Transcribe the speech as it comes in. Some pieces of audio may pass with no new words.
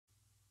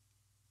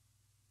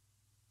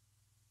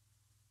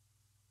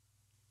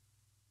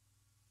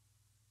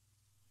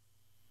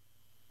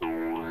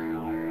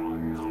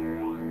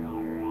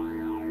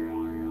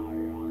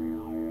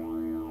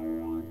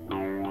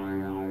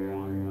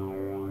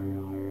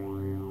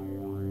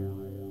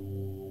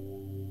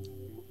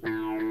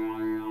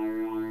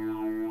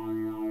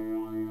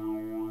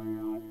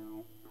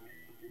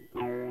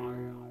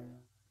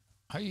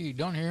Alrighty,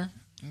 done here.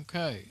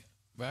 Okay,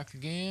 back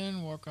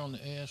again, work on the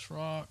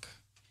ASRock.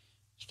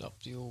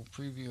 Stop the old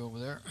preview over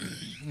there.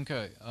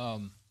 Okay,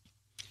 I'm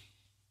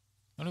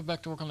going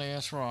back to work on the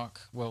ASRock.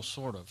 Well,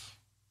 sort of.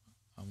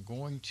 I'm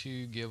going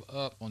to give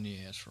up on the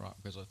ASRock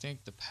because I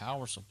think the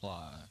power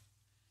supply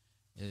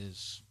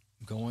is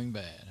going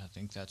bad. I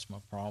think that's my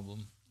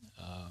problem.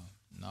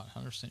 Not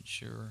 100%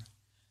 sure,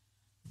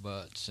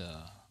 but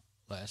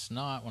last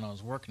night when I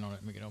was working on it,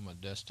 let me get on my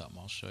desktop and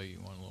I'll show you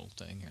one little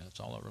thing here. That's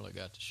all I really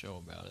got to show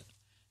about it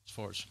as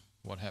far as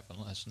what happened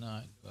last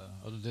night,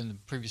 other than the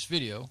previous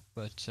video.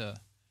 But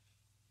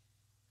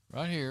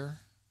right here,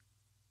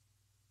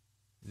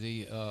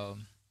 the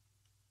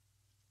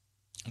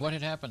what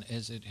had happened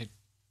is it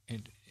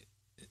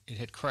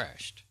had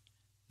crashed.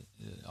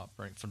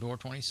 Operating Fedora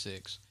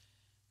 26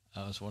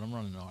 is what I'm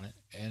running on it,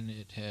 and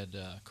it had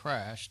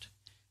crashed.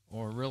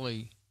 Or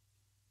really,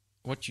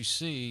 what you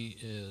see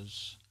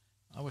is,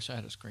 I wish I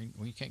had a screen.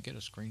 Well, you can't get a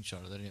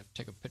screenshot of that. You have to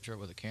take a picture of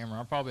it with a camera.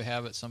 I'll probably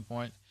have it at some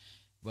point,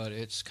 but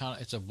it's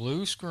a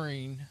blue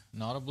screen,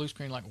 not a blue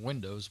screen like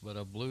Windows, but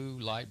a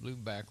light blue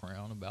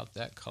background, about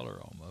that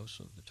color almost,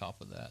 at the top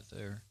of that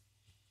there,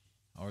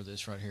 or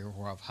this right here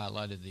where I've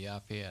highlighted the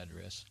IP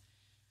address.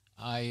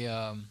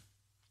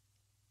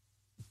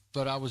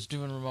 But I was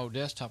doing remote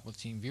desktop with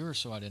TeamViewer,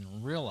 so I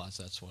didn't realize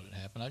that's what had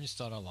happened. I just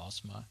thought I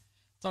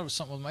thought it was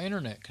something with my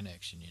internet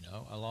connection.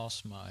 I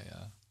lost my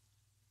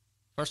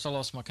first I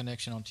lost my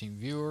connection on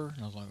TeamViewer,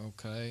 and I was like,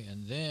 okay.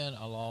 And then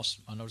I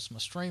noticed my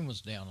stream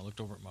was down. I looked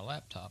over at my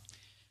laptop.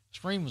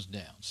 Stream was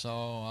down. So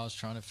I was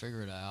trying to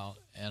figure it out,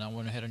 and I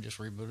went ahead and just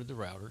rebooted the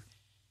router.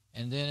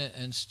 And then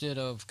instead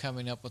of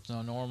coming up with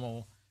the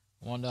normal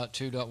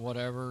 1.2.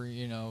 whatever,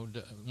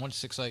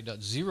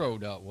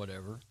 168.0.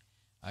 whatever,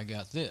 I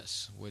got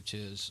this, which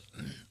is,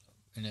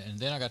 and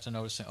then I got to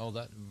notice, oh,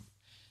 that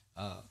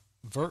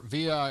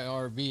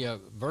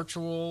VIRB,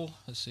 virtual,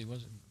 let's see,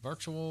 was it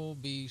virtual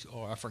B,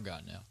 oh, I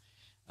forgot now.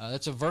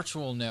 That's a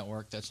virtual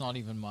network. That's not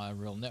even my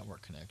real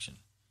network connection.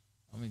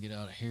 Let me get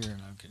out of here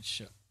and I can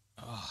show.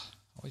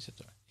 Always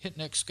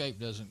hitting escape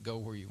doesn't go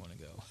where you want to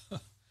go.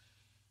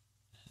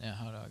 Now,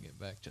 how do I get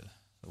back to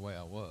the way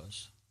I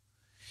was?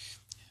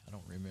 I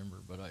don't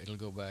remember, but it'll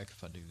go back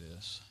if I do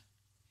this.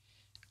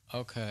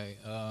 Okay.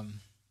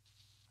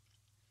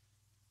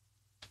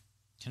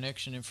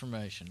 Connection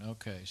information.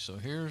 Okay, so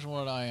here's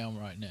what I am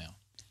right now.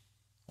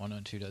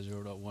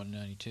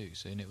 192.0.192.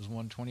 See, and it was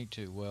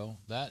 122. Well,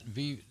 that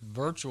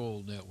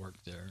virtual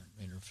network there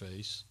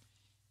interface,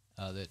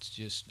 that's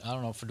just, I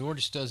don't know, Fedora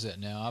just does that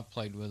now. I've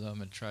played with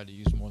them and tried to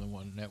use more than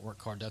one network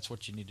card. That's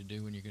what you need to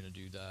do when you're going to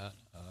do that.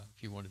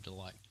 If you wanted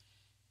to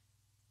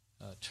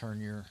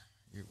turn your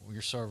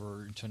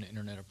server into an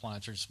internet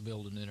appliance, or just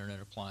build an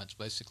internet appliance,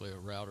 basically a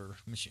router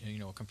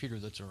machine, a computer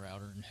that's a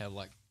router, and have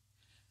like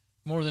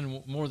more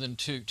than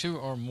two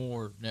or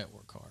more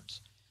network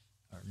cards,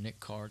 or NIC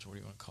cards, what do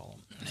you want to call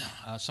them?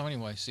 So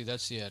anyway, see,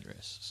 that's the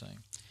address,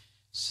 same.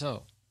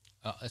 So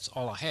that's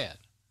all I had,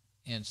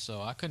 and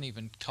so I couldn't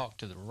even talk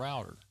to the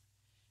router.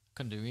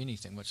 Couldn't do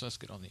anything, much less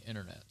get on the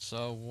internet.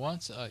 So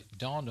once it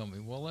dawned on me,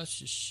 well, let's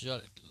just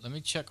shut it. Let me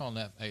check on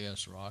that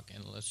ASRock,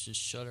 and let's just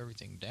shut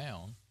everything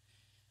down.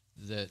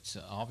 That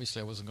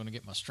obviously I wasn't going to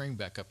get my stream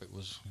back up. It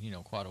was,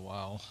 quite a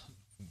while.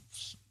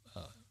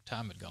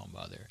 Time had gone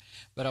by there,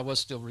 but I was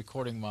still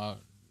recording my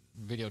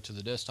video to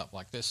the desktop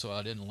like this, so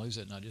I didn't lose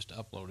it, and I just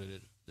uploaded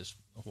it a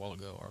while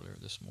ago, earlier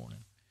this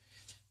morning,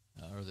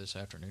 or this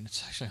afternoon.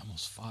 It's actually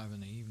almost 5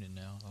 in the evening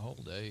now. The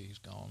whole day is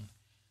gone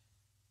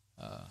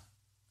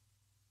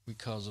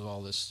because of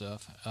all this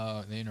stuff.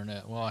 The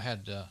internet. Well, I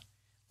had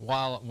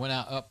when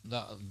I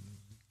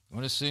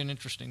want to see an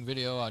interesting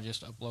video, I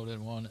just uploaded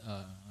one.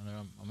 I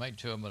made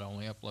 2 of them, but I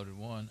only uploaded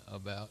one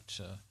about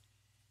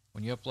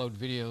when you upload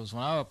videos.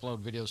 When I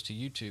upload videos to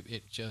YouTube,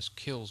 it just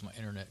kills my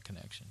internet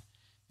connection.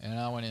 And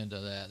I went into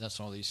that. That's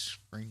all these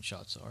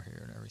screenshots are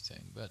here and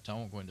everything. But I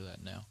won't go into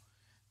that now.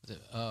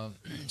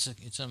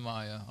 It's in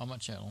my on my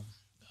channel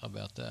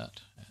about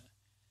that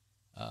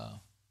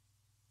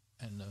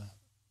and the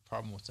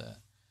problem with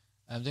that.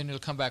 And then it'll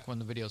come back when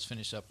the video's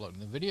finished uploading.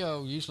 The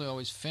video usually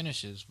always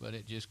finishes, but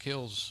it just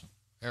kills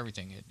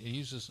everything. It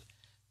uses,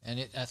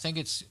 and I think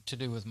it's to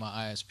do with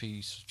my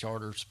ISP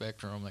charter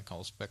Spectrum. They call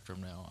it Spectrum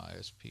now,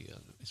 ISP.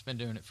 It's been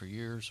doing it for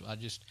years.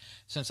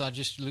 Since I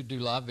just do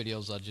live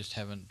videos, I just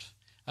haven't.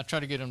 I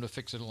tried to get them to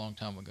fix it a long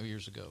time ago,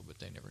 years ago, but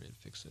they never did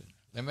fix it.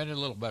 They made it a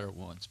little better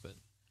once, but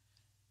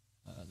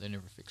they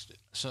never fixed it.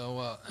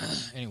 So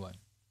anyway,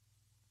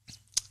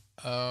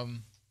 live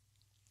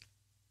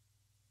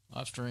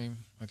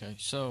stream. Okay,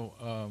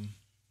 so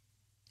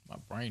my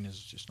brain has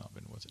just not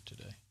been with it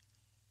today.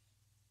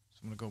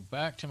 I'm going to go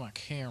back to my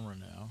camera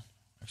now.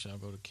 Actually, I'll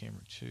go to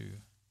camera 2.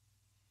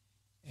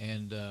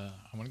 And I'm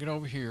going to get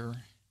over here.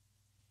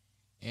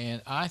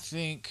 And I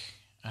think,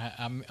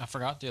 I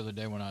forgot the other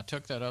day when I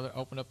took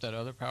opened up that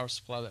other power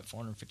supply, that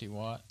 450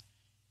 watt,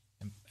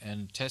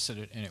 and tested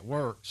it, and it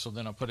worked. So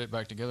then I put it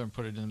back together and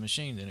put it in the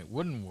machine. Then it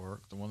wouldn't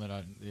work.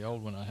 The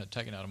old one I had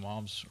taken out of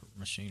Mom's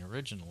machine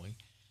originally,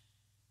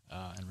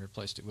 and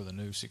replaced it with a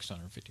new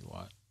 650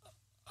 watt.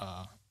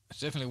 It's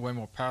definitely way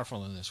more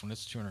powerful than this one.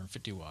 It's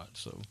 250 watts.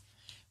 So,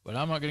 but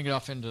I'm not going to get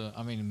off into.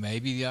 I mean,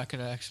 maybe I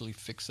could actually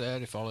fix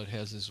that if all it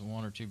has is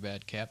one or two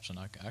bad caps, and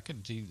I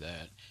could do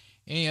that.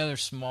 Any other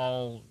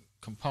small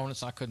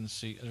components I couldn't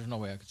see. There's no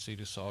way I could see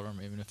to solder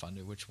them, even if I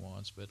knew which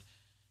ones. But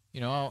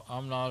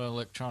I'm not an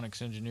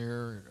electronics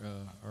engineer,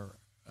 or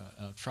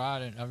I've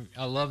tried it.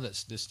 I love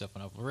this stuff,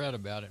 and I've read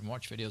about it and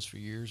watched videos for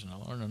years, and I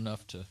learned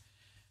enough to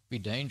be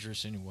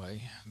dangerous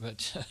anyway.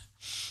 But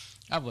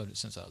I've loved it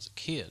since I was a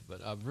kid.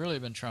 But I've really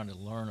been trying to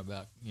learn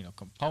about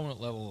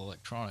component level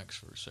electronics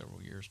for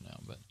several years now.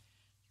 But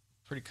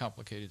pretty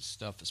complicated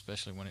stuff,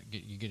 especially when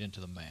you get into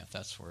the math.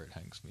 That's where it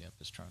hangs me up,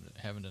 is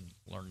having to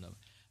learn them.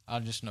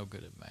 I'm just no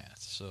good at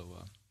math,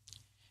 so.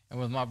 And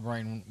with my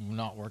brain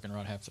not working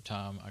right half the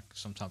time,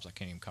 sometimes I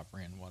can't even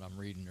comprehend what I'm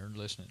reading or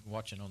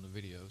watching on the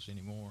videos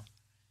anymore.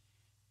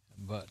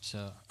 But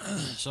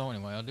so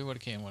anyway, I'll do what I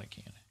can when I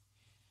can.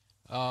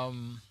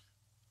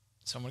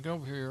 So I'm gonna go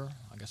over here.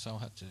 I guess I'll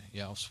have to.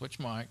 Yeah, I'll switch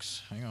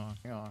mics. Hang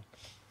on.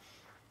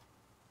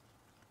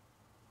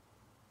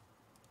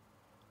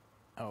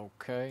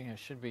 Okay, it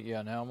should be.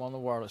 Yeah, now I'm on the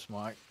wireless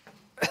mic,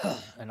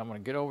 and I'm gonna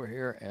get over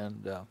here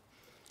and.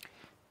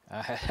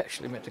 I had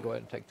actually meant to go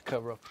ahead and take the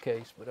cover off the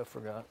case, but I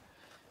forgot.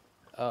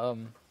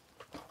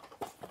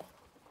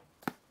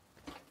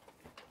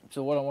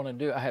 So what I want to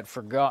do, I had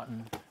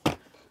forgotten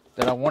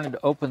that I wanted to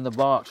open the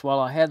box. While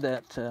I had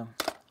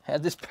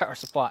had this power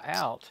supply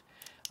out,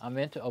 I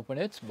meant to open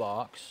its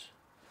box.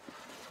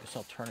 I guess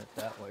I'll turn it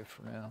that way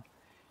for now.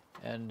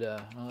 And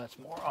no, that's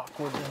more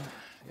awkward than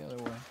the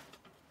other way.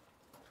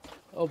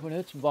 Open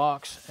its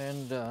box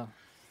and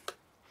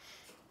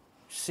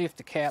see if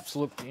the caps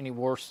looked any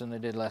worse than they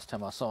did last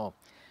time I saw them.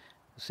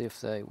 See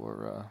if they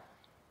were,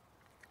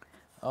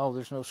 oh,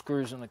 there's no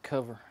screws in the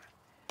cover.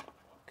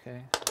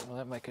 Okay, well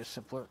that makes it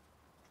simpler.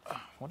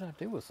 What did I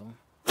do with them?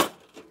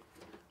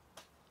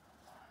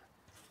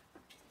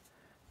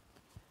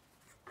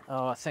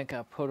 Oh, I think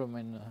I put them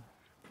in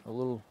a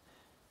little,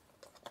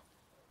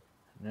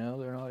 no,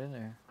 they're not in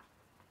there.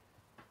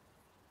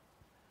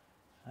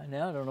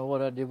 Now I don't know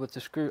what I did with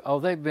the screw. Oh,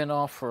 they've been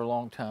off for a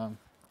long time.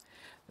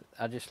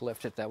 I just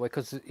left it that way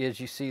because, as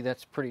you see,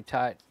 that's a pretty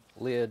tight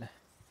lid.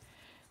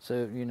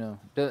 So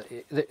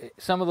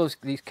some of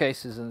these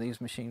cases in these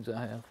machines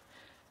I have,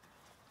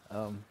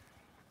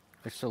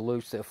 they're so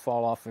loose they'll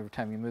fall off every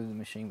time you move the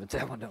machine. But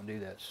that one don't do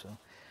that. So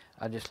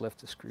I just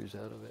left the screws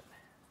out of it.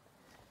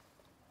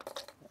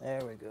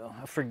 There we go.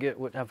 I forget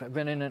what I've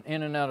been in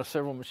and out of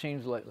several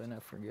machines lately, and I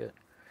forget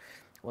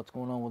what's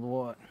going on with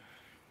what.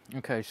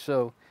 Okay,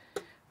 so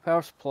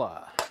power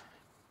supply.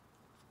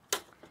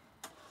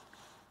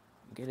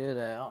 Get it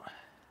out,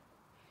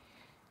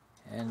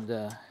 and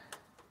try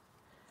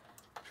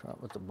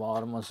it with the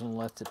bottom ones and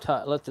let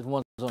the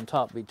ones on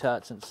top be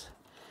tight, since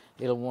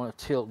it'll want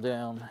to tilt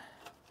down.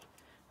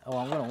 Oh,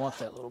 I'm going to want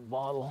that little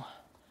bottle.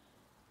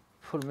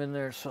 Put them in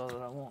there so that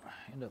I won't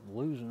end up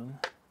losing them.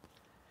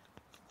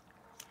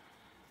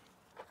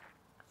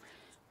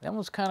 That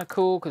one's kind of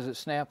cool because it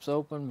snaps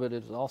open, but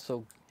it's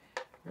also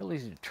real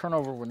easy to turn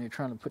over when you're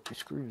trying to put your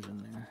screws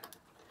in there.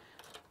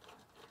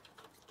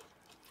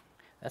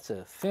 That's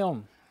a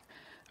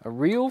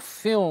real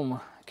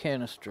film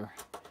canister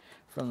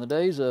from the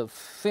days of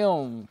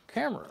film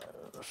cameras.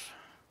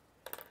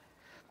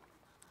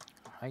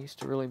 I used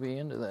to really be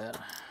into that.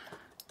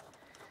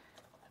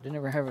 I didn't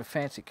ever have a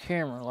fancy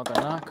camera like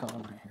a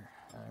Nikon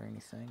or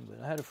anything,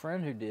 but I had a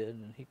friend who did,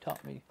 and he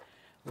taught me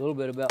a little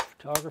bit about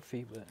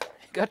photography, but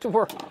he got to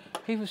work.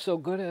 He was so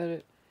good at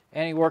it,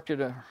 and he worked at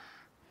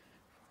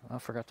I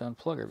forgot to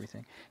unplug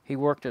everything. He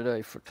worked at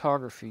a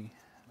photography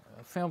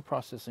film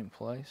processing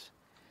place.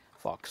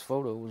 Fox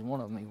Photo was one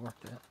of them he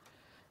worked at.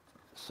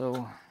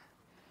 So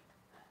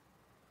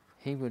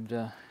he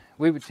would,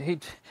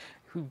 he'd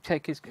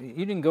take his. You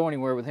didn't go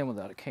anywhere with him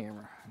without a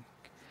camera.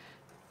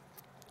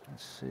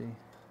 Let's see.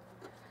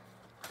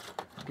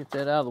 Get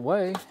that out of the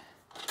way,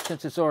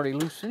 since it's already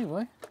loose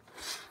anyway.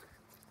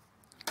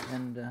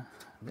 And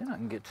then I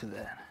can get to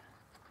that.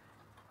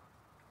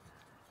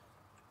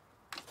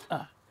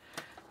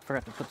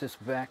 Forgot to put this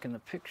back in the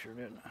picture,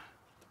 didn't I?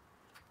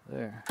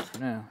 There.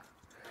 Now.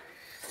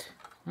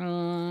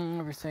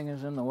 Everything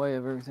is in the way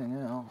of everything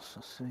else.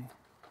 Let's see.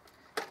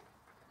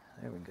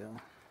 There we go.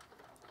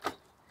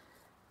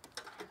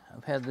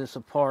 I've had this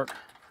apart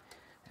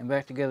and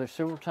back together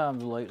several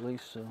times lately,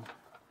 so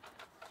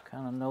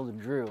kind of know the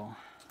drill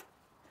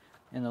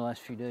in the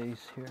last few days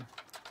here.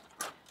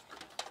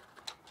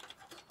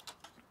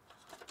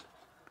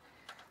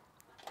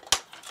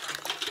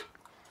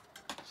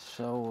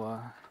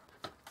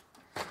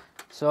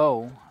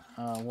 So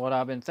what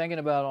I've been thinking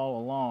about all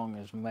along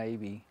is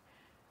maybe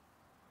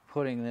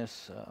putting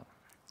this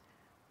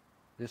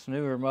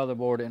newer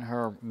motherboard in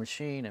her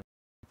machine and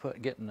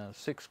getting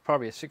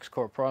probably a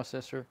 6-core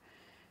processor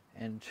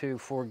and 2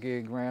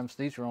 4-gig RAMs.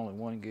 These are only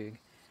 1 gig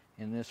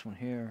in this one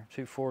here.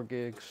 2 4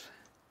 gigs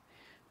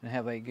and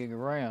have 8 gig of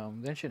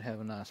RAM. Then she'd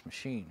have a nice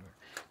machine,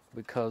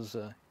 because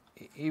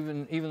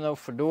even though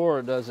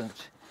Fedora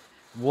doesn't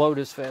load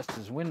as fast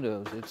as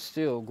Windows. It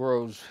still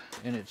grows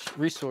in its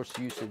resource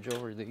usage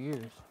over the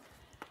years.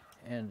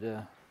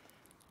 And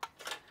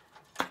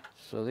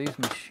so these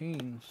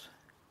machines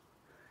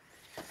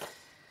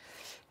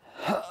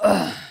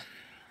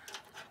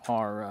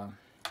are,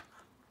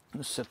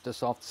 let's set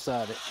this off the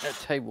side. That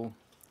table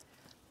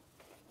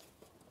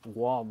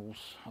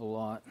wobbles a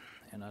lot,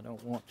 and I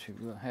don't want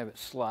to have it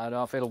slide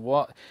off.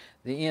 The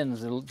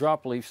ends, the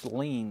drop leaves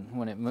lean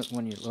when it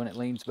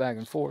leans back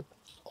and forth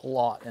a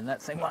lot, and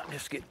that thing might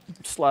just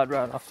slide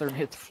right off there and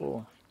hit the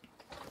floor.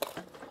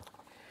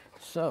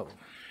 So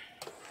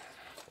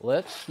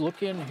let's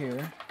look in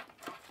here.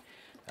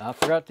 I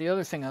forgot the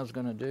other thing I was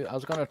going to do. I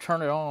was going to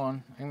turn it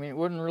on. I mean, it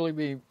wouldn't really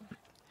be.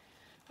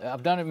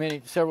 I've done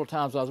it several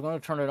times. I was going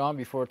to turn it on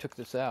before I took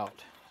this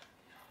out,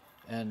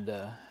 and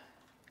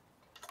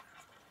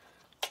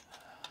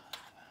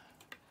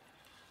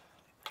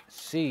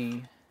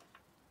see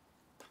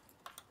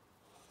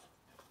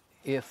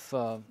if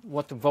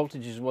what the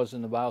voltages was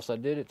in the BIOS. I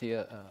did it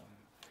I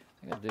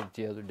think I did it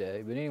the other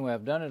day. But anyway,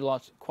 I've done it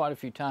quite a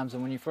few times.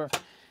 And when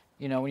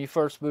you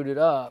first boot it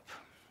up,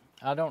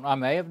 I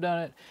may have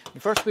done it. When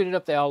you first boot it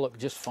up, they all look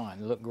just fine.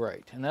 They look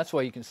great, and that's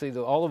why you can see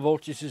all the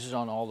voltages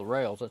on all the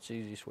rails. That's the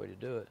easiest way to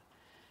do it.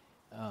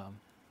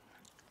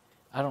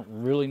 I don't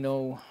really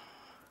know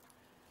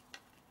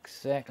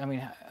exact. I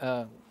mean,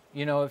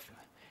 if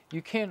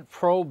you can't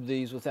probe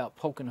these without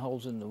poking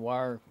holes in the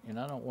wire, and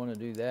I don't want to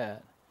do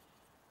that.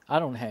 I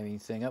don't have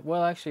anything.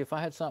 Well, actually, if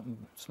I had something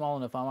small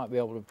enough, I might be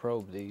able to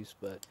probe these,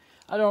 but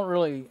I don't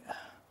really.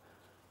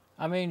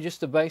 I mean, just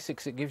the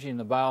basics it gives you in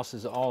the BIOS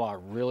is all I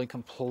really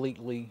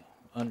completely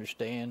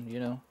understand,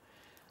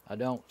 I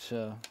don't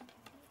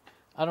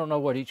know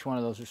what each one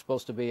of those are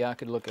supposed to be. I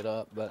could look it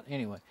up, but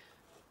anyway.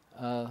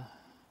 You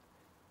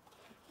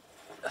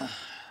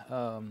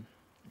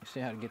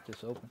see how to get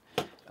this open.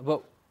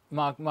 But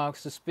my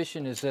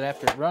suspicion is that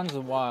after it runs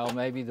a while,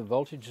 maybe the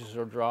voltages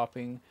are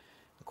dropping.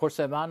 Of course,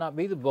 that might not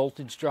be the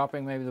voltage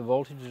dropping. Maybe the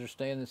voltages are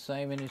staying the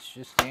same, and it's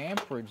just the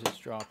amperage that's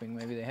dropping.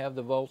 Maybe they have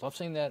the volts. I've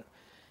seen that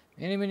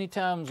many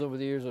times over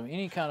the years of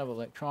any kind of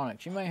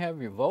electronics. You may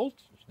have your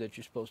voltage that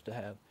you're supposed to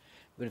have,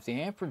 but if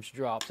the amperage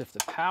drops, if the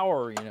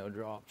power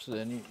drops,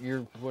 then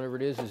your whatever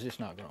it is just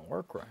not going to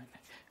work right.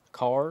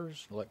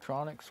 Cars,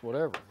 electronics,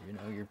 whatever,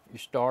 your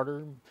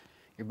starter,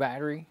 your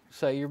battery.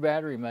 Say your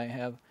battery may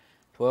have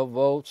 12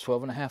 volts,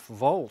 12.5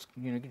 volts.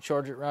 You can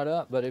charge it right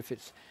up, but if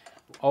it's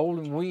old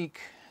and weak,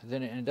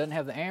 then it doesn't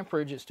have the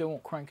amperage, it still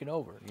won't crank it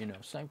over.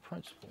 Same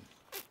principle.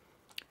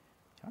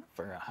 Trying to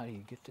figure out how do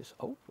you get this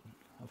open.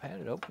 I've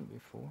had it open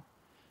before.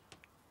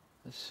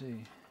 Let's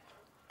see.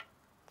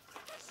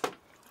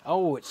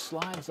 Oh, it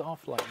slides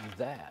off like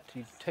that.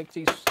 You take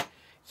these.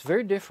 It's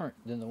very different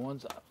than the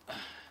ones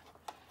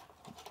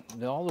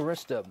all the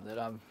rest of them that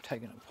I've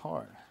taken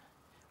apart,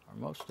 or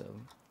most of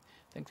them.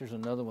 I think there's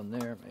another one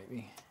there,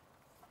 maybe.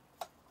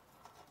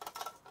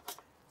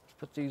 Let's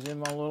put these in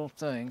my little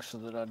thing so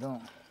that I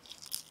don't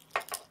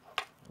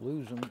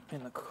lose them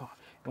in the car.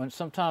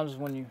 Sometimes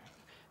when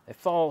they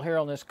fall here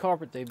on this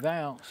carpet, they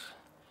bounce.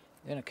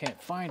 Then I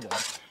can't find them.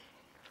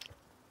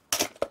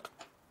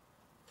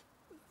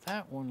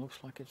 That one looks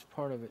like it's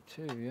part of it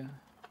too, yeah.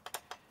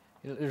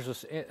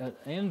 There's an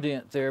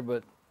indent there,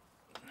 but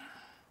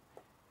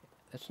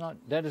it's not.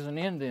 That is an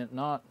indent,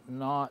 not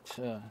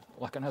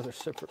like another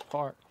separate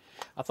part.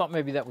 I thought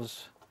maybe that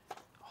was.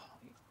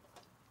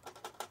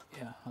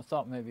 Yeah, I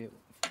thought maybe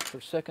for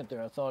a second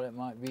there, I thought it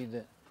might be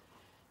that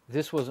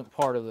this wasn't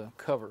part of the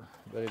cover,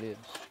 but it is.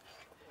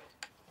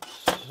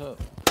 So.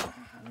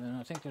 And then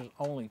I think there's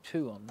only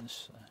two on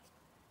this side.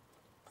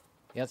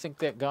 Yeah, I think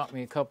that got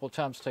me a couple of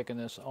times taking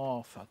this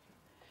off. I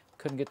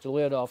couldn't get the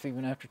lid off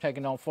even after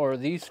taking all 4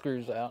 of these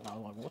screws out. And I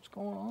was like, what's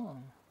going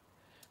on?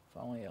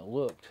 Finally, I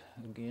looked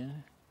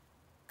again.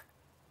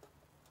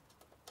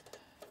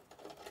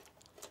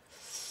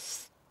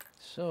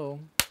 So,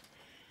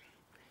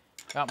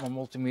 got my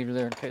multimeter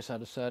there in case I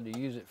decide to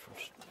use it for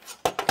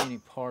any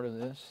part of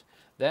this.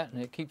 That,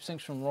 and it keeps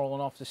things from rolling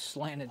off this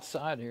slanted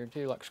side here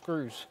too, like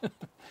screws. The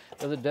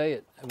other day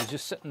it was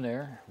just sitting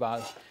there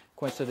by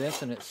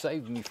coincidence, and it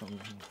saved me from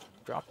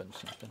dropping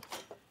something.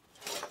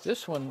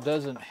 This one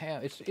doesn't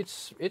have.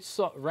 It's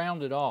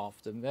rounded off.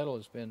 The metal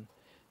has been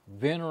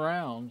bent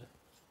around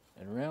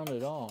and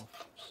rounded off,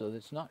 so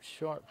it's not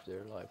sharp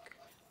there like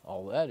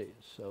all that is.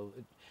 So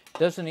it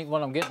doesn't.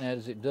 What I'm getting at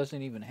is it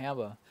doesn't even have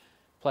a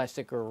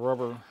plastic or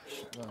rubber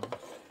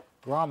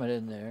grommet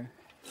in there.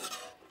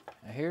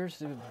 Now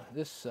here's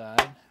this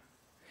side.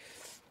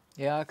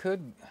 Yeah, I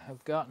could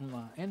have gotten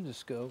my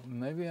endoscope.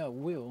 Maybe I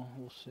will.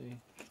 We'll see.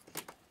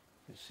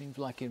 It seems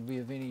like it'd be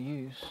of any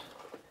use.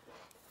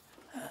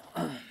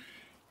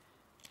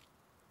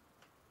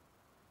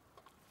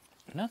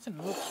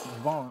 Nothing looks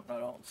burnt, I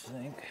don't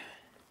think.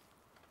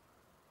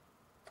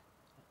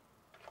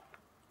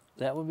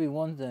 That would be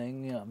one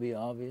thing, it'd be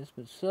obvious,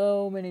 but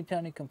so many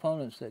tiny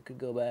components that could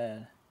go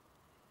bad.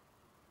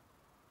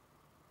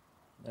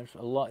 There's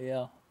a lot,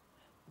 yeah.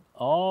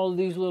 All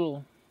these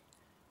little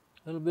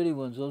bitty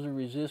ones, those are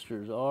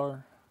resistors,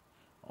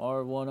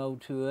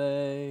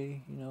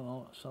 R102A, you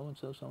know, so and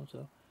so, so and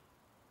so.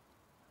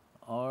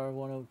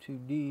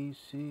 R102D,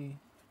 C.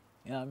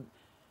 Yeah,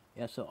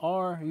 yeah. So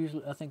R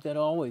usually, I think that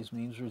always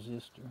means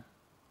resistor.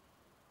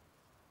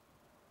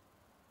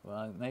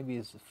 Well, maybe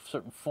it's a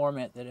certain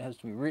format that it has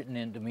to be written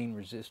in to mean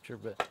resistor,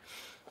 but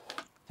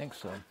I think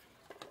so.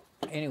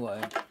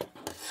 Anyway,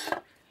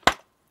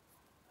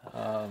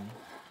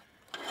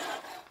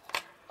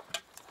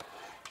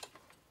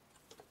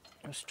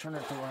 let's turn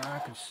it to where I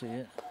can see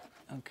it.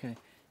 Okay,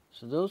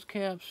 so those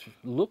caps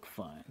look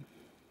fine.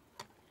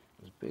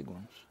 Those big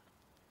ones.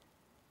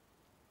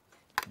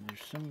 And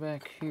there's some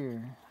back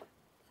here.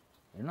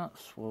 They're not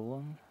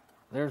swollen.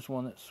 There's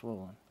one that's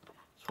swollen.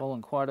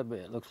 Swollen quite a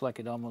bit. Looks like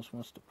it almost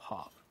wants to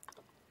pop.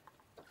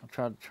 I'll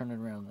try to turn it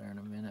around there in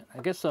a minute.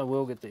 I guess I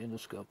will get the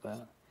endoscope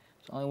out.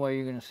 It's the only way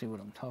you're going to see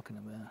what I'm talking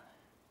about.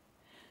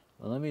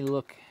 Well, let me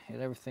look at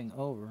everything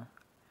over.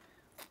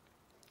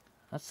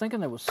 I was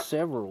thinking there was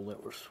several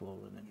that were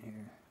swollen in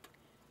here.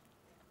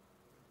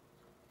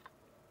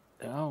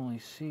 I only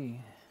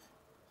see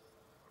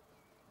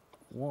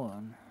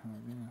one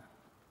right now.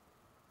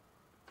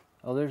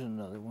 Oh, there's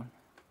another one.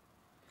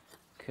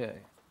 Okay.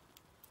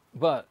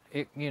 But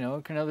it, you know,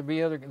 it can either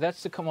be other.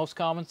 That's the most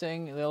common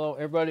thing.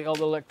 Everybody, all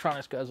the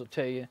electronics guys will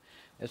tell you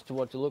as to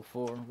what to look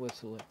for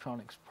with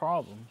electronics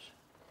problems.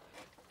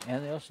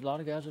 And there's a lot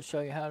of guys will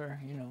show you how to,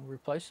 you know,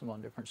 replace them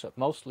on different stuff.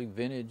 Mostly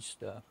vintage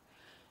stuff,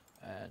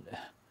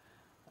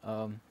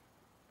 and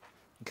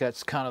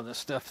that's kind of the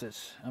stuff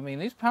that's. I mean,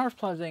 these power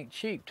supplies ain't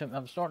cheap.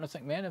 I'm starting to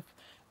think, man, if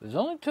it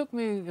only took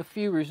me a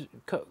few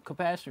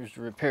capacitors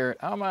to repair it,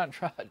 I might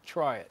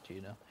try it,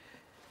 you know.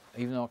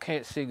 Even though I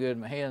can't see good,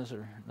 my hands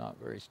are not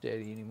very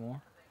steady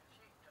anymore.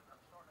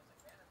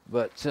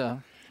 But,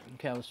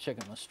 okay, I was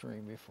checking my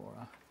stream before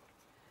I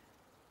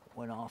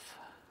went off.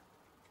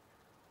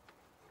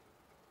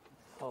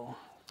 Oh,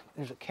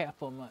 there's a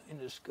cap on my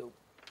endoscope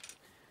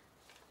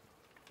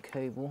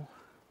cable.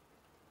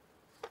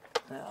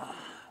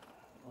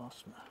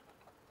 Lost my...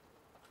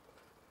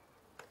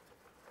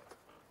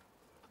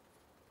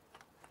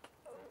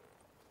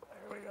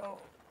 There we go.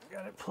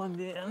 Got it plugged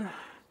in.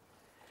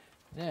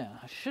 Now,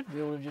 I should be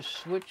able to just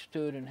switch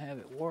to it and have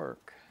it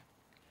work.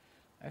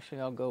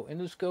 Actually, I'll go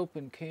endoscope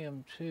and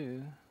cam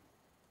 2.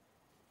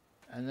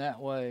 And that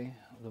way,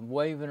 the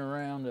waving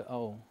around,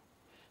 oh,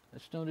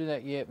 let's don't do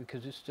that yet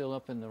because it's still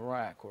up in the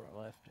rack where I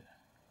left it.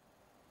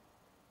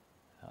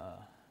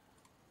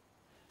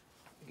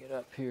 Get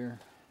up here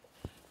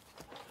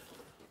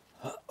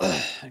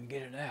and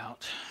get it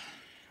out.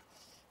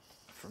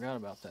 I forgot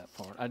about that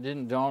part. It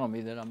didn't dawn on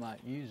me that I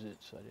might use it,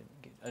 so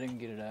I didn't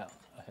get it out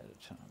ahead of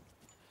time.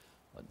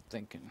 I'm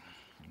thinking.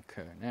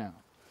 Okay, now.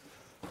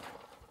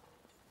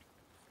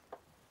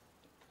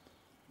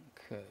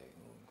 Okay,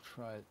 we'll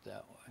try it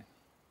that way.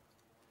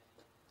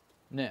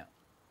 Now,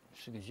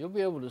 because you'll be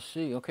able to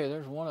see, okay,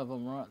 there's one of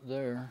them right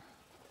there.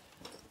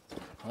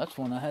 Well, that's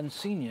one I hadn't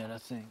seen yet, I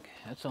think.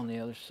 That's on the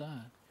other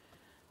side.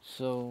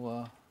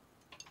 So,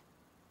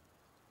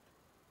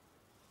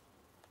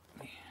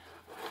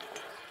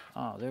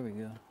 there we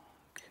go.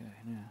 Okay,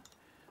 now.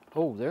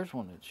 Oh, there's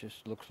one that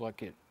just looks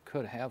like it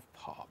could have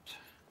popped.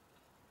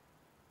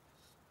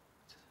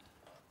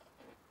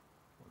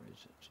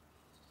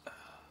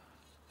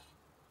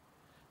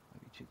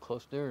 Too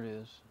close. There it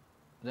is.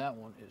 That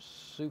one is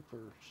super.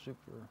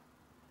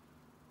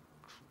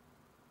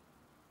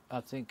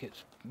 I think it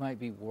might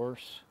be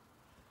worse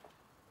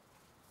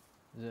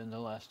than the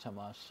last time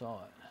I saw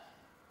it.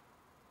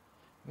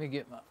 Let me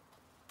get my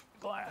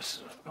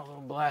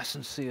little glass,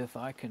 and see if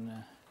I can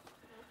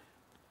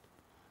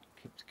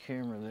keep the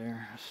camera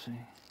there. Let's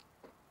see.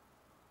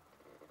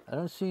 I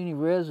don't see any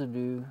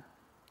residue.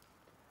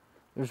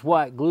 There's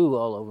white glue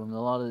all over them.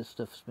 A lot of this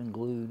stuff's been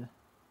glued.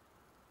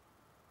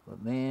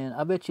 But man,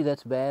 I bet you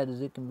that's bad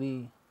as it can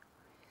be.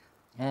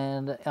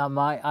 And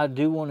I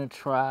do want to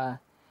try.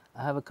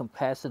 I have a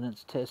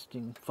capacitance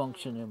testing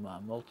function in my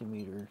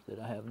multimeter that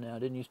I have now. I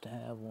didn't used to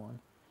have one.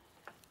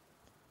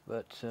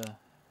 But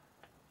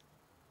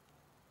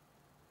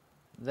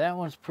that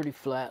one's pretty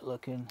flat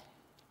looking.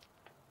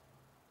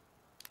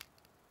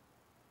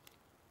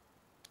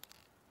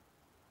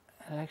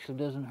 It actually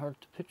doesn't hurt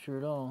the picture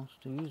at all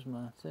to use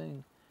my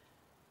thing.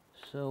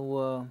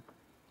 So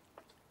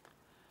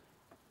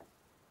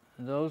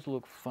those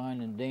look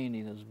fine and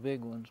dandy, those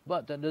big ones.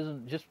 But that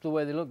doesn't, just the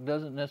way they look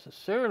doesn't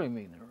necessarily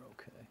mean they're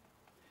okay.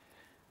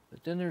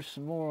 But then there's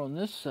some more on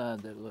this side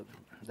that look,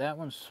 that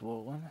one's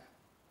swollen.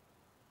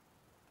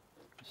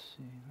 Let's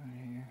see,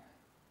 right here.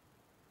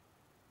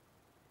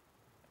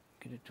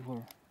 Get it to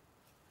where,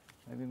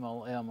 maybe my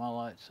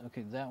lights.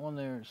 Okay, that one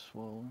there is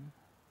swollen.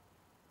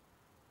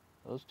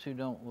 Those two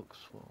don't look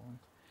swollen.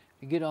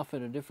 If you get off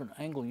at a different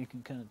angle, you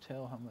can kind of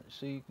tell how much.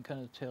 See, you can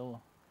kind of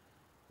tell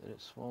that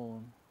it's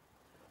swollen.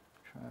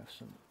 Try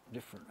some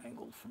different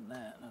angle from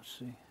that. Let's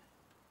see.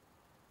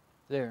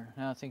 There.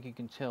 Now I think you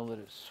can tell that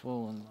it's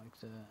swollen like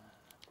that.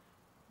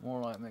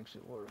 More light makes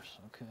it worse.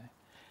 Okay.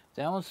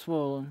 That one's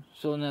swollen.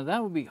 So now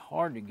that would be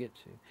hard to get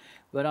to.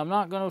 But I'm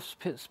not going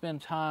to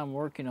spend time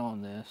working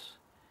on this.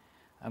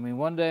 I mean,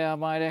 one day I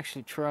might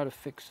actually try to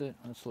fix it.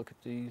 Let's look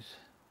at these.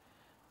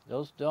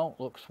 Those don't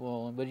look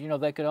swollen, but you know,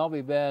 they could all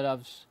be bad.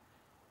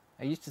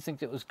 I used to think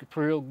that was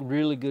a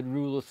really good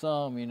rule of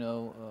thumb, you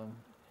know.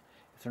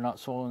 If they're not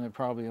swollen, they're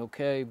probably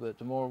okay, but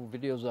the more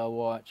videos I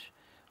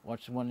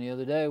watched one the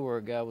other day where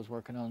a guy was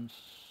working on,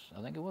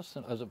 I think it was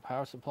as a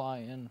power supply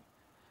in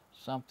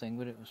something,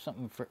 but it was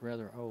something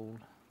rather old.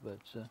 But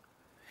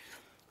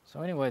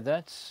so anyway,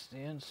 that's the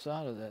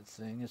inside of that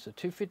thing. It's a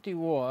 250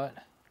 watt.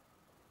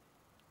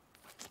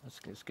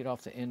 Let's get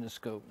off the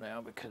endoscope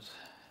now because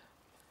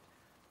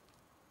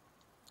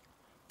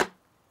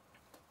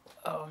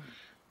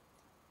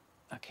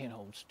I can't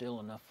hold still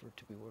enough for it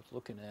to be worth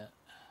looking at.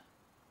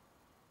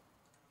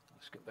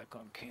 Let's get back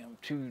on cam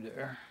 2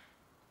 there.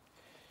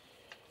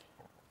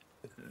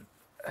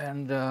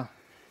 And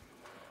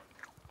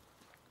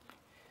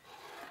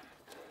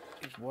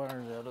these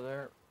wires out of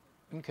there.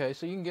 Okay,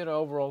 so you can get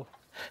an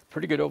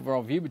pretty good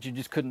overall view, but you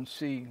just couldn't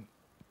see.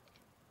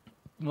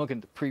 I'm looking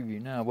at the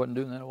preview now. I wasn't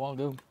doing that a while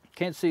ago.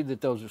 Can't see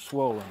that those are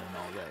swollen and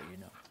all that, you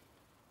know.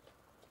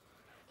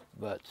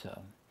 But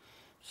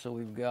so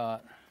we've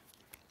got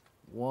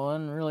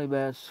one really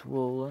bad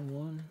swollen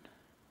one,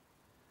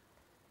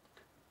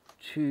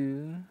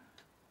 two.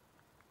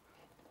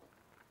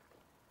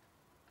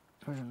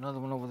 There's another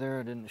one over there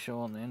I didn't show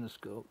on the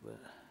endoscope, but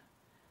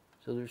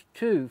so there's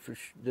two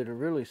that are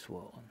really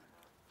swollen,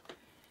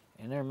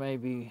 and there may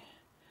be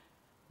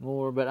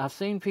more. But I've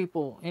seen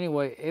people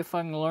anyway. If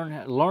I can learn,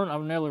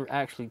 I've never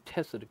actually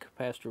tested a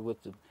capacitor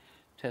with the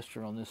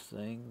tester on this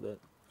thing, but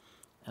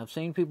I've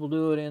seen people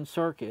do it in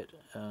circuit.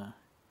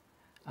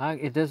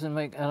 It doesn't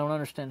make. I don't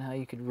understand how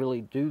you could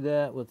really do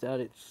that without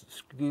it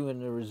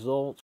skewing the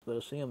results. But I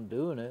see them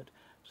doing it.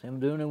 See them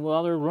doing it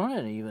while they're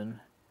running even.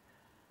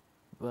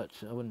 But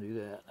I wouldn't do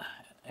that.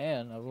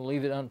 And I will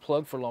leave it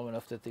unplugged for long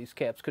enough that these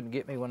caps couldn't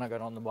get me when I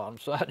got on the bottom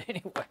side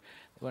anyway.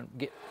 They wouldn't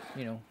get,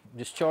 you know,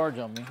 discharge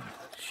on me.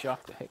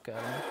 Shock the heck out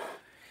of me.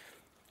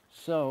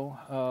 So,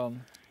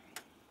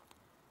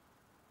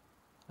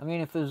 I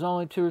mean, if there's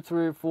only 2 or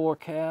 3 or 4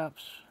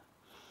 caps,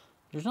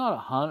 there's not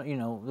 100, you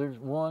know, there's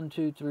 1,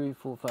 2, 3,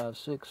 4, 5,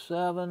 6,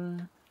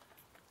 7,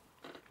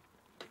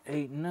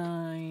 8,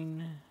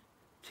 9,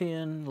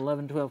 10,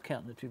 11, 12,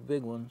 counting the 2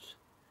 big ones.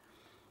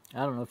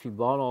 I don't know if you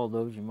bought all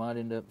those, you might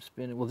end up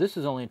spending. Well, this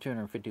is only a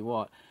 250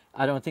 watt.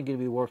 I don't think it'd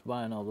be worth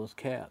buying all those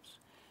caps.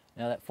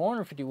 Now that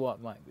 450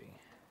 watt might be,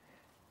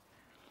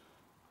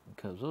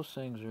 because those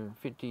things are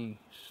 $55,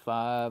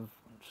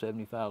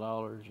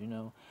 $75. You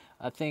know,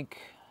 I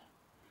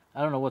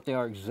don't know what they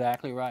are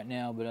exactly right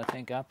now, but I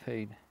think I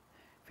paid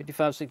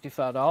 $55,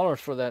 $65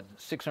 for that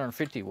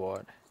 650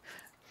 watt.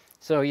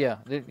 So yeah,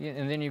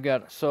 and then you've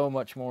got so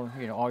much more.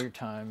 You know, all your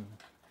time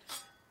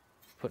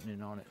putting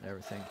it on it and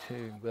everything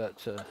too.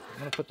 But I'm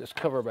going to put this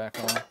cover back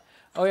on.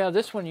 Oh yeah,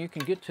 this one you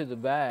can get to the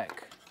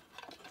back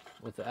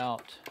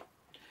without,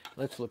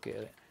 let's look at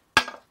it.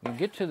 You can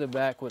get to the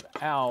back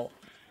without,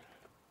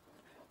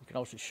 you can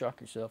also shock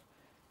yourself.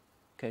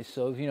 Okay,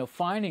 so you know,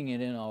 finding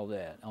it in all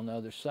that on the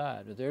other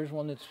side. But there's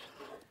one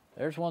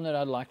that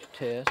I'd like to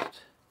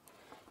test,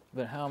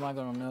 but how am I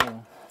going to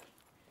know?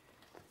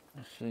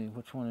 Let's see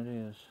which one it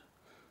is.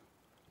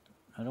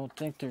 I don't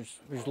think there's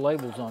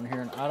labels on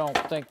here, and I don't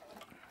think.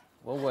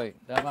 Well,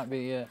 wait, that might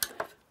be it.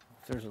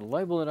 If there's a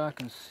label that I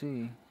can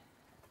see.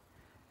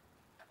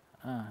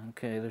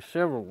 Okay, there's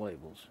several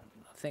labels.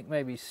 I think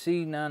maybe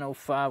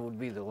C905 would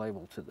be the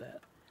label to that.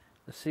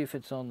 Let's see if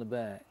it's on the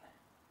back.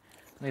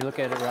 Let me look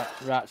at it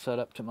right side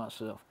up to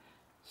myself.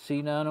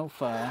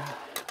 C905,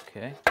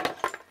 okay.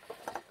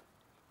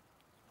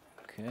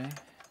 Okay,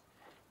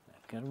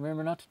 gotta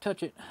remember not to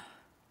touch it.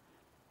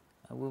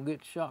 I will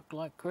get shocked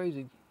like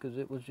crazy because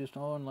it was just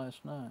on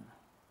last night.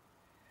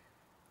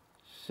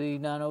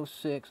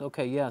 C906.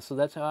 Okay, yeah, so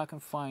that's how I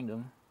can find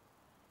them.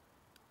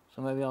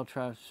 So maybe I'll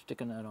try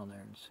sticking that on there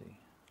and see.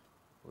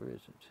 Where is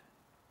it?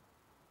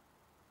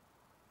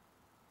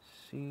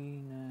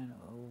 C905.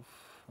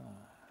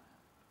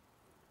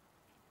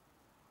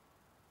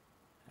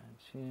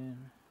 That's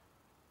in.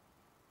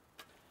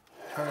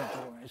 Turn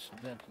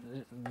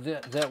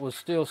it. That was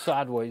still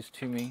sideways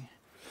to me.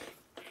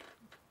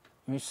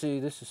 Let me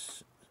see. This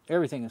is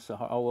everything is so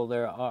hard. Oh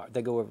well,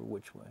 they go every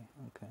which way.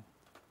 Okay.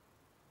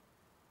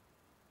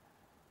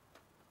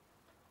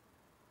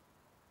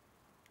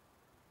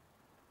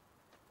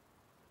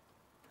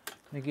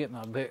 Let me get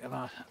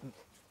my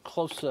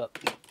close-up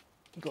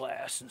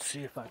glass and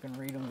see if I can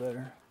read them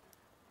better.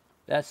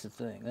 That's the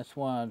thing. That's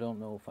why I don't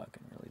know if I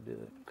can really do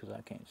it, because I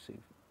can't see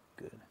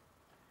good.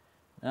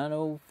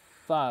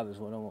 905 is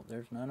what I want.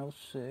 There's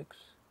 906.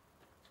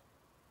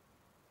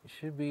 It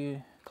should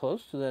be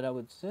close to that, I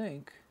would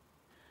think.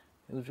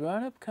 It was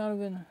right up kind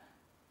of in...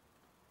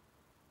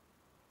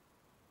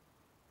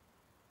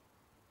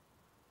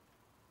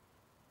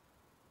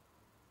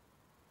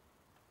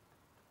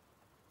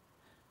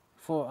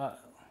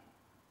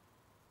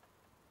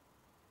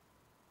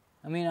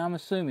 I mean, I'm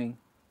assuming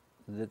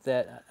that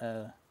they'd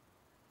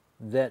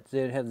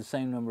have the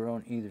same number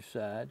on either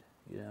side,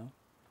 you know.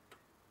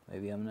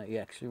 Maybe I'm not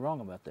actually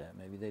wrong about that.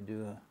 Maybe they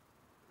do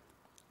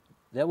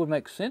that would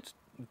make sense,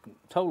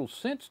 total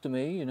sense to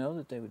me, you know,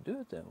 that they would do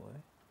it that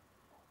way.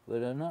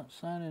 But I'm not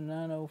signing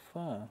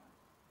 905.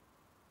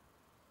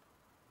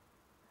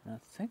 And I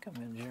think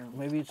I'm in general.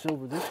 Maybe it's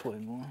over this way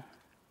more.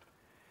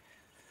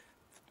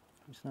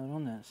 It's not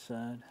on that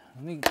side.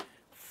 Let me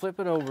flip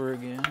it over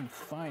again and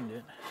find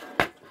it.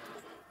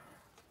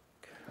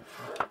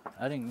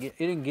 It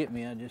didn't get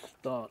me, I just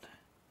thought.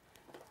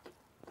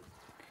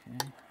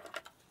 Okay.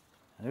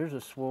 There's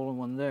a swollen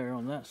one there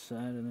on that side,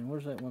 and then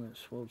where's that one that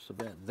swelled so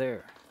bad?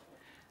 There.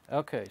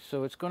 Okay,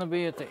 so it's going to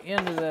be at the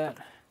end of that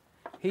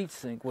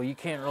heatsink. Well, you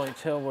can't really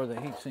tell where the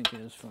heatsink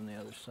is from the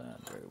other side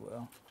very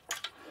well.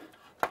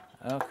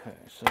 Okay,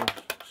 so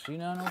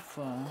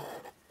C905.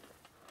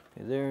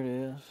 Okay, there it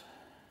is.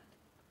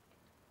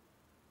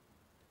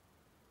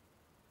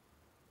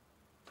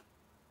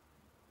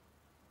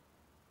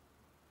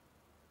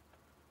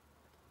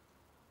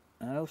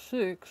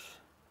 .906.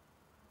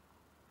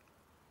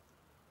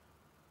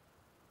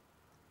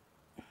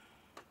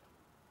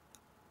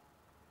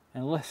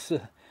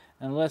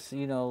 Unless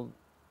you know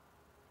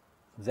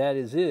that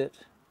is it.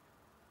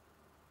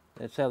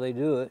 That's how they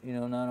do it. You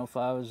know,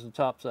 905 is the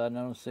top side,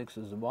 906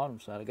 is the bottom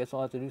side. I guess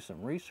I'll have to do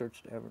some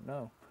research to ever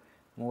know.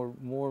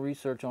 More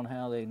research on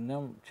how they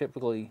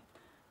typically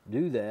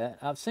do that.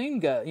 I've seen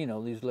guys, you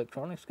know, these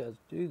electronics guys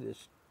do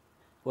this,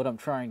 what I'm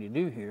trying to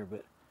do here,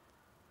 but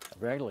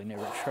I've regularly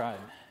never tried.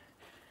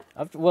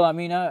 Well, I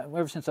mean,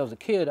 ever since I was a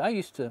kid,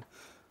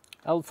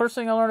 first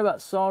thing I learned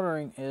about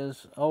soldering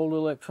is old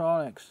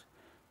electronics.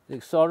 The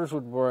solders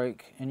would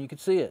break, and you could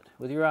see it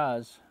with your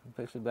eyes.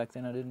 Especially back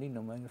then, I didn't need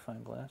no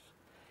magnifying glass.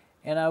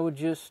 And I would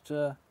just,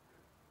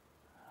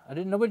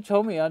 nobody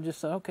told me. I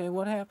just said, okay,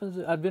 what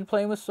happens? I'd been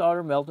playing with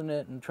solder, melting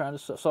it, and trying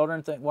to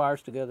solder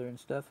wires together and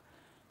stuff.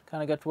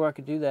 Kind of got to where I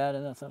could do that,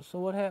 and I thought, so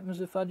what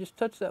happens if I just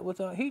touch that with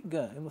a heat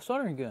gun, a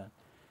soldering gun?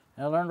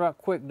 And I learned right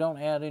quick, don't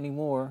add any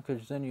more,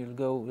 because then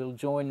it'll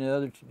join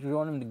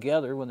them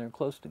together when they're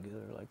close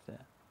together like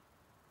that.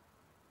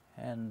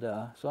 And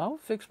so I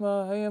would fix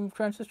my AM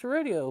transistor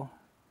radio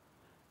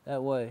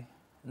that way.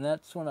 And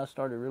that's when I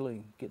started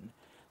really getting,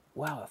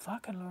 wow, if I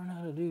could learn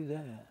how to do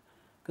that.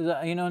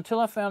 Because, you know, until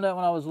I found out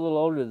when I was a little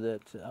older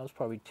that I was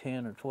probably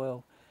 10 or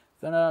 12,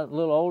 found out a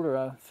little older,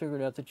 I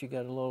figured out that you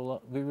got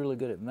to be really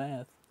good at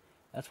math.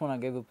 That's when I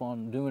gave up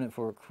on doing it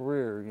for a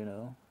career, you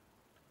know.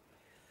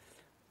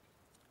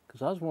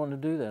 Because I was wanting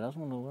to do that. I was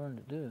wanting to learn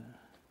to do it.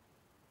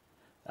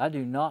 I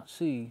do not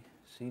see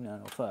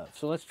C905.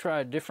 So let's try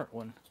a different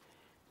one.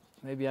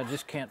 Maybe I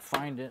just can't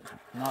find it.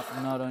 Not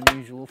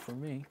unusual for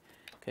me.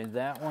 Okay,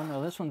 that one.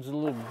 Oh, this one's a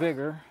little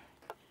bigger.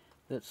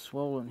 That's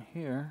swollen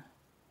here.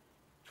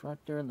 It's right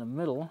there in the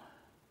middle.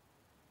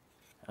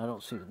 I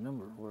don't see the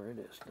number where it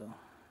is, though.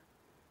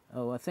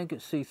 Oh, I think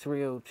it's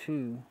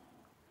C302.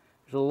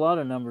 There's a lot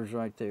of numbers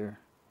right there.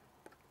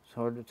 It's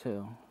hard to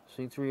tell.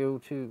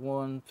 C302,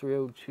 1,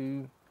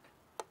 302,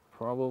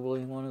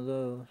 probably one of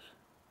those.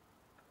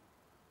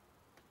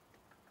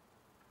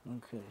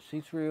 Okay,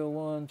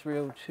 C301,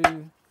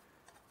 302.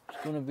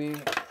 It's going to be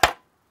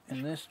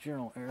in this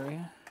general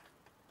area.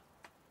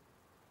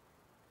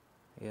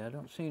 Yeah, I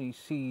don't see any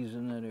C's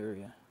in that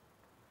area.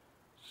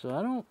 So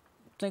I don't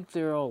think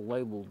they're all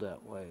labeled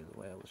that way, the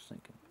way I was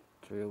thinking.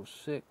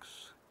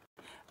 306.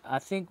 I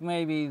think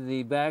maybe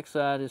the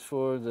backside is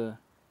for the,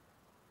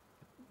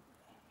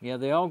 yeah,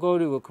 they all go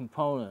to a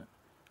component,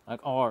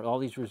 like R, all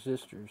these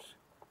resistors.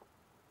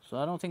 So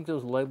I don't think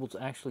those labels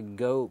actually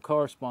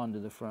correspond to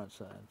the front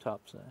side,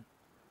 top side.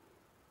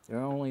 They're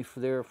only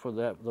there for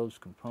those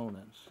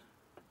components.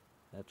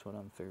 That's what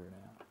I'm figuring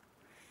out.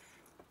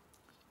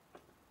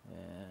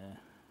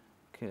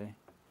 Okay.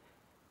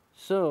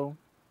 So,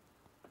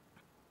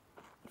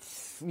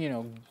 you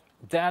know,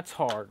 that's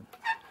hard.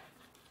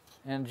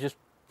 And just,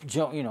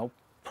 you know,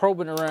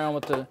 probing around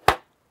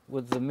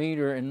with the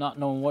meter and not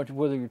knowing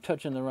whether you're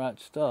touching the right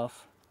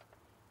stuff.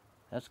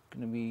 That's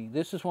going to be,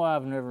 this is why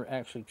I've never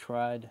actually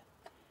tried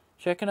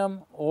checking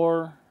them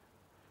or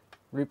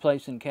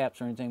replacing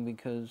caps or anything,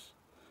 because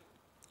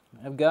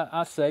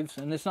I saved,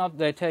 and it's not,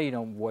 they tell you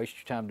don't waste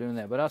your time doing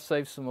that, but I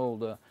saved some old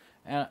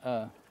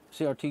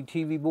CRT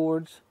TV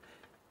boards,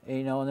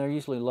 you know, and they're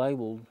usually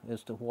labeled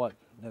as to what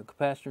the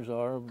capacitors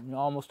are,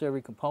 almost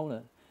every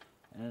component.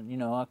 And, you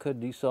know, I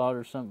could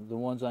desolder the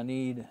ones I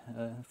need,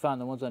 find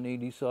the ones I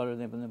need, desolder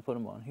them, and then put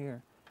them on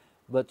here.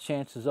 But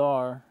chances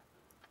are,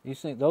 you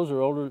think those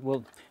are older.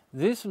 Well,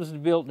 this was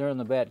built during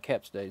the bad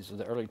caps days of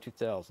the early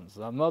 2000s.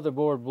 The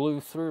motherboard blew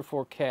 3 or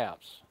 4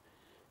 caps.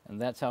 And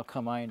that's how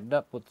come I ended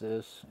up with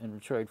this in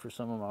trade for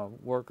some of my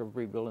work of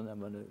rebuilding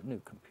them a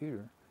new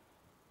computer.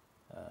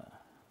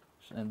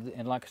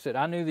 And like I said,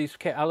 I knew these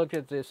caps. I looked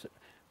at this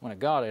when I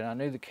got it. I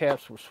knew the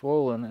caps were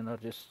swollen, and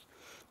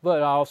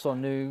but I also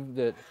knew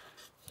that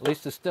at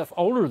least the stuff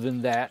older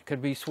than that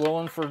could be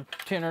swollen for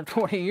 10 or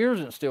 20 years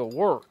and still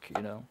work,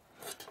 you know.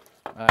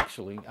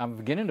 Actually, I'm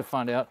beginning to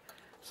find out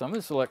some of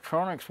this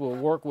electronics will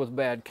work with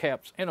bad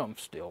caps in them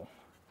still.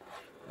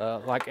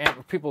 Like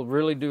people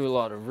really do a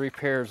lot of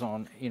repairs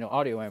on, you know,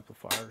 audio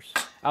amplifiers.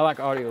 I like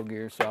audio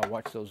gear, so I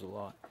watch those a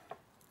lot.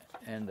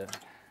 And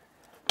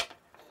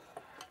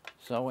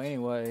So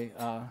anyway,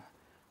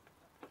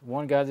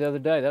 one guy the other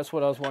day, that's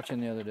what I was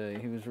watching the other day.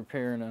 He was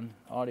repairing an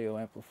audio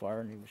amplifier,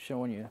 and he was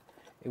showing you,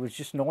 it was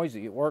just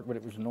noisy. It worked, but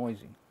it was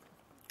noisy,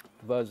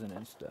 buzzing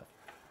and stuff.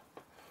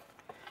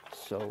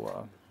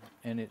 So,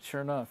 and it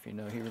sure enough, you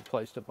know, he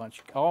replaced a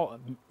bunch, a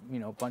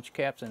bunch of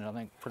caps in it. I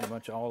think pretty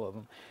much all of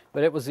them.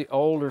 But it was the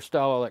older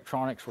style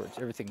electronics where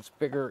everything's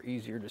bigger,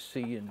 easier to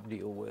see and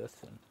deal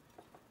with. And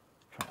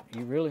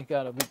you really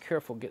got to be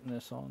careful getting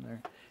this on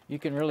there. You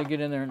can really get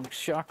in there and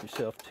shock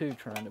yourself too,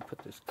 trying to put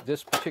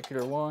this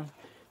particular one.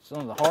 It's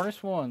one of the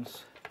hardest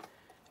ones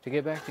to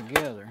get back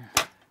together,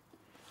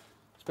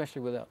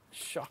 especially without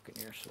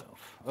shocking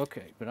yourself.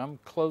 Okay, but I'm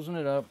closing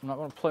it up. I'm not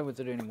going to play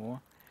with it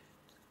anymore.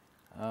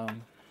 Put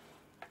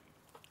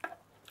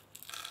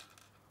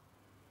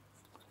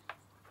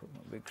my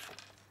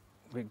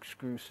big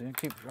screws in.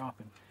 Keep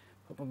dropping.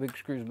 Put my big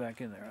screws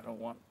back in there. I don't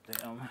want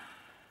them.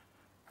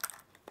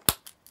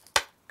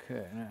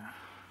 Okay, now.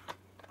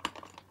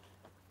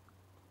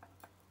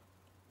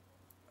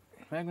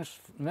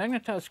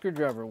 Magnetized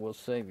screwdriver will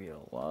save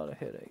you a lot of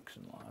headaches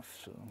in life.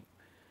 So,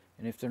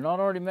 and if they're not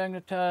already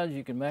magnetized,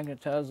 you can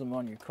magnetize them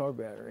on your car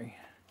battery.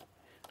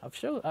 I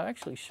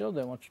actually showed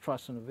that once or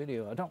twice in a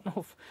video. I don't know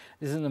if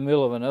this is in the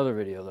middle of another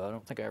video though. I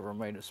don't think I ever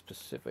made a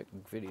specific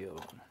video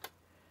on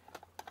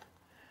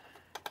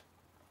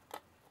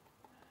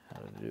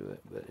how to do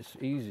it, but it's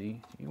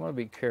easy. You want to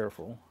be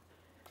careful,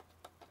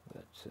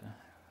 but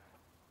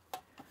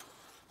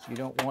you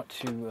don't want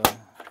to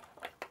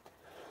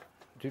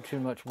do too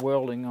much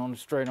welding on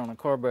straight on a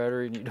car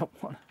battery, and you don't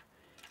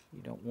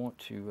want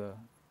to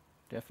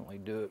definitely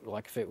do it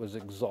like if it was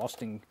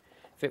exhausting,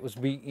 if it was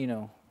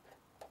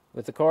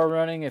with the car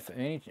running,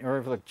 or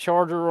if a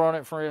charger on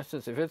it, for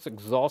instance, if it's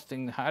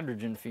exhausting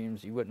hydrogen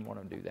fumes, you wouldn't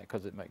want to do that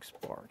because it makes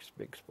sparks,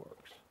 big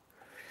sparks.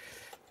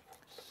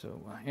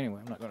 So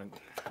anyway,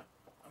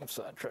 I'm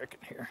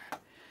sidetracking here.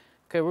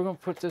 Okay, we're going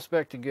to put this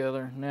back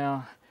together.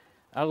 Now,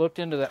 I looked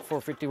into that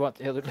 450 watt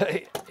the other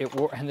day,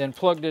 and then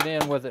plugged it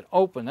in with it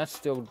open. That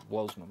still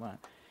blows my mind.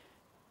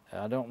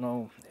 I don't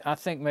know. I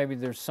think maybe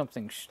there's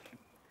something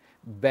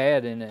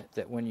bad in it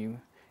that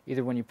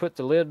either when you put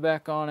the lid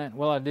back on it,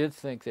 well, I did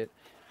think that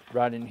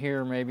right in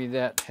here, maybe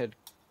that had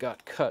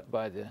got cut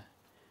by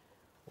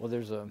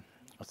there's a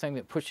thing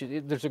that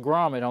pushes, there's a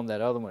grommet on that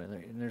other one,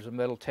 and there's a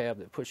metal tab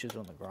that pushes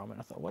on the grommet.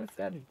 I thought, what if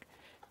that had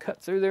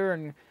cut through there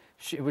and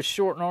it was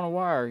shorting on a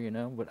wire,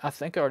 but I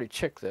think I already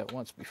checked that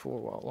once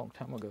before, a long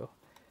time ago.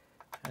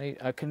 I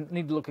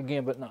need to look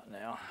again, but not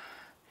now.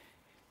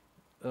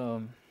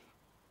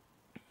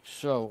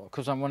 So,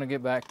 because I want to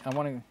get back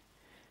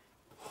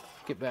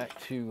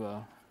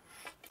to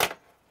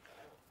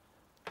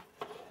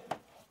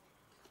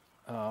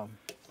I'll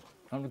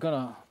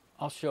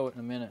show it in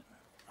a minute.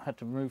 I have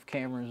to move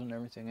cameras and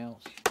everything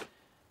else.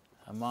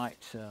 I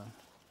might,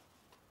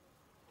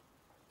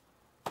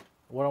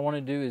 what I want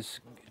to do is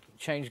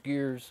change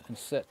gears and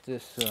set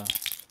this,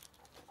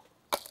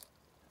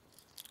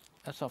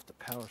 that's off the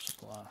power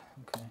supply,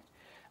 okay.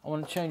 I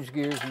want to change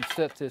gears and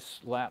set this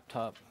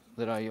laptop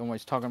that I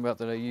always talking about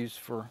that I use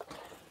for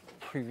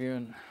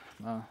previewing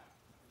my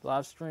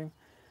live stream,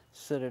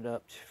 set it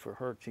up for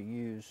her to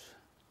use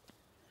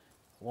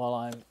while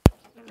I'm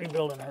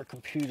rebuilding her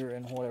computer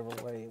in whatever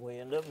way we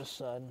end up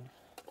deciding.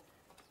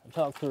 I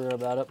talked to her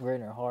about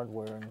upgrading her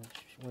hardware, and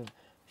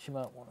she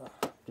might want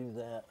to do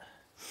that.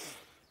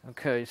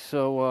 Okay,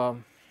 so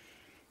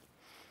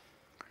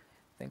I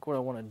think what I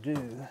want to do,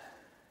 I'm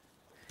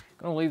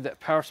going to leave that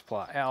power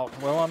supply out.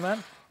 Well, I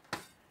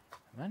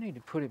need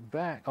to put it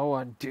back. Oh,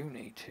 I do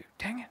need to.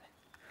 Dang it.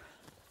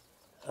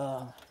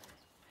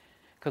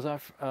 Because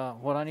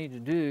what I need to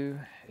do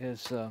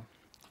is I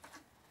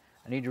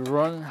need to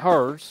run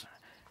hers,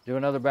 do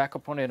another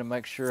backup on it, and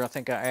make sure. I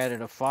think I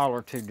added a file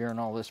or two during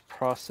all this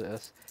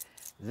process.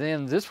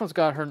 Then this one's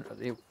got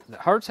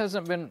hers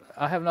hasn't been,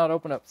 I have not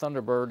opened up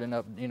Thunderbird and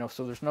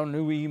so there's no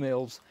new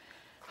emails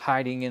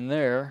hiding in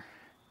there.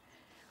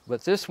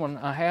 But this one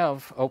I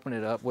have opened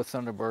it up with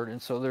Thunderbird,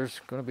 and so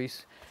there's going to be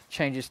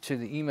changes to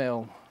the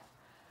email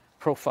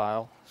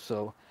profile.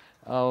 So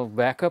I'll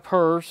back up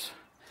hers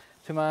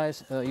to my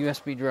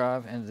USB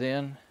drive, and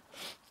then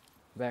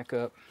back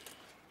up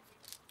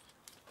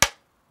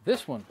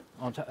this one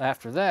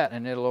after that,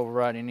 and it'll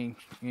override any,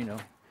 in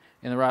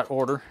the right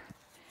order.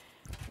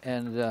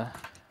 And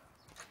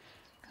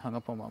hung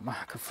up on my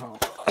microphone.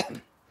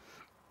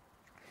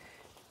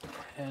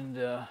 And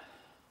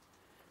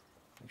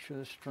make sure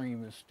the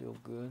stream is still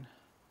good.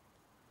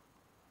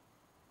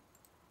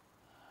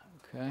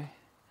 Okay.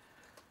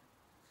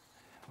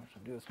 What do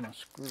I do with my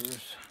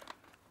screws?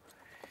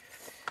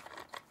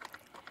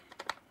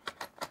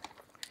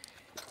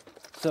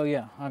 So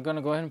yeah, I'm going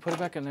to go ahead and put it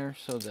back in there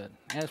so that,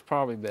 and it's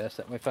probably best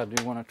that way if I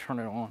do want to turn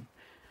it on.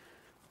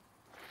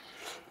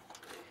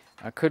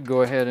 I could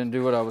go ahead and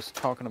do what I was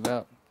talking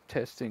about,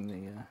 testing the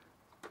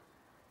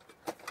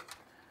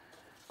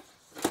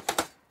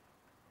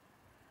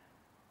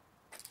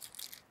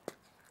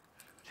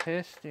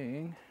get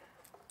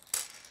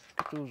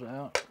those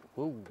out.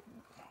 Whoa,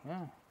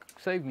 yeah,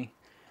 saved me.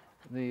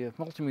 the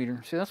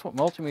multimeter. See, that's what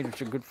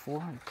multimeters are good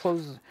for.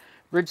 It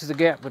bridges the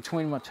gap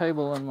between my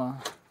table and my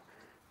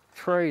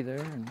tray there,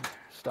 and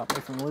stop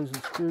me from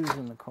losing screws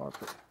in the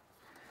carpet.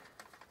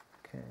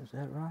 Okay, is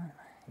that right?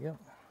 Yep.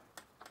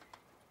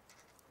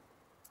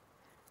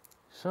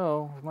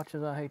 So, as much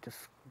as I hate to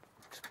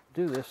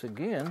do this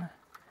again,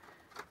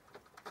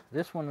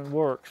 this one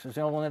works. It's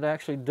the only one that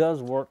actually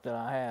does work that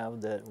I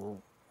have that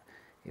will,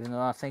 even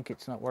though I think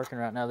it's not working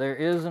right now. There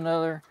is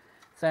another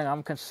thing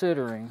I'm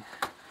considering,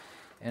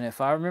 and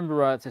if I remember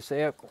right, this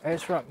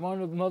ASRock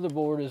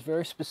motherboard is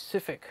very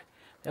specific.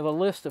 They have a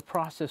list of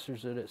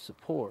processors that it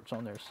supports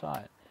on their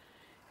site,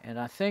 and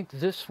I think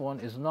this one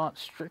is not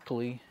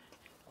strictly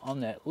on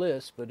that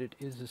list, but it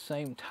is the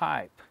same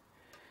type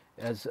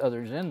as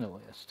others in the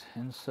list,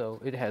 and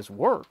so it has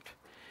worked,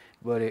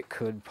 but it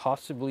could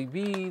possibly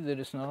be that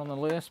it's not on the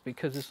list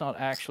because it's not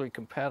actually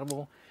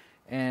compatible,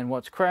 and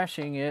what's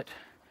crashing it,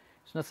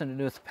 it's nothing to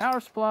do with the power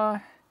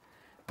supply,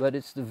 but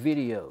it's the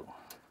video.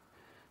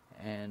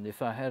 And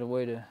if I had a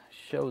way to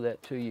show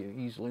that to you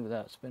easily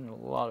without spending a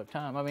lot of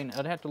time, I mean,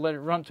 I'd have to let it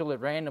run till it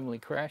randomly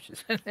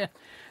crashes, and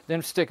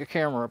then stick a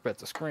camera up at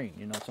the screen,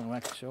 you know, so I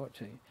can show it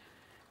to you.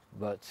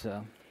 But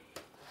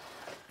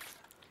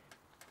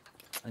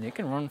and it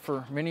can run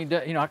for many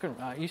days. You know,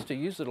 I used to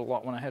use it a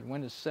lot when I had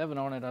Windows 7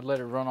 on it. I'd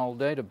let it run all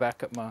day to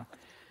back up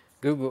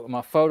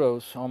my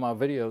photos, all my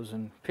videos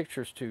and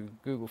pictures to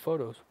Google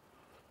Photos.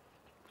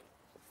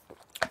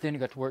 Then it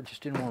got to where it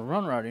just didn't want to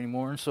run right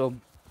anymore, and so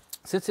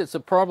since it's a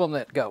problem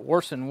that got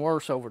worse and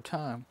worse over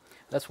time,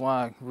 that's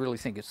why I really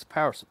think it's the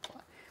power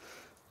supply.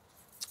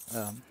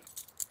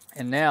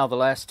 And now the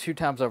last 2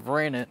 times I've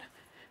ran it,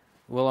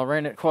 well, I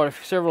ran it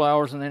several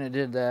hours, and then it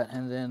did that,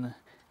 and then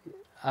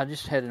I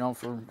just had it on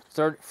for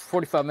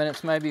 45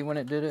 minutes maybe when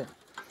it did it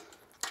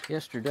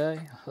yesterday,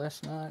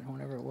 last night,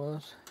 whenever it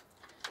was.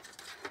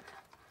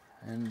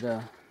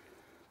 And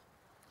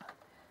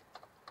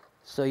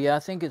so yeah, I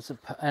think it's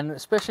and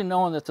especially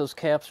knowing that those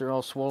caps are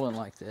all swollen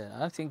like that,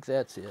 I think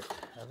that's it.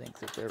 I think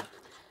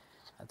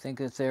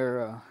that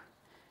they're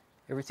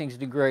everything's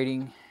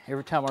degrading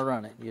every time I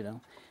run it, you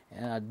know.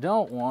 And I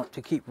don't want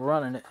to keep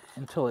running it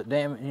until it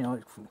damages, you know,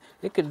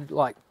 it could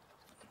like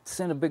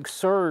send a big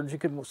surge. It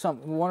could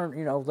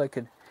you know, they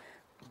could,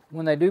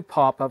 when they do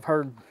pop, I've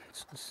heard,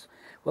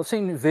 well, I've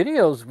seen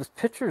videos with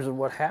pictures of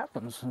what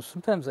happens, and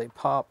sometimes they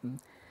pop and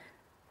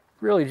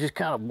really just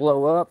kind of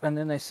blow up, and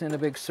then they send a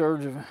big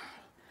surge of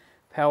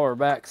power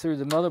back through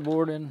the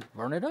motherboard and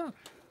burn it up.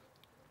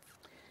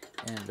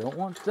 And don't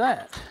want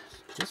that.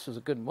 This is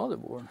a good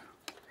motherboard.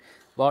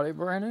 Bought it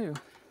brand new.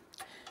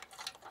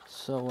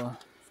 So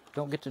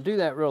don't get to do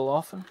that real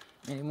often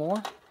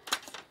anymore.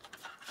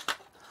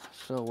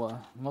 So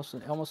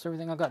almost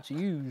everything I got's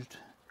used.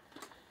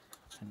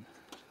 And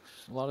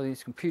a lot of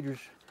these computers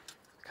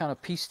kind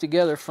of pieced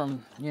together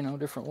from, you know,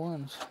 different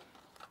ones.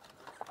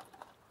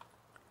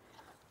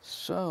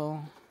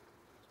 So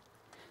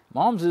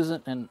Mom's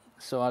isn't, and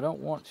so I don't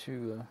want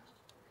to.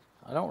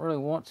 I don't really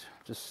want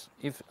to.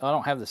 If I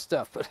don't have the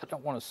stuff, but I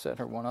don't want to set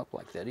her one up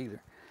like that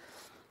either.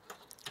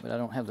 But I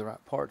don't have the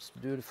right parts to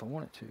do it if I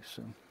wanted to.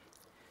 So.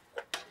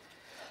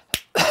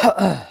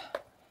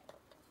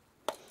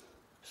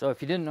 So if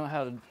you didn't know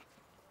how to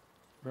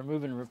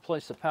remove and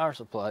replace the power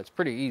supply, it's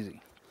pretty easy.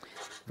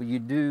 But you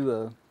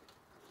do,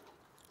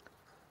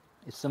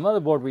 it's the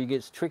motherboard where you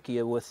get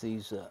tricky with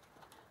these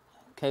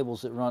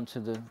cables that run to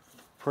the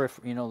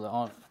peripheral, you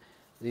know,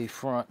 the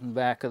front and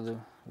back of well,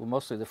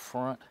 mostly the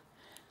front.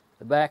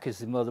 The back is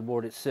the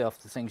motherboard itself,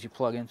 the things you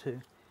plug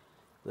into.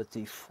 But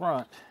the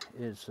front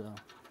is,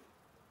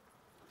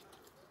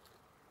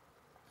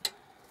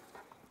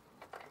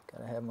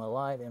 gotta have my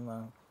light and my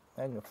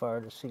magnifier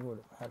to see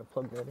how to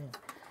plug that in.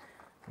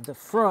 The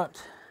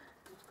front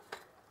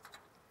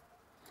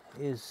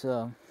is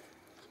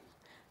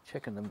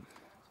checking the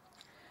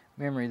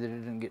memory that it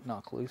didn't get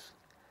knocked loose.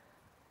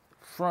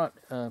 Front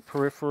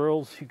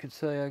peripherals, you could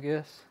say, I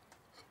guess,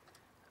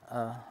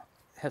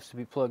 has to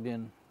be plugged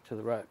in to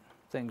the right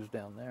things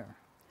down there.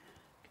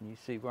 Can you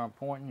see where I'm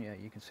pointing? Yeah,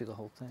 you can see the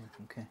whole thing.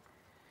 Okay,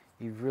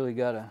 you've really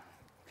got to.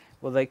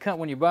 Well, they come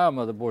when you buy a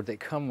motherboard. They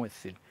come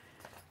with the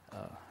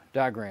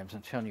diagrams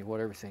and telling you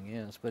what everything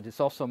is, but it's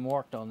also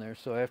marked on there,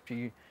 so after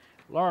you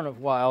learn a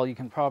while, you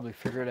can probably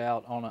figure it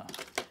out on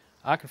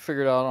I can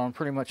figure it out on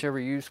pretty much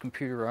every used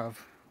computer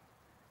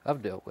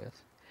I've dealt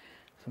with.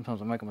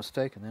 Sometimes I make a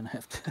mistake and then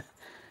have to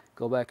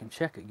go back and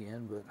check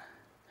again, but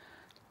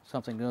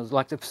something goes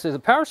like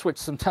the power switch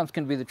sometimes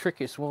can be the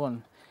trickiest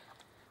one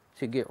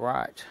to get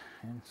right.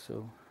 And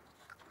so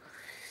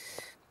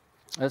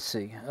let's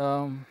see,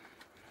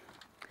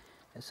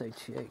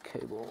 SATA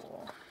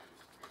cable.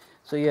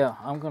 So yeah,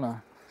 I'm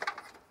gonna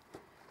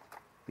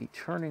be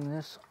turning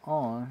this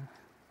on.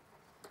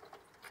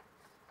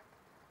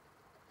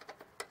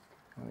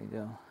 There we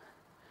go.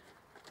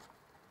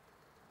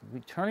 I'll be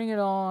turning it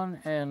on,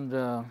 and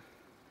I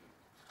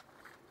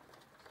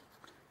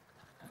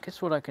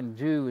guess what I can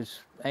do is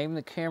aim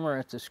the camera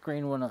at the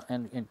screen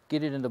and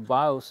get it into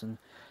BIOS, and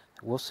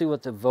we'll see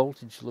what the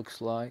voltage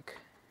looks like.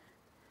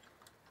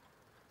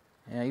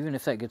 Yeah, even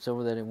if that gets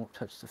over that, it won't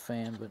touch the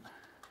fan, but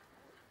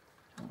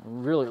I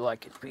really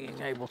like it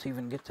being able to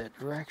even get that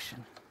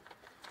direction.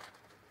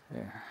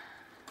 There.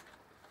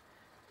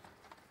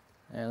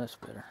 Yeah, that's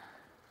better.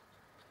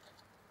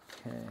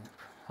 Okay,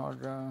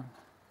 hard drive.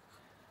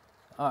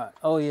 Alright,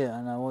 oh yeah,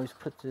 and I always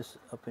put this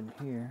up in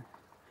here.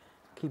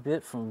 Keep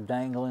it from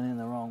dangling in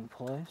the wrong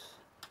place.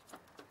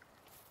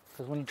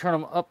 Because when you turn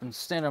them up and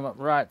stand them up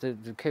right,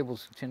 the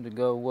cables tend to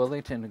go, well,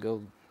 they tend to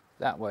go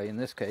that way in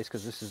this case,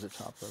 because this is the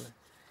top of it.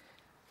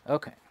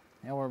 Okay,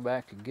 now we're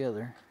back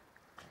together.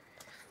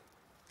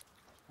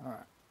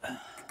 Alright.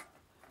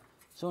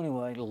 So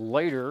anyway,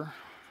 later,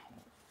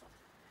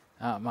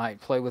 I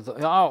might play with,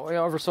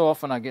 ever so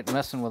often I get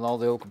messing with all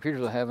the old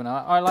computers I have, and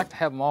I like to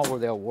have them all where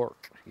they'll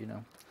work, you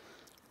know.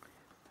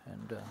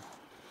 And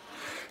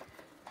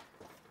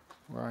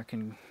where I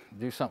can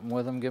do something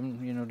with them, give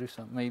them, you know, do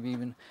something, maybe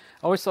even,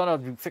 I always thought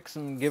I'd fix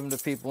them and give them to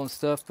people and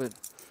stuff, but,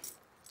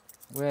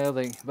 well,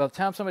 by the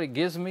time somebody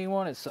gives me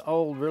one, it's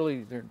old,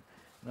 really,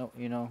 no,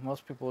 you know,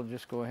 most people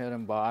just go ahead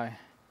and buy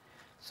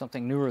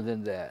something newer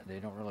than that. They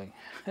don't really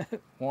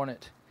want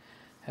it,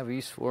 have a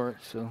use for it,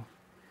 so.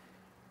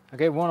 I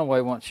gave one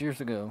away once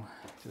years ago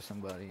to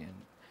somebody, and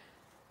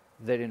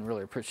they didn't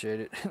really appreciate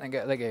it.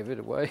 They gave it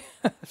away.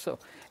 So,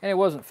 and it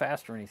wasn't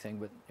fast or anything,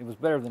 but it was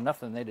better than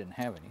nothing. They didn't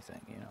have anything,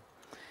 you know.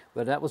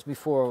 But that was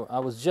before I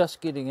was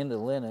just getting into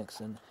Linux,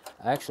 and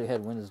I actually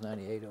had Windows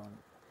 98 on it.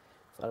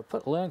 If I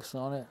put Linux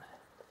on it,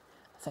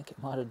 I think it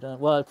might have done.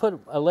 Well,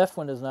 I left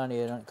Windows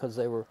 98 on it because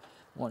they were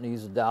wanting to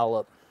use a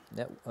dial-up.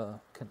 They were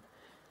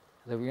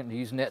going to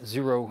use net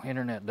zero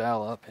internet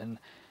dial-up, and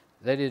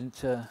they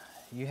didn't.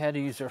 You had to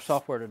use their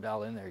software to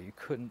dial in there. You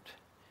couldn't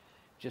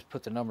just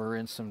put the number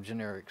in some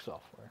generic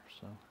software.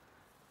 So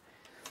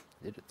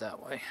did it that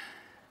way.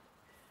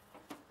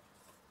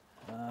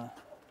 I'm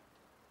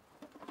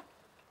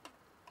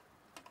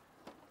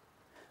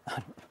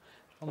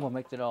gonna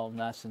make that all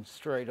nice and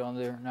straight on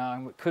there. Now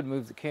I could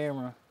move the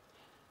camera,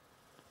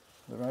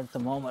 but right at the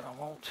moment I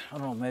won't. I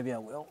don't know, maybe I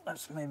will.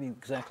 That's maybe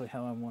exactly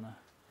how I wanna,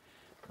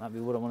 might be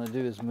what I wanna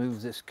do is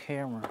move this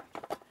camera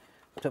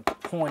to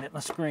point at my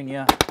screen.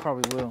 Yeah,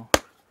 probably will.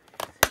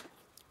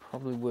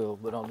 Probably will,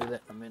 but I'll do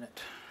that in a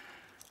minute.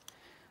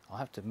 I'll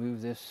have to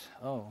move this.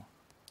 Oh,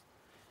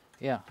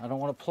 yeah, I don't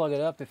want to plug it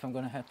up if I'm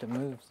going to have to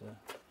move the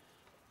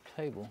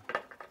table.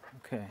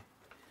 Okay,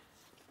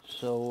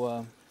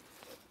 so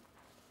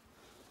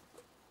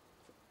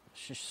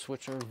let's just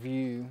switch our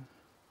view.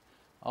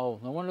 Oh,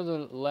 no wonder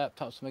the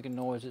laptop's making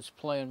noise. It's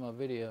playing my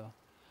video,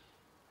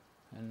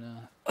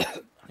 and I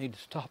need to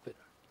stop it.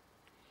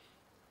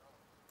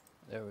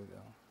 There we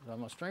go.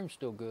 My stream's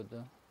still good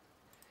though.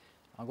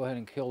 I'll go ahead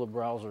and kill the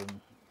browser.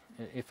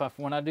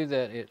 When I do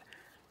that, it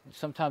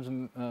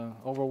sometimes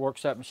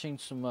overworks that machine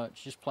so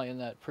much, just playing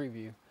that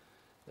preview,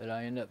 that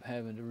I end up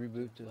having to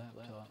reboot the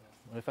laptop.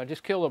 But if I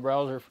just kill the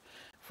browser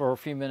for a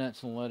few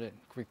minutes and let it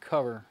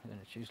recover, then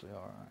it's usually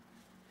all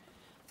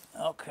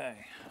right.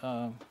 Okay,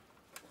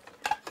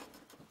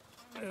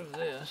 move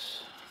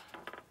this.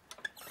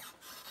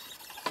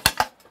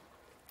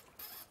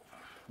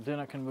 Then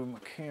I can move my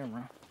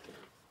camera.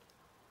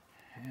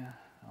 Yeah,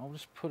 I'll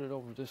just put it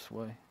over this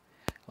way,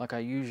 like I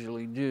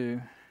usually do.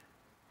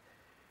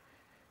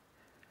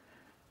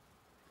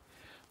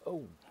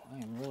 Oh, I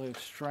am really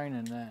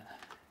straining that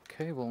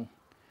cable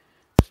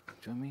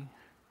to me.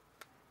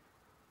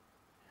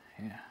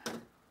 Yeah.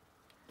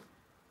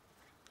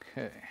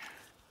 Okay.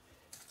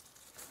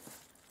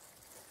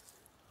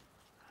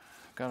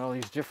 Got all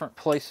these different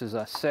places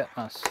I set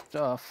my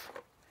stuff,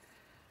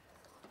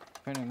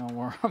 depending on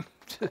where I'm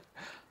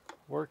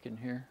working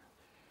here.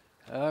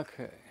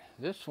 Okay,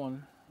 this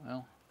one,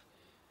 well,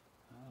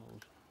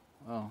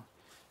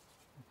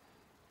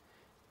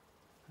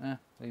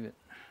 leave it.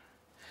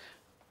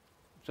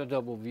 It's a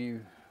double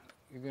view.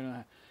 You're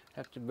gonna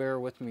have to bear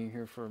with me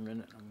here for a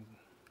minute.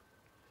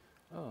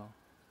 Oh,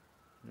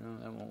 no,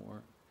 that won't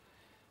work.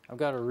 I've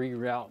got to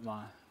reroute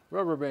my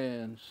rubber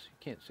bands. You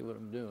can't see what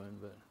I'm doing,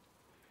 but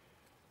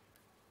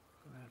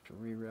I have to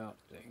reroute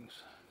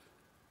things.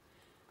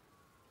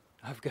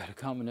 I've got a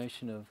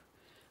combination of,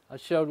 I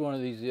showed one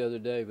of these the other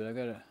day, but I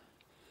got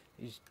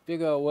these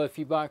big old, well, if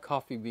you buy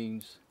coffee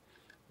beans,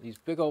 these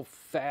big old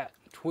fat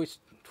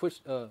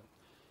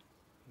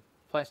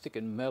plastic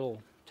and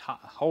metal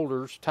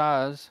holders,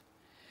 ties.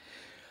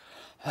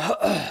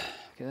 Okay,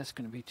 that's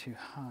going to be too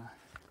high.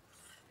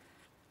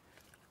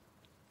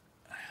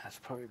 That's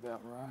probably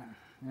about right.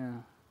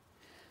 Yeah.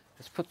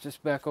 Let's put this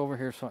back over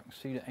here so I can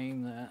see to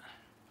aim that.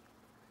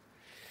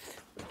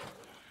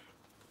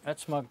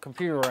 That's my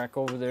computer rack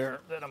over there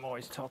that I'm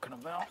always talking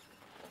about.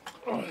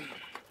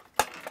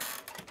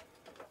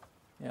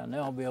 Yeah,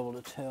 now I'll be able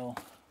to tell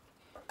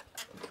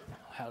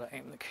how to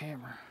aim the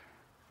camera.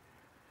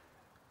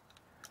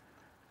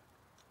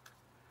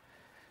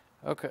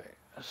 Okay,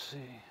 let's see.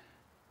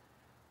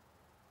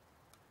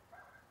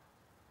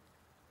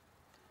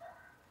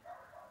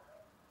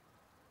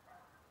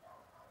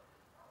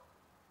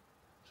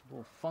 It's a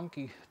little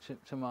funky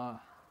to my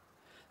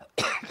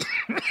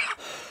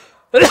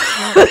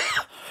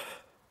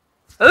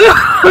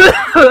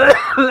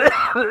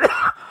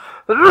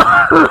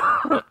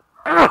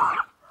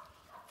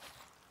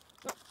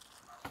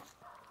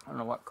don't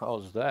know what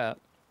caused that.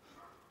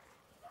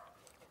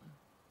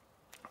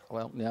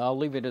 Well, yeah, I'll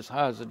leave it as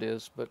high as it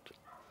is, but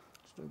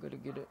still got to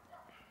get it.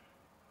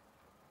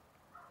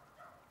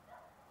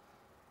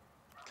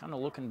 Kind of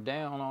looking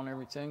down on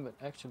everything, but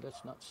actually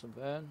that's not so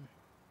bad.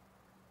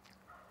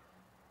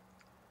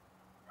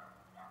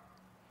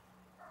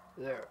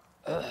 There.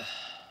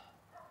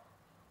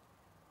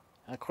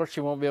 Of course,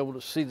 you won't be able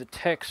to see the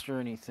text or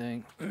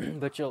anything,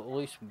 but you'll at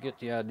least get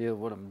the idea of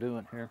what I'm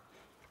doing here.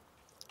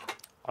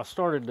 I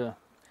started to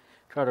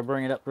try to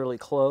bring it up really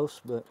close,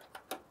 but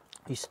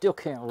you still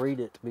can't read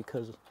it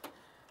because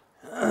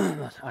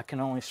I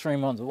can only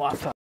stream on the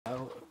Wi-Fi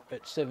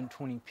at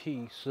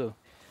 720p, so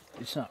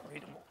it's not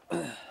readable.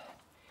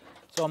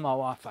 It's all my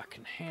Wi-Fi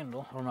can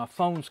handle, or my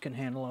phones can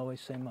handle. I always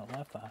say my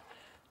Wi-Fi.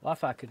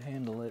 Wi-Fi could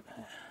handle it.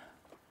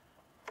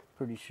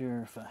 Pretty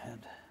sure if I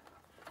had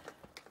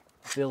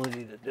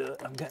ability to do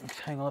it. I'm getting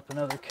tangled up in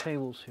other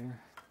cables here.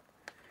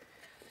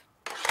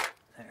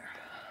 There.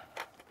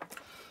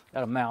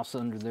 Got a mouse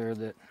under there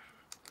that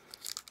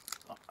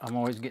I'm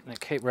always getting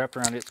a wrap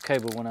around its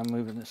cable when I'm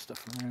moving this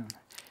stuff around.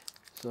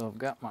 So I've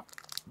got my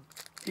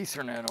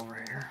Ethernet over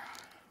here.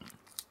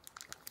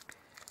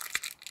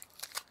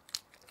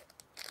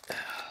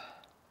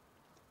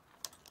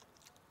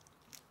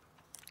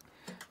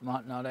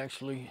 Might not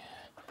actually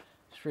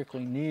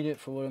strictly need it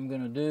for what I'm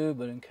going to do,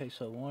 but in case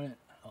I want it,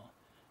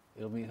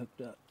 it'll be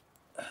hooked up.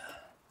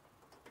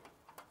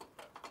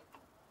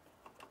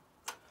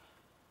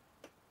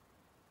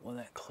 Well,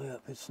 that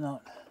clip, it's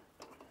not...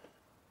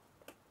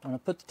 When I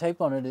put the tape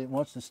on it, it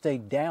wants to stay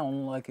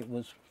down like it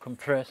was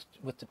compressed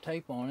with the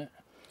tape on it.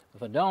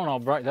 If I don't, I'll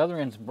break. The other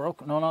end's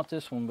broken. No, not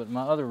this one, but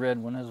my other red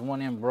one has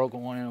one end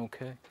broken, one end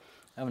okay.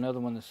 I have another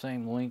one the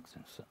same length,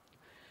 and so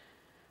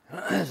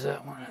is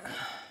that one.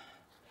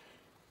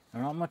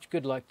 They're not much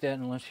good like that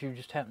unless you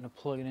just happen to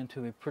plug it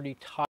into a pretty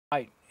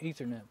tight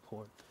Ethernet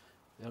port.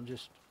 They'll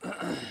just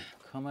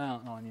come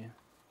out on you.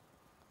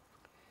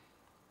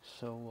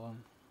 So,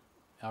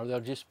 or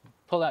they'll just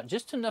pull out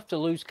just enough to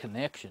lose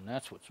connection.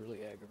 That's what's really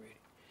aggravating.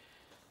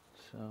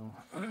 So,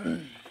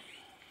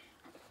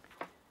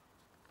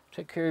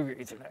 take care of your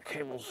Ethernet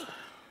cables.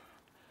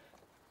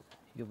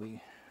 You'll be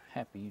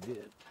happy you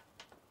did.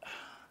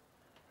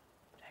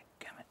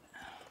 Dadgummit.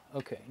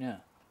 Okay,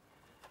 now.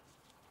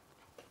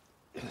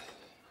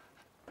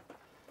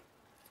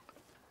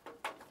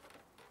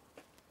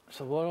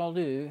 So what I'll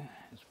do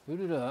is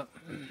boot it up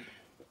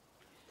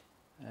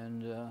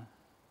and gotta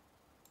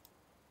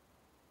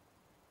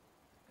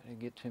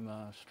get to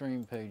my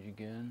stream page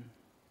again.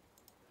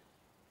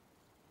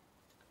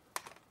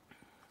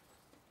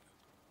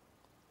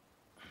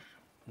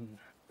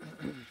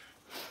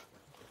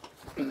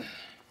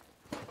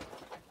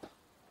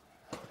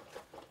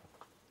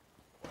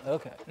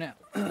 Okay, now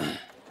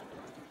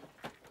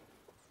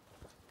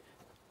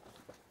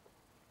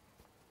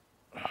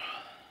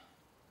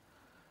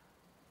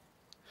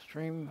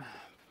stream,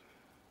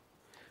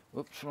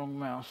 whoops, wrong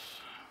mouse.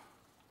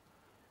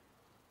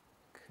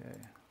 Okay,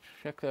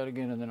 check that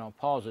again and then I'll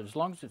pause it. As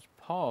long as it's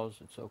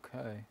paused, it's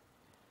okay.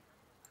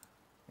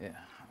 Yeah,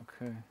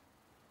 okay.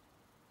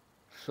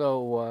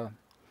 So,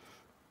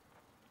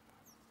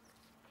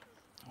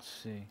 let's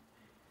see.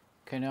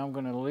 Okay, now I'm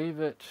going to leave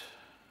it.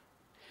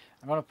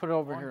 I'm going to put it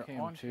over here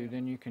on cam 2,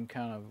 then you can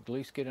kind of at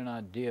least get an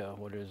idea of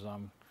what it is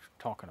I'm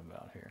talking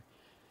about here.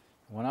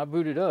 When I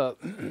boot it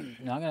up, now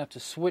I'm going to have to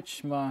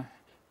switch my,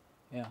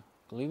 yeah,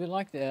 leave it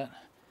like that.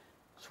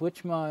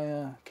 Switch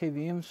my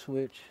KVM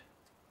switch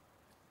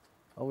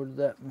over to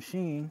that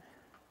machine.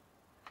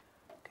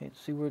 Can't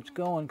see where it's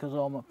going because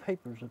all my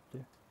paper's up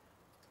there.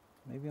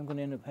 Maybe I'm going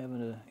to end up having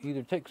to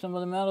either take some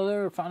of them out of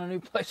there or find a new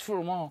place for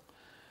them all.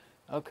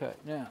 Okay,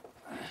 now,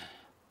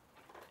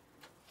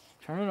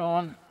 turn it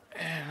on,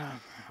 and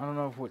I don't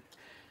know if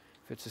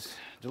it's a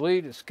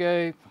delete,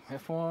 escape,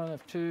 F1,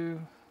 F2,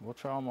 we'll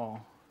try them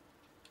all.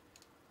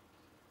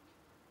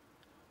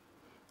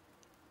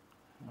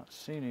 I'm not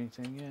seeing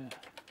anything yet.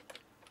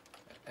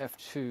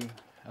 F2,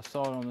 I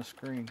saw it on the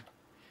screen.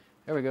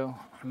 There we go.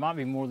 It might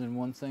be more than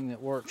one thing that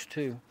works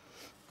too,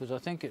 because I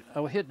think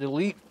I hit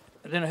delete,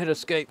 then I hit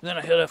escape, then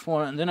I hit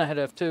F1, and then I hit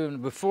F2,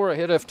 and before I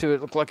hit F2,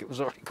 it looked like it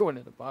was already going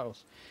into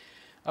BIOS.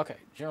 Okay,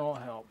 general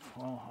help.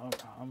 Well,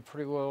 I'm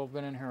pretty well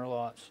been in here a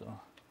lot, so.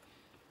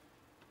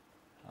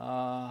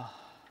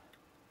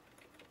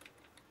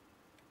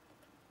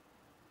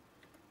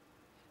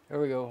 There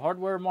we go,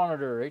 hardware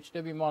monitor,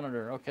 HW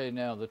monitor. Okay,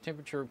 now the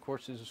temperature, of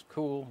course, is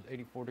cool,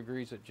 84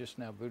 degrees. It just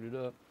now booted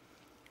up.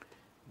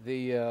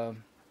 The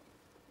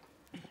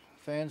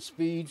fan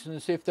speeds,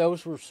 and if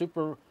those were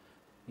super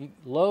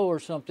low or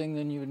something,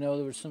 then you would know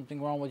there was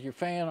something wrong with your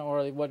fan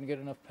or it wasn't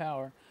getting enough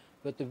power.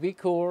 But the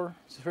V-core,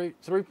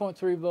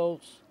 3.3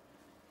 volts.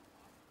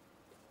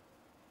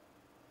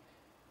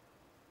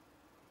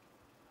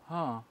 Huh.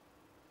 I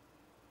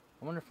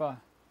wonder if oh,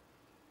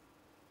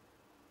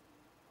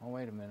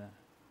 wait a minute.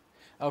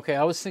 Okay,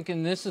 I was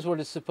thinking this is what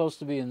it's supposed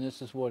to be and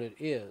this is what it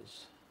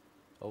is.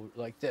 Oh,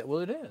 like that. Well,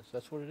 it is.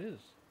 That's what it is.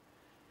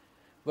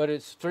 But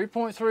it's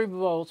 3.3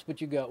 volts,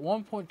 but you got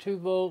 1.2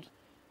 volt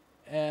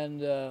and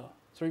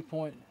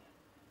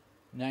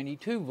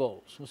 3.92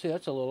 volts. Well, see,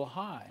 that's a little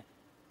high.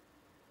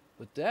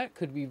 But that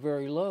could be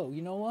very low.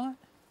 You know what?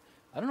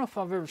 I don't know if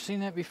I've ever seen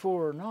that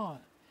before or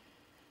not.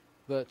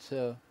 But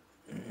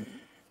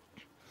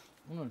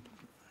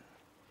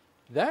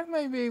that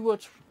may be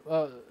what's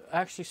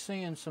actually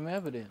seeing some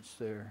evidence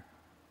there.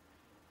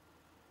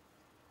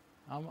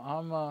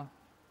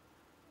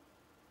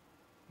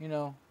 You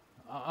know,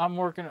 I'm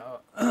working,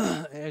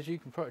 as you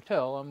can probably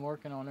tell, I'm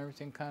working on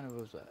everything kind of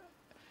as a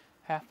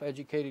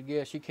half-educated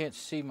guess. You can't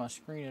see my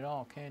screen at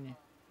all, can you?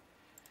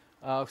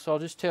 So I'll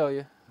just tell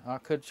you, I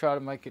could try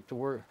to make it to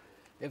where,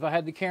 if I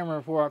had the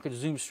camera where I could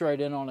zoom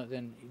straight in on it,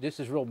 then this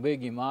is real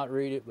big, you might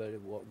read it, but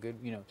it won't good,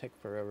 you know, take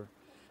forever.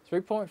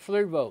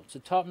 3.3 volts, the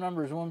top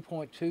number is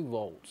 1.2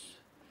 volts.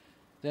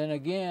 Then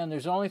again,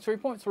 there's only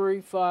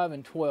 3.3, 5,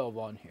 and 12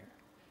 on here.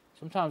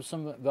 Sometimes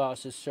some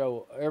BIOSes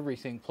show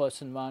everything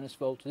plus and minus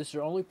volts. This is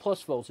only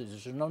plus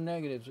voltages. There's no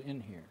negatives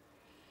in here.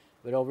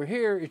 But over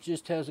here, it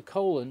just has a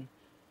colon.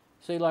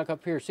 See, like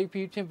up here,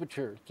 CPU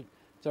temperature,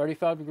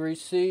 35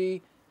 degrees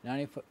C,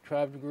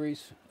 95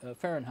 degrees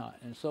Fahrenheit,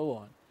 and so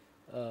on.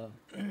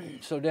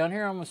 So down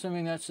here, I'm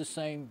assuming that's the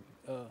same.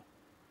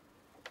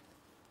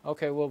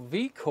 Okay, well,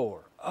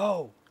 V-core.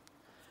 Oh,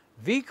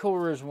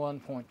 V-core is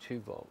 1.2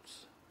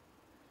 volts,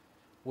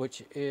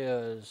 which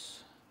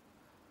is...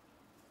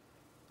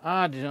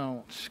 I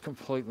don't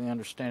completely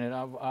understand it.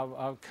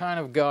 I've kind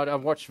of got.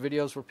 I've watched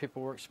videos where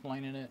people were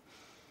explaining it,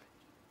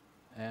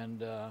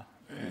 and I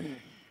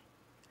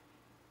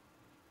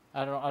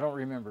don't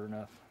remember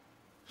enough.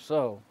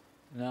 So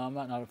no, I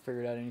might not have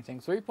figured out anything.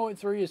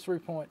 3.3 is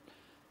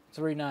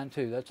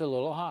 3.392. That's a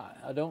little high.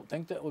 I don't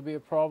think that would be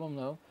a problem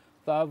though.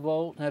 5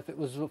 volt. And if it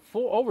was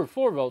over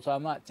 4 volts, I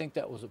might think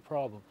that was a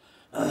problem.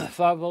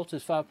 5 volts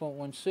is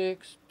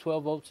 5.16.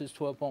 12 volts is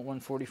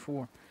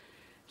 12.144.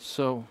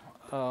 So.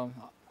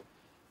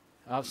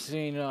 I've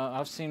seen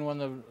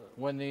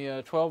when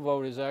the 12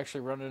 volt is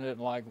actually running at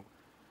like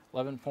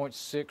 11.6,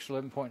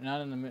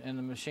 11.9, and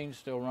the machine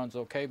still runs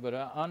okay. But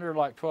under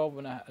like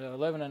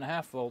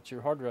 11.5 volts, your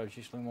hard drives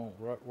usually won't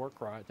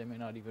work right. They may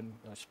not even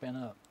spin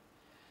up.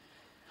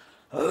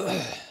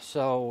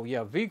 So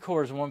yeah,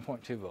 V-core is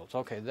 1.2 volts.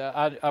 Okay,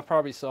 that I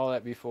probably saw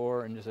that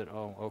before and just said,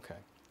 oh, okay.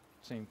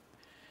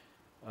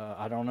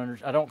 I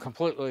don't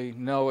completely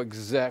know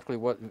exactly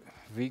what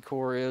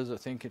V-core is. I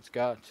think it's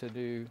got to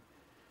do.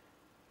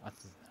 I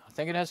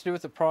think it has to do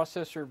with the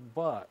processor,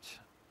 but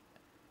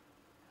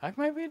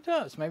maybe it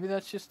does. Maybe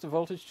that's just the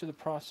voltage to the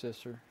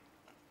processor.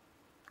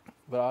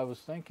 But I was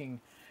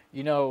thinking,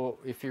 you know,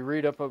 if you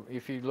read up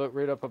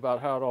about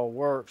how it all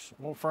works.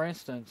 Well, for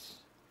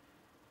instance,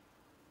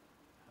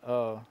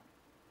 you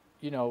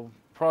know,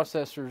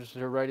 processors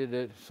are rated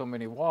at so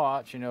many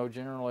watts. You know,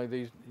 generally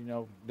these, you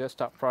know,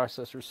 desktop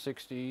processors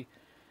 60,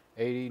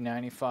 80,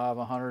 95,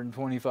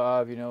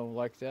 125. You know,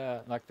 like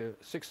that. Like the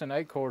 6 and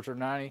 8 cores are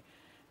 90.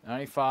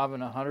 95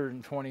 and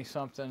 120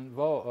 something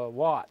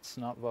watts,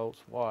 not volts,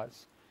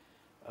 watts.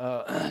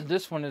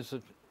 This one is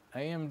an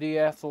AMD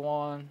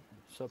Athlon.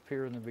 It's up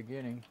here in the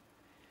beginning.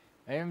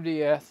 AMD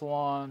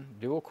Athlon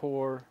dual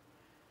core,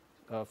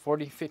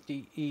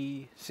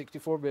 4050E,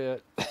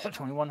 64-bit,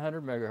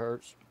 2100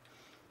 megahertz.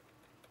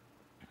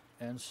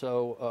 And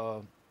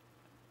so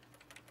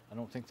I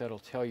don't think that'll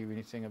tell you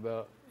anything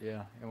about.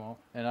 Yeah, it won't.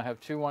 And I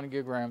have two 1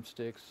 gig RAM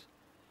sticks.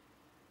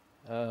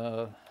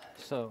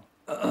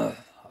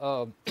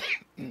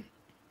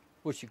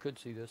 Wish you could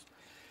see this.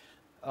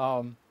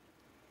 I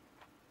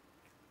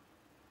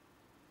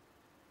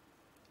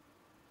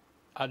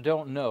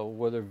don't know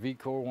whether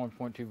V-core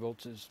 1.2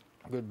 volts is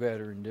good, bad,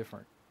 or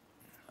indifferent.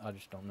 I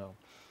just don't know.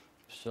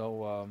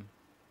 So,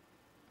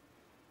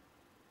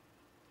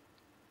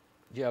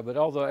 yeah, but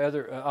all the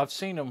other, I've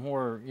seen them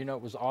where, you know,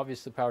 it was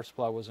obvious the power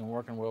supply wasn't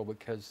working well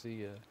because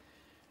the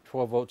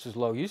 12 volts is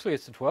low. Usually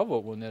it's the 12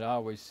 volt one that I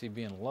always see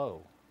being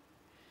low.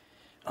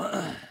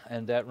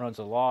 And that runs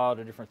a lot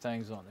of different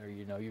things on there.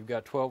 You know, you've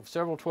got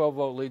several 12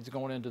 volt leads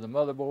going into the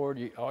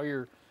motherboard. All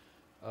your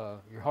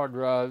hard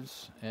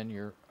drives and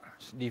your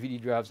DVD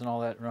drives and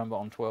all that run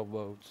on 12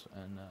 volts.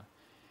 And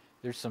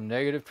there's some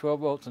negative 12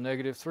 volts and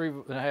negative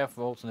 3.5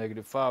 volts,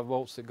 negative 5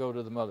 volts that go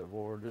to the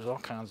motherboard. There's all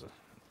kinds of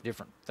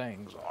different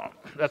things on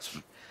it.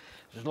 There's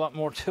a lot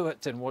more to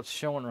it than what's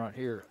showing right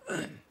here.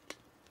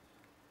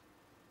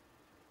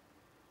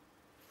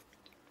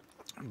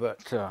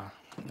 But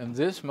and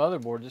this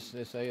motherboard,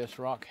 this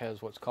ASRock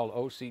has what's called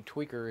OC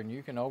tweaker, and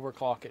you can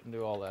overclock it and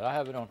do all that. I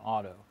have it on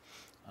auto.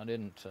 I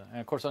didn't, and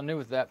of course I knew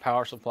with that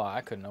power supply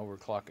I couldn't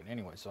overclock it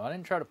anyway, so I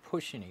didn't try to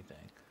push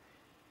anything.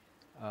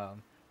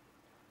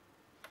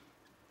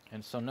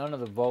 And so none of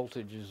the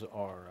voltages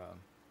are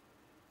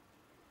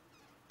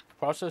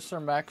processor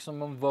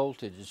maximum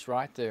voltage. It's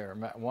right there,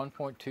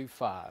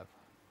 1.25.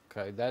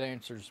 Okay, that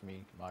answers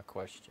my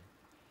question.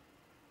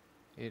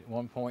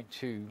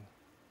 1.2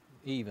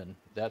 even.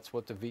 That's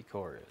what the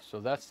V-core is. So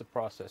that's the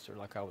processor,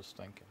 like I was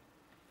thinking.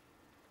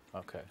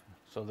 Okay,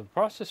 so the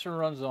processor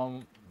runs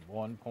on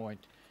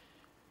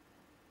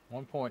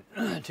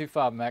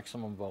 1.25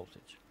 maximum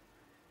voltage,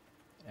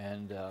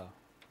 and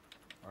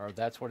or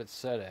that's what it's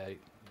set at.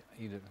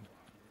 Either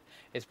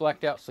it's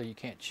blacked out, so you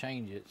can't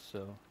change it.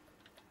 So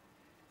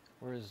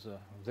where is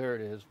there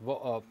it is?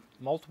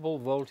 Multiple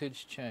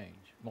voltage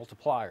change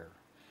multiplier.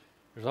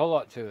 There's a whole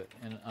lot to it,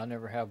 and I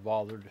never have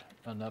bothered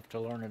enough to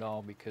learn it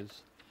all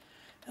because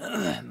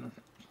I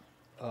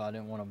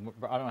didn't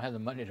want to. I don't have the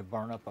money to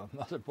burn up a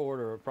motherboard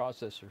or a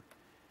processor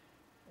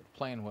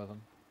playing with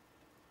them.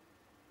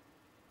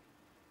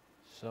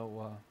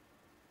 So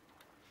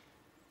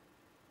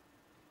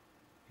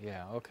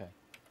yeah, okay.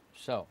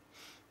 So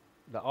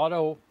the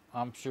auto,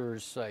 I'm sure,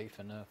 is safe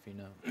enough, you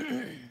know.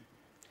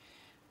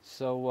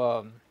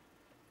 So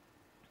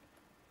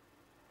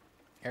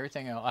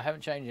everything else, I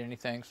haven't changed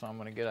anything, so I'm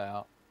going to get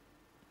out.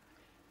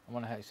 I'm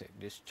going to say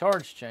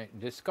discard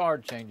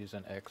changes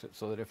and exit,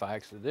 so that if I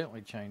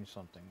accidentally change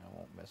something, I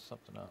won't mess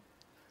something up.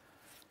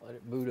 Let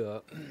it boot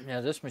up. Yeah,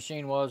 this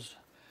machine was,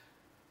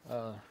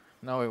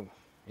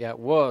 it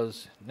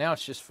was. Now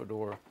it's just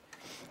Fedora.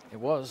 It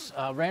was.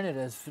 I ran it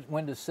as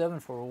Windows 7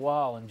 for a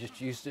while and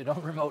just used it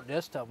on remote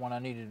desktop when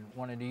I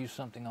wanted to use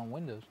something on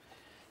Windows.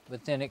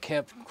 But then it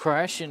kept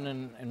crashing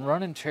and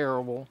running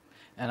terrible,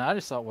 and I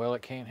just thought, well,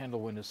 it can't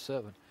handle Windows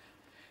 7.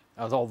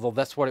 Although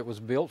that's what it was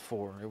built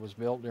for. It was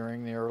built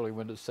during the early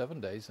Windows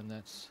 7 days, and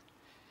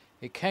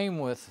it came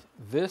with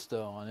Vista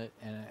on it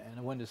and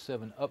a Windows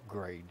 7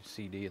 upgrade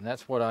CD, and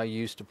that's what I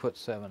used to put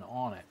 7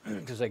 on it,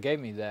 because they gave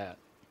me that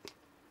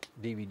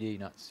DVD,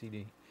 not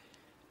CD.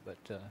 But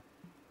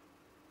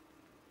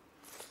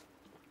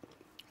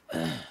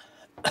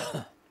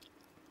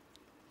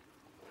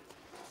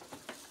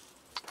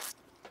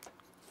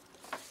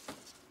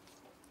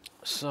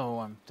so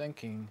I'm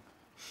thinking,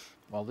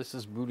 while this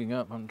is booting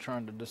up, I'm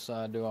trying to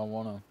decide, I'm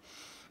going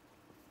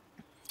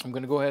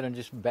to go ahead and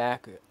just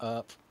back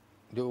up,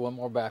 do one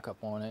more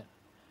backup on it.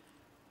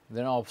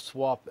 Then I'll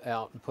swap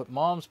out and put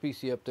Mom's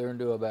PC up there and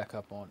do a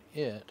backup on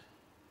it.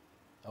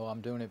 Oh,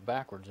 I'm doing it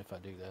backwards if I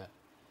do that.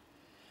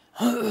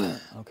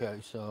 Okay,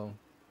 so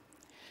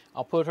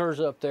I'll put hers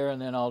up there,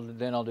 and then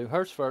I'll do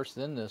hers first,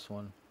 then this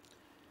one,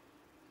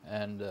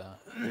 and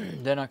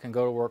then I can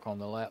go to work on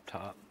the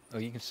laptop. Oh,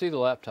 you can see the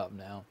laptop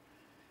now.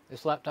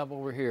 This laptop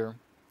over here,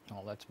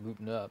 oh, that's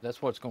booting up. That's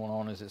what's going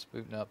on, is it's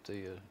booting up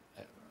the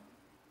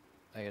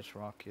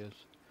ASRock is.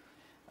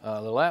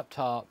 The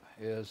laptop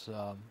is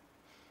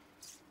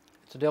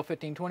it's a Dell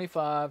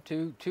 1525,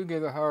 2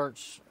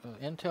 gigahertz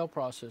Intel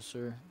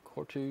processor,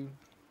 Core 2,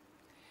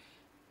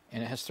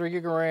 and it has 3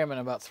 gig of RAM and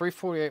about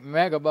 348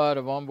 megabyte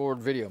of onboard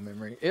video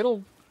memory.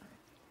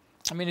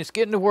 It's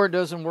getting to where it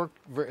doesn't work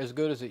as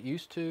good as it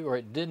used to, or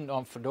it didn't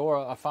on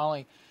Fedora.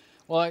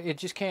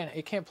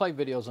 It can't play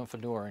videos on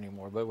Fedora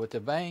anymore, but with the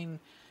Bane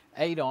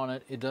 8 on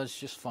it, it does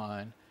just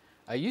fine.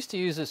 I used to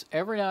use this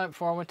every night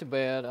before I went to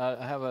bed.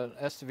 I have a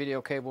SD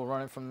video cable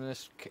running from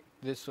this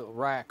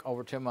rack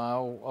over to my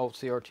old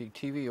CRT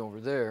TV over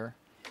there.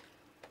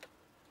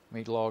 Let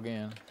me log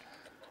in.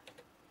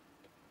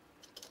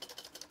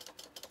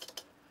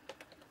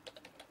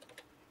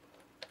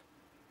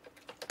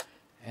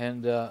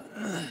 And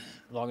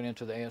logging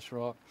into the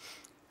ASRock.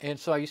 And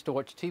so I used to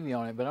watch TV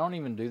on it, but I don't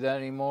even do that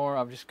anymore.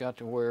 I've just got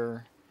to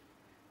where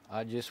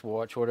I just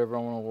watch whatever I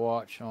want to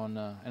watch on,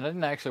 and I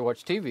didn't actually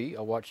watch TV.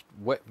 I watched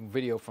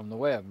video from the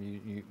web,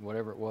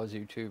 whatever it was,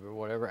 YouTube or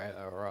whatever,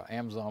 or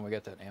Amazon. We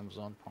got that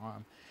Amazon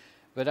Prime.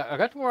 But I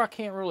got to where I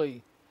can't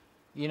really,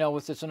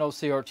 with it's an old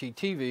CRT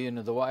TV and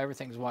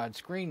everything's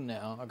widescreen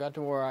now, I got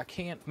to where I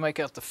can't make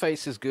out the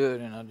faces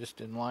good, and I just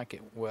didn't like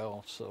it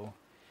well. So,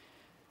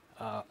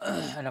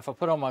 and if I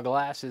put on my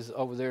glasses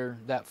over there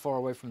that far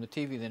away from the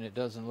TV, then it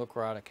doesn't look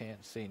right. I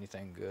can't see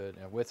anything good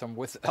with them,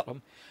 without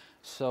them.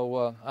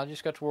 So I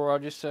just got to where I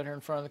just sit here in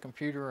front of the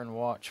computer and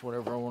watch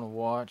whatever I want to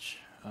watch,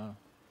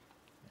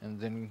 and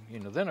then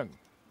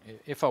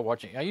if I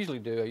watch it, I usually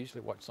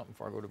watch something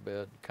before I go to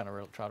bed, kind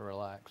of try to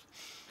relax.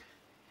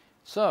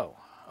 So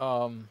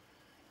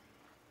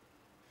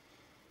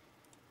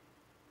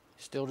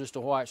still just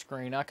a white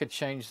screen. I could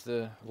change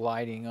the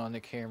lighting on the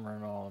camera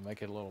and all and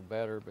make it a little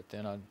better, but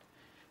then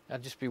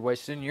I'd just be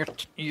wasting your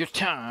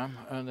time,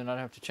 and then I'd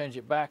have to change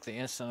it back the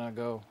instant I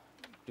go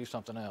do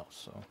something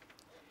else. So.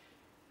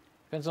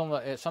 Depends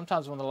on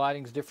sometimes when the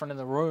lighting's different in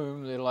the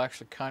room, it'll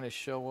actually kind of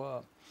show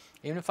up.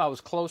 Even if I was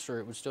closer,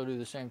 it would still do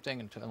the same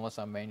thing unless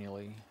I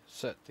manually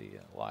set the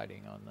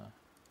lighting on the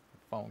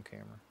phone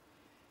camera.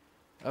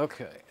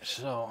 Okay,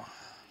 so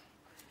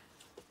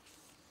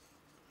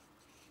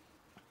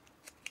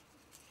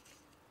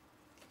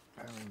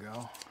there we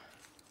go.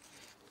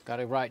 Got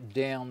to write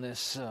down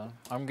this.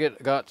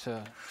 Got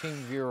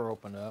TeamViewer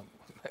open up.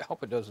 I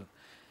hope it doesn't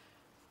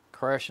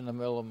crash in the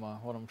middle of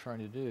what I'm trying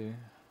to do.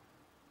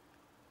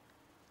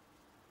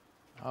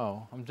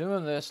 Oh, I'm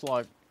doing this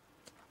not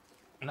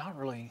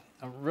really.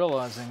 I'm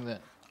realizing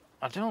that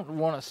I don't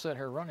want to sit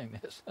here running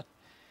this.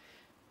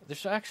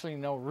 There's actually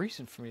no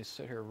reason for me to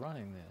sit here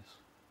running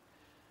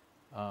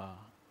this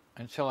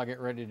until I get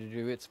ready to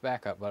do its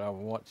backup. But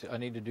I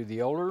need to do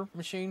the older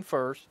machine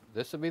first.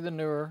 This will be the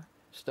newer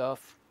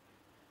stuff,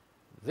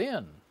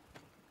 then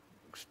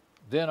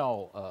then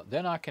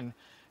I can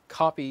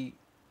copy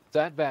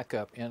that back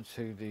up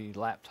into the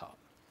laptop.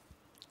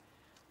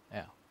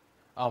 Now,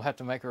 I'll have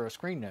to make her a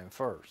screen name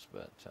first,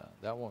 but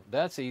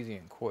that's easy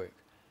and quick.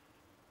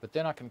 But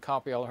then I can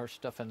copy all her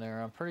stuff in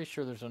there. I'm pretty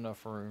sure there's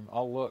enough room.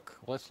 I'll look.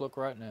 Let's look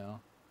right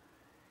now.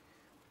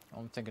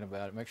 I'm thinking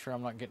about it. Make sure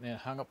I'm not getting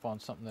hung up on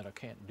something that I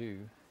can't do.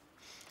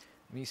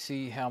 Let me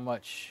see how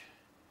much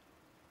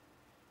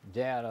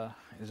data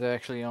is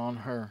actually on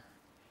her.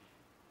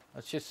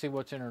 Let's just see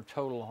what's in her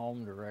total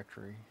home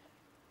directory.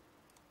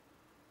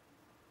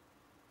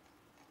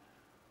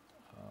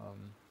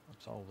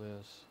 What's all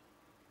this?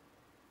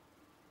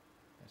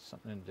 It's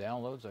something in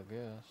downloads, I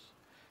guess.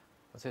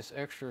 With this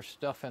extra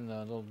stuff in the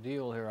little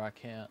deal here, I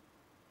can't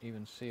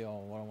even see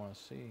all what I want to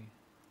see.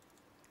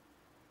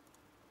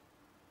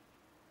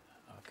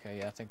 Okay,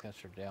 yeah, I think that's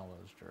her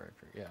downloads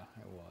directory. Yeah,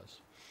 it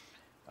was.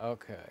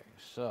 Okay,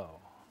 so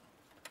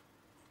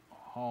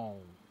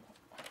home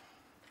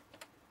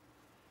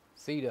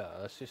theta.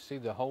 Let's just see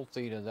the whole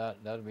theta.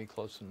 That'll be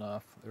close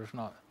enough.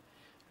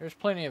 There's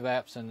plenty of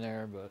apps in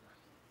there, but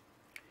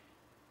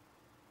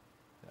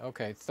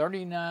okay,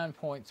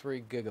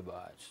 39.3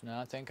 gigabytes.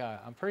 Now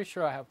I'm pretty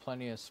sure I have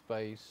plenty of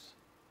space.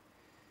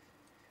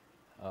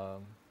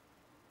 I'm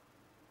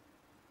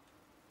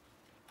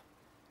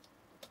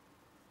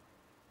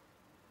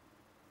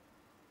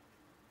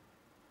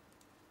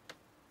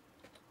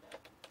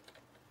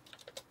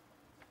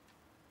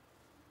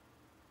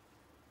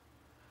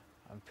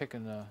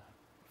picking the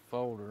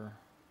folder.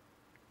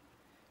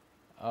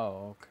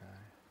 Oh, okay.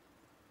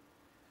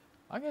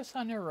 I guess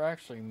I never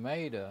actually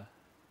made a...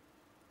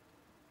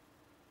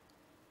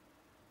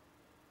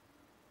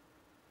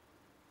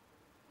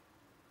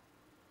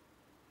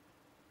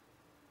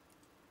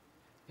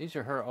 These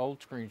are her old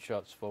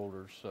screenshots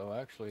folders, so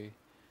actually,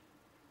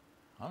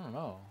 I don't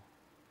know.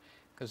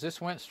 Because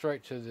this went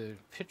straight to the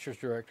pictures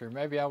directory.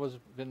 Maybe I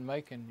been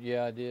making...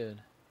 Yeah, I did.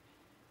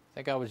 I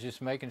think I was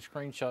just making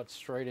screenshots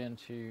straight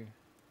into...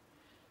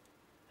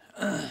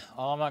 Oh,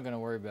 I'm not going to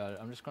worry about it.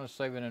 I'm just going to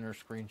save it in her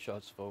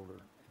screenshots folder.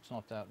 It's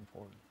not that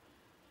important.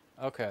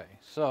 Okay,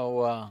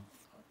 so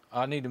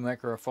I need to make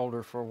her a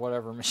folder for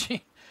whatever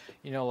machine.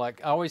 You know, like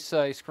I always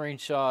say,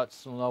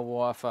 screenshots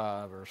Lenovo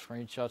i5 or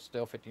screenshots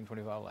Dell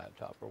 1525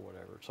 laptop or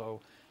whatever. So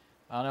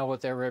I know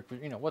what they're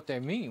what they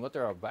mean, what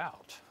they're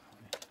about.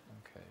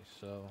 Okay,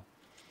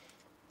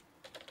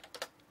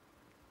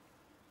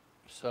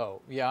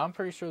 so yeah, I'm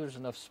pretty sure there's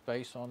enough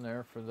space on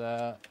there for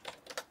that.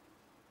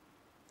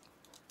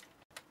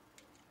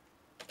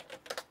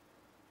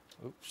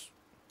 Oops.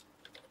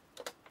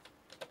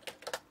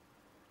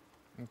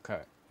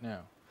 Okay,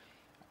 now,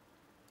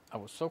 I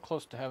was so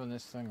close to having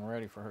this thing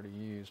ready for her to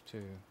use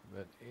too,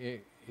 but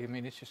I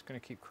mean, it's just going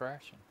to keep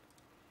crashing.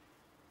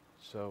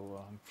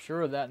 So I'm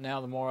sure of that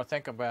now the more I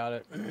think about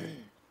it.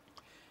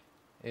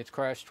 It's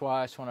crashed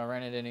twice when I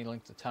ran it any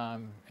length of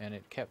time, and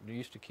it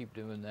used to keep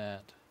doing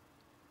that.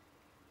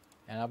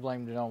 And I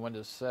blamed it on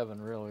Windows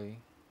 7 really,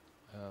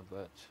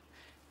 but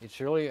it's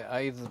really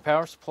either the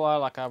power supply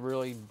like I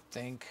really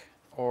think,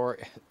 or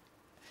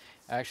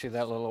actually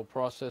that little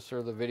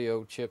processor, the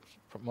video chip,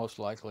 most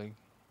likely.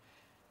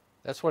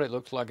 That's what it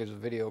looks like, is a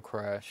video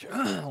crash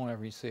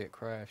whenever you see it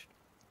crashed.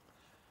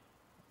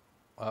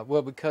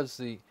 Well, because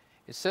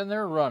it's sitting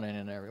there running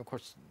and everything. Of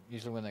course,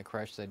 usually when they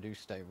crash, they do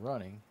stay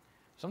running.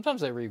 Sometimes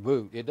they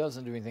reboot. It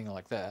doesn't do anything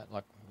like that.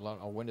 Like a lot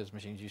of Windows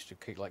machines used to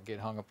get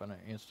hung up in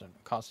an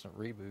constant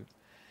reboot.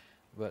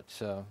 But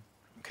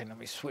okay, let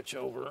me switch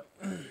over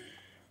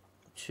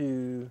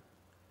to.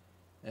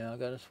 Now I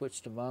got to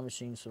switch to my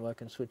machine so I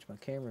can switch my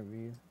camera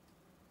view.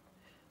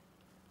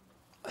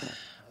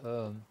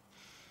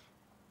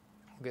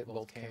 Get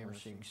both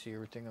cameras so you can see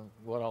everything of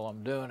what all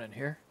I'm doing in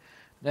here.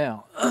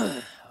 Now,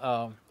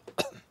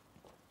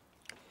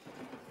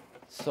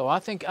 so I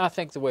think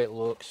the way it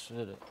looks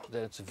that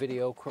it's a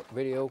video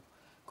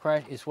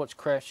crash is what's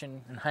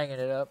crashing and hanging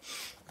it up.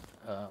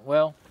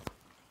 Well,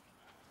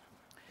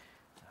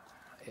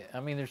 I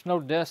mean, there's no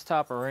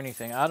desktop or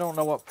anything. I don't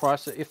know what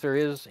process, if there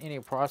is any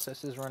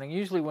processes running.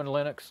 Usually when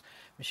Linux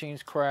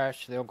machines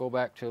crash, they'll go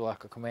back to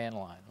like a command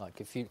line.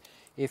 Like if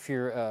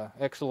you're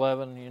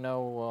X11, you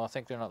know, I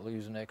think they're not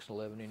using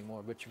X11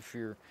 anymore. But if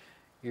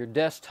your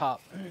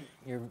desktop,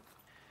 your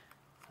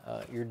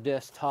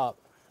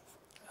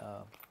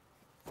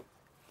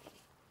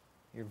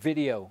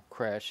video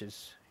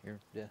crashes,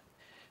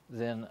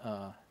 then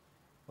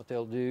what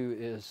they'll do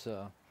is.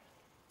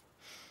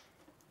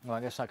 Well, I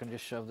guess I can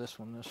just shove this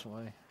one this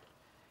way and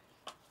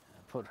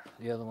put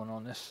the other one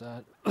on this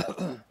side.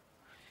 When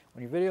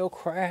your video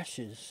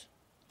crashes,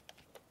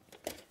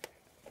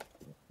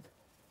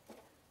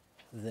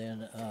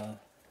 then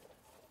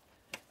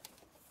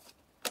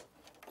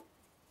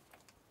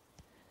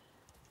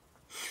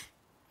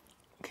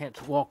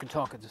can't walk and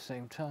talk at the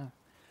same time.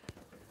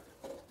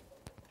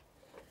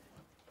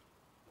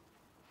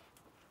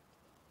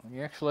 When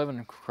your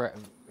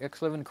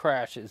X11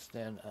 crashes,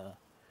 then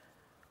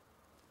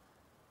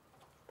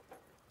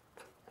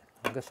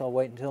I guess I'll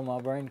wait until my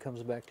brain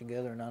comes back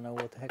together and I know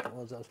what the heck it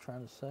was I was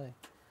trying to say.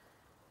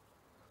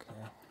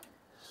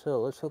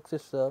 So let's hook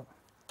this up.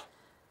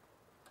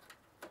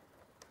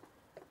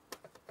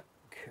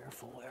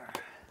 Careful there.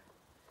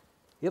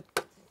 Yep,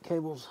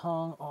 cable's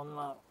hung on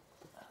my,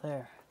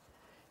 there.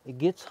 It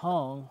gets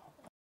hung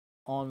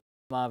on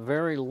my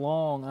very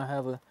long, I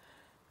have a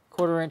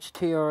 1/4-inch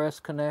TRS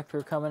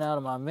connector coming out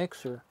of my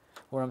mixer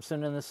where I'm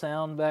sending the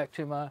sound back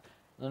to my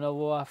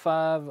Lenovo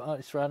i5.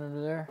 It's right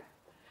under there.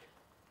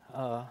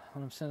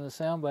 When I'm sending the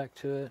sound back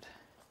to it,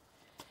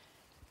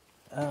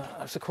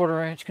 it's a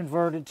 1/4-inch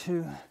converted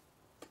to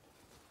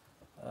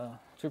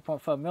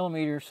 3.5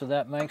 millimeters, so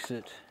that makes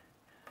it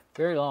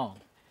very long.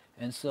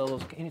 And so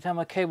anytime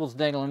a cable's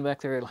dangling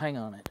back there, it'll hang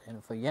on it. And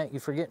if you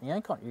forget and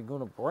yank on it, you're going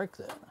to break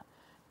that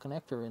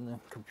connector in the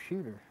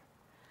computer.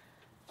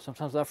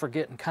 Sometimes I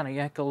forget and kind of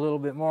yank a little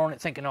bit more on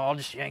it, thinking, oh, I'll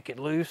just yank it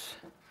loose.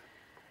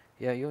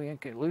 Yeah, you'll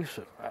yank it loose,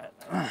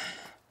 right?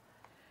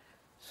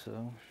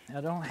 So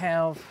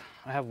I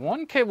have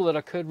one cable that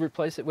I could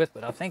replace it with,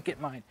 but I think it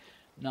might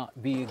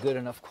not be good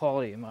enough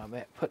quality. It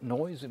might put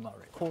noise in my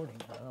recording.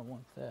 I don't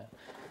want that.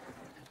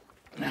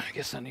 Now I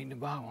guess I need to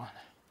buy one.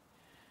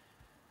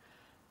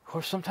 Of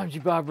course, sometimes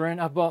you buy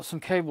I bought some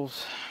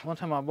cables. One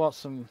time I bought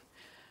some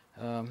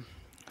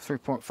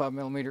 3.5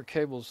 millimeter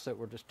cables that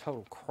were just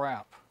total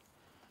crap.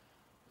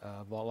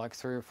 Bought like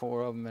 3 or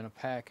 4 of them in a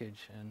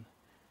package, and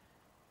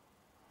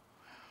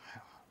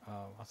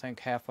I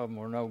think half of them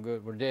were no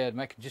good, were dead,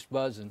 making just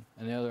buzzing,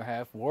 and the other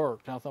half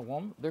worked. And I thought,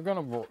 well, they're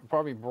going to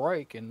probably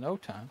break in no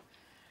time.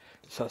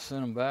 So I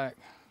sent them back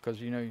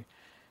because, you know,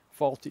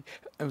 faulty.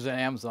 It was at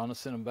Amazon. I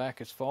sent them back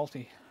as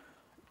faulty,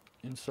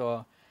 and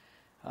so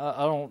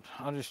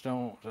I just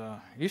don't.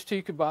 Used to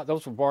you could buy,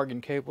 those were bargain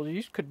cables.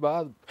 You could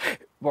buy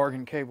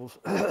bargain cables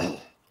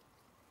and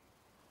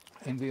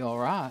be all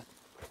right.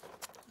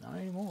 Not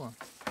anymore.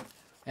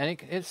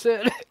 And it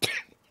said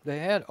they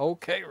had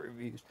okay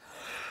reviews.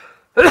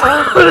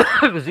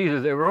 It was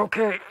either they were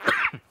okay,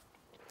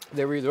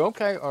 they were either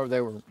okay or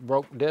they were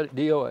broke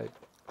DOA.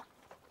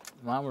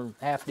 Mine were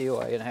half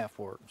DOA and half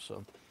work,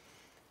 so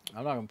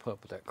I'm not gonna put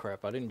up with that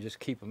crap. I didn't just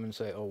keep them and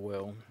say, oh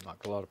well,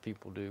 like a lot of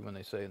people do when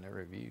they say in their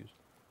reviews.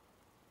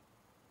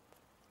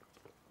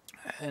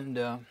 And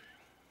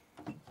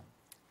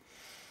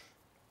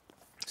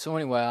so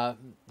anyway,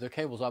 the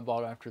cables I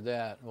bought after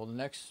that, well,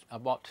 I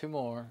bought 2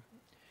 more.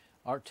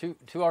 Two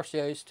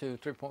RCAs to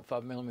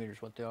 3.5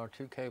 millimeters, what they are,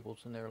 2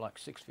 cables, and they're like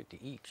 $6.50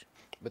 each,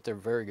 but they're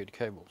very good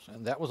cables,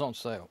 and that was on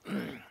sale.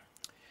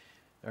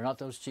 They're not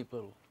those cheap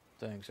little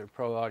things. They're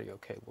pro audio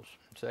cables.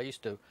 So I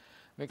used to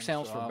make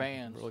sounds for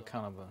bands. Really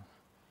kind of a,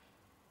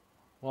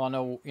 well, I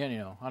know, you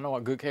know, I know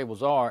what good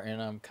cables are,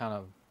 and I'm kind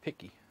of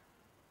picky.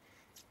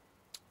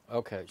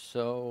 Okay,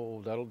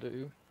 so that'll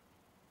do.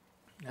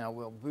 Now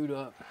we'll boot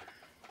up.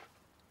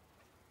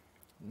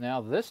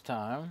 Now this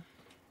time.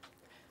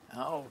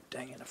 Oh,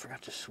 dang it, I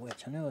forgot to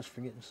switch. I knew I was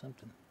forgetting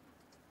something.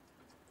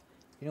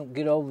 You don't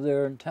get over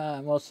there in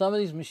time. Well, some of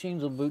these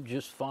machines will boot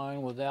just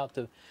fine without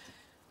the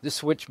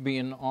switch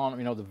being on,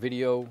 you know, the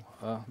video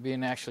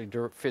being actually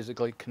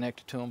physically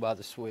connected to them by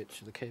the switch,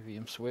 the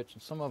KVM switch.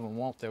 And some of them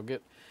won't. They'll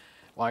get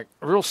like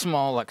real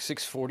small, like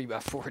 640 by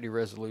 480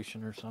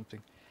 resolution or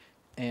something.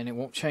 And it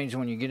won't change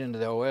when you get into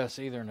the OS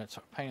either, and it's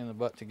a pain in the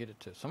butt to get it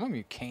to. Some of them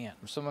you can't.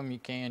 Some of them you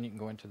can. You can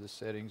go into the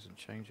settings and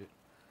change it.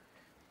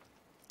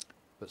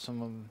 But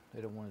some of them, they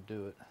don't want to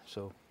do it.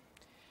 So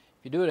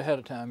if you do it ahead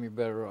of time, you're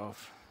better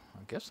off. I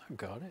guess I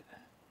got it.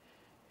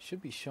 It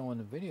should be showing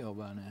the video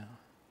by now.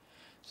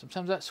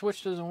 Sometimes that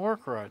switch doesn't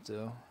work right,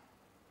 though.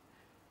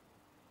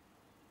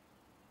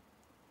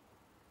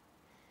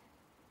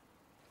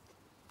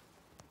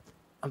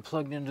 I'm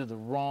plugged into the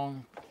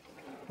wrong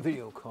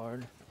video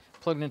card.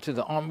 Plugged into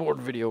the onboard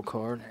video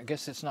card. I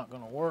guess it's not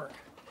going to work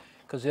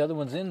because the other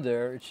one's in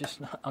there. It's just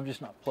not, I'm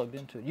just not plugged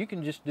into it. You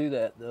can just do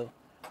that, though.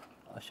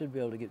 I should be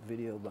able to get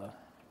video by.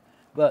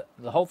 But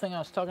the whole thing I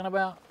was talking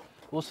about,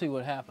 we'll see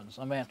what happens.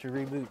 I'm going to have to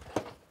reboot.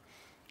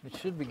 It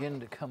should begin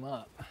to come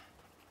up.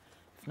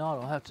 If not,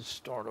 I'll have to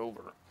start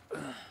over.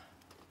 I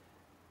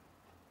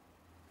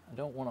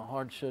don't want to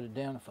hard shut it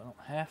down if I don't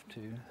have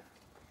to.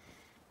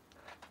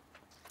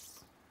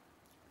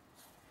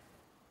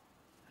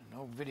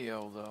 No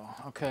video, though.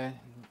 Okay,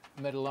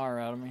 made a liar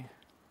out of me.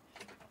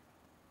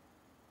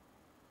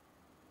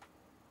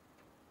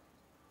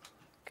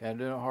 Okay, I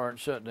did a hard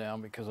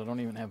shutdown because I don't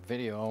even have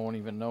video. I won't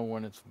even know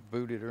when it's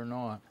booted or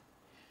not.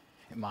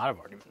 It might have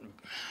already been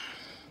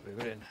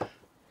booted.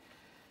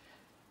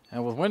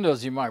 And with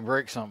Windows, you might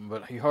break something,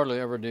 but you hardly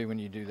ever do when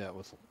you do that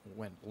with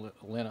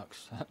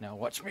Linux. Now,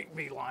 watch me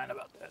be lying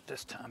about that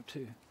this time,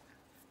 too.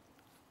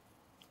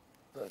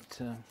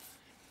 But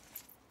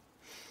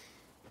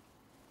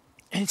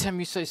anytime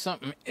you say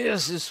something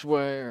is this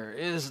way or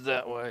is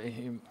that way,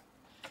 you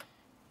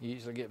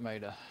usually get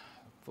made a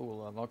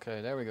fool of.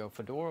 Okay, there we go.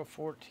 Fedora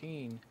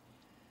 14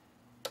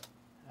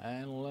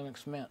 and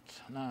Linux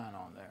Mint 9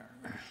 on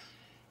there.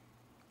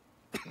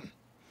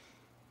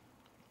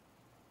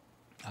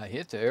 I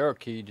hit the arrow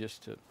key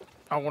just to,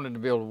 I wanted to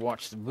be able to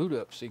watch the boot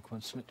up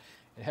sequence.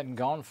 It hadn't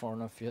gone far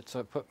enough yet,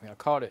 so I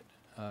caught it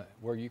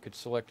where you could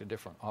select a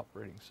different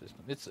operating system.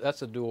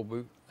 That's a dual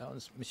boot.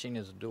 This machine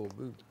is a dual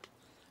boot.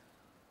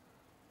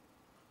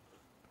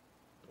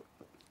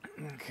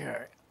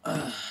 Okay,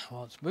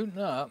 while it's booting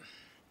up,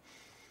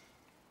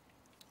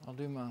 I'll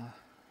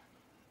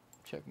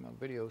check my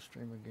video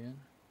stream again.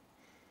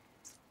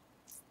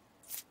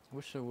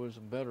 Wish there was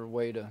a better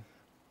way to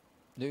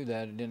do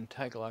that. It didn't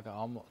take like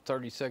almost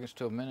 30 seconds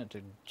to a minute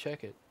to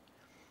check it.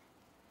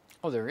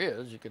 Oh, there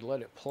is. You could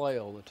let it play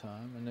all the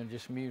time and then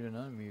just mute and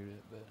unmute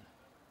it. But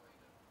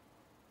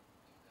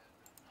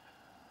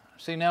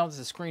see, now that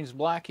the screen's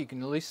black, you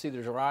can at least see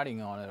there's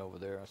writing on it over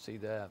there. I see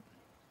that.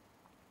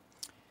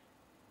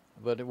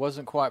 But it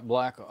wasn't quite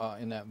black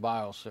in that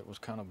BIOS. It was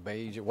kind of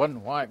beige. It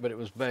wasn't white, but it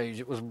was beige.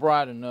 It was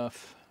bright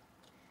enough.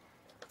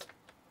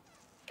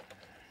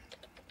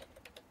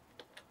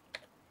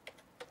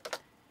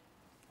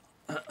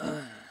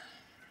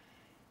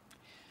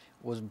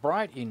 Was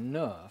bright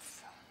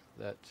enough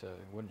that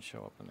it wouldn't show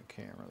up in the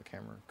camera. The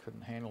camera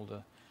couldn't handle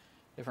the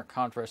different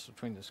contrast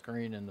between the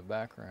screen and the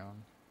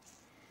background.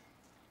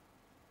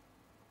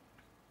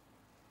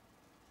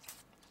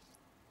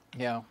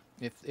 Yeah,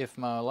 if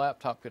my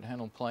laptop could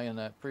handle playing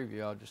that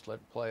preview, I'd just let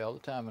it play all the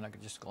time and I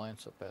could just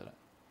glance up at it.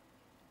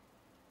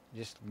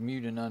 Just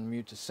mute and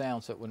unmute the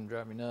sound so it wouldn't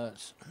drive me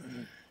nuts.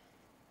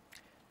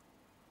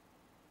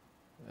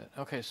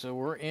 Okay, so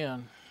we're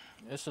in.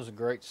 This is a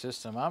great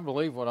system. I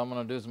believe what I'm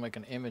going to do is make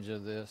an image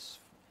of this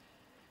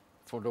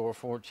Fedora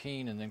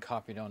 14 and then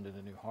copy it onto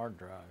the new hard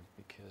drive,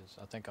 because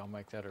I think I'll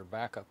make that her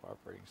backup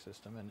operating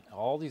system. And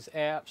all these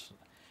apps,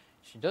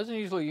 she doesn't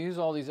usually use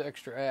all these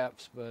extra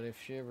apps, but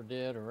if she ever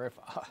did, or if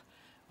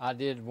I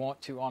did want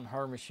to on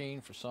her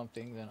machine for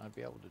something, then I'd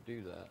be able to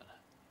do that.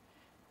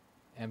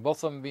 And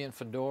both of them being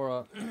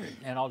Fedora,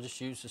 and I'll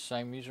just use the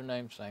same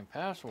username, same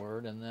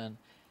password, and then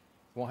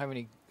won't have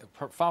any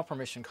file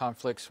permission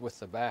conflicts with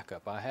the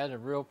backup. I had a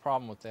real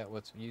problem with that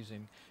with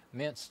using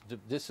Mint's.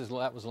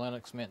 That was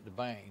Linux Mint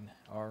Debian,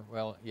 or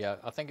well, yeah,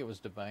 I think it was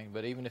Debian.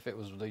 But even if it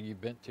was the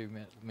Ubuntu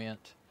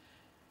Mint,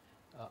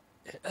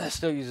 it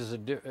still uses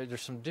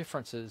there's some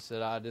differences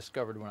that I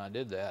discovered when I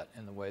did that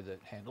in the way that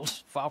it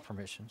handles file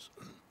permissions,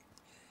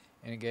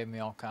 and it gave me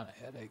all kind of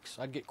headaches.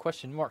 I'd get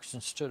question marks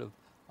instead of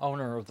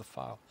owner of the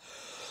file.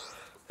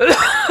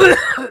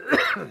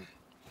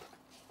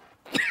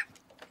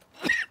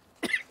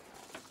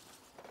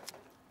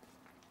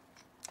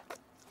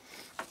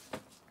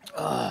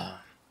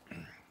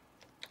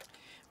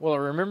 Well, I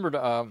remembered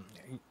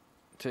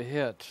to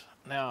hit.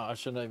 Now I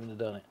shouldn't even have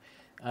done it.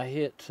 I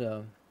hit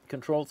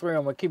Control 3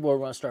 on my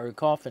keyboard when I started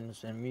coughing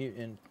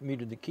and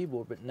muted the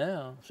keyboard. But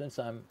now, since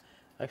I'm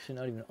actually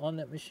not even on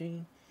that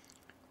machine,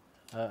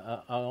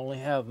 I only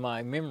have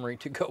my memory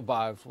to go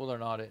by whether or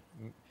not it,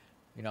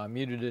 I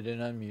muted it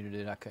and unmuted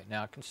it.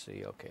 Now I can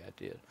see. Okay, I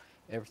did.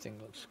 Everything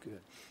looks good.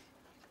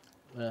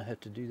 And I have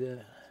to do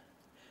that.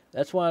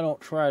 That's why I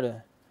don't try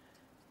to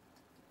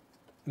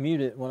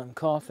mute it when I'm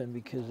coughing,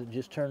 because it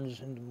just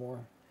turns into more.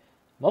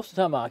 Most of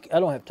the time I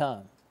don't have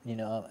time,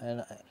 and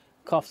I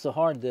cough so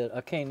hard that I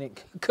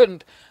couldn't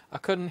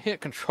hit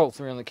Control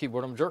 3 on the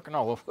keyboard. I'm jerking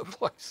all over the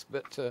place.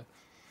 But so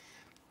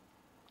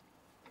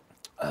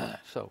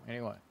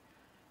anyway,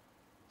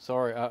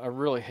 sorry. I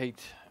really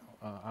hate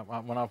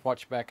when I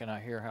watch back and I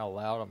hear how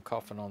loud I'm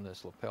coughing on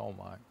this lapel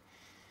mic.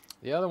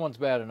 The other one's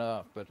bad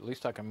enough, but at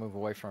least I can move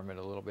away from it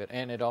a little bit,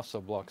 and it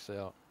also blocks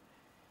out.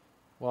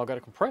 Well, I've got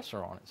a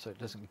compressor on it, so it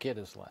doesn't get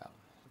as loud.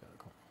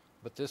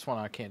 But this one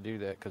I can't do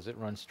that because it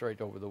runs straight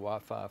over the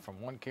Wi-Fi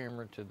from one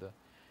camera through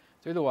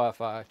the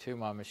Wi-Fi to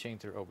my machine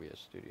through OBS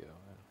Studio.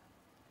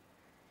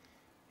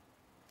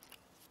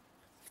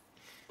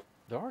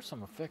 There are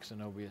some effects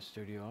in OBS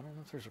Studio. I don't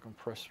know if there's a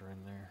compressor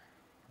in there.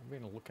 I'm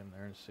going to look in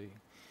there and see.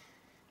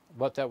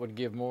 But that would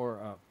give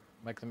more,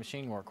 make the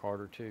machine work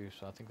harder too.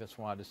 So I think that's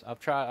why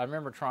I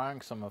remember trying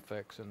some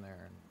effects in there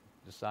and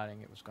deciding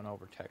it was going to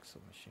overtax the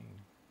machine.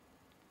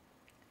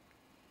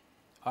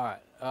 All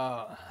right,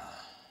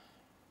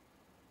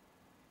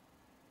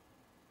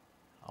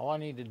 all I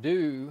need to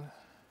do,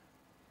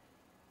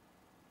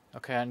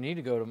 okay, I need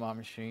to go to my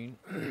machine,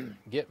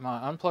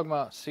 unplug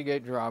my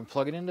Seagate drive,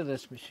 plug it into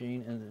this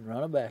machine, and then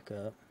run a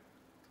backup.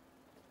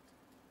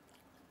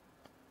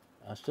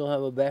 I still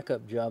have a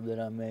backup job that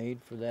I made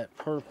for that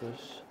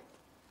purpose.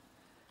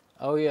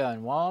 Oh yeah,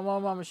 and while I'm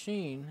on my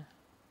machine,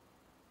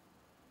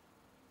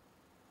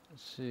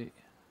 let's see,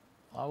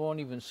 I won't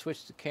even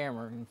switch the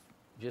camera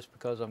just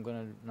because I'm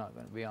not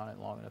going to be on it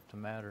long enough to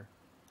matter.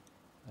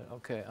 But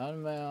okay,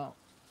 unmount,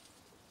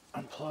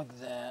 unplug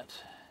that,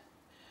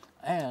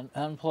 and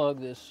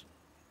unplug this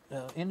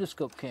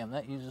endoscope cam.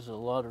 That uses a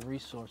lot of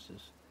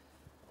resources.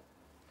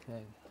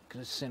 Okay,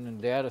 because it's sending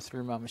data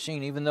through my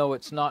machine, even though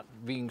it's not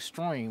being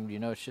streamed.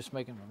 It's just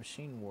making my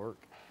machine work.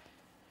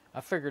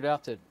 I figured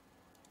out that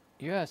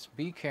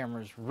USB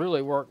cameras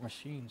really work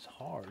machines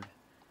hard.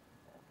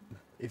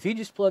 If you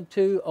just plug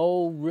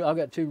I've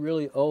got two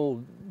really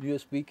old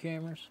USB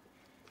cameras,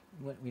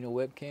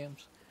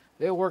 webcams.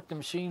 They'll work the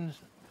machines.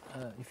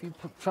 If you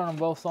turn them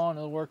both on,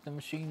 it'll work the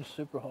machines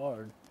super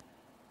hard.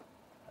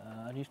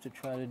 I used to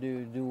try to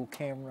do dual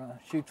camera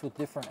shoots with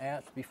different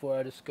apps before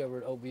I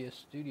discovered OBS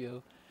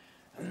Studio.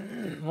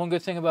 One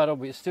good thing about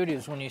OBS Studio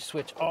is when you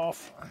switch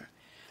off,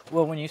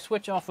 well, when you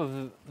switch off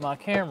of my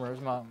cameras,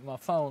 my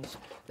phones,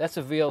 that's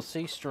a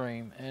VLC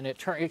stream, and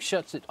it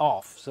shuts it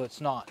off, so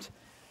it's not.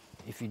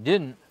 If you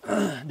didn't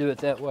do it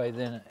that way,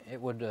 then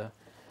it would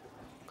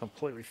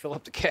completely fill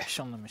up the cache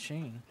on the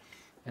machine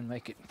and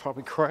make it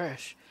probably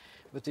crash.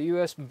 But the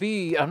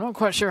USB, I'm not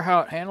quite sure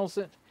how it handles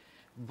it,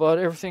 but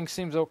everything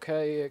seems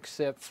okay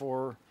except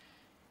for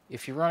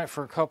if you run it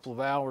for a couple of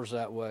hours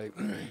that way,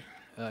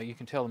 you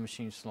can tell the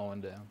machine's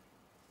slowing down.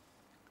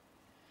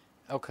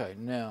 Okay,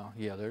 now,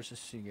 yeah, there's a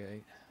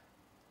Seagate.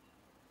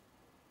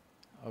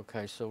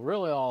 Okay, so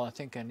really all I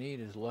think I need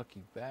is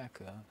Lucky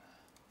Backup.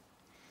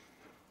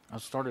 I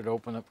started to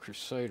open up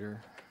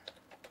Crusader.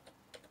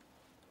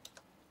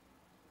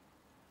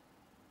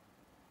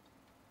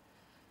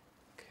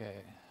 Okay,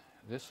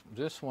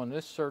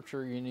 this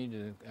searcher you need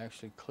to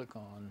actually click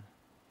on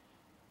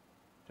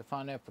to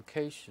find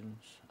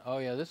applications. Oh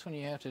yeah, this one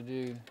you have to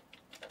do.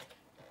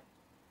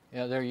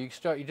 Yeah, there you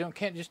start. You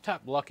can't just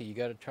type Lucky. You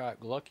got to type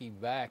Lucky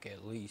Back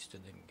at least,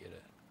 and then get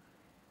it.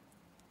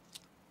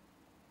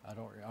 I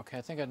don't. Okay,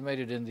 I think I'd made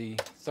it in the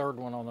third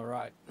one on the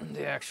right,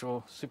 the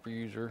actual super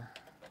user.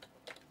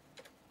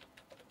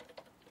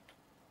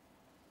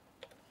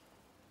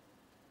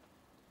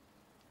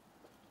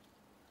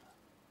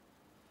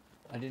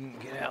 I didn't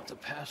get out the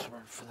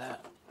password for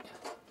that.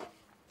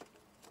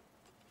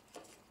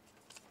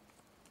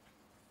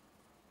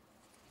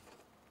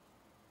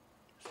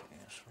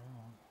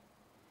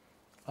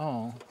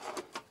 Oh.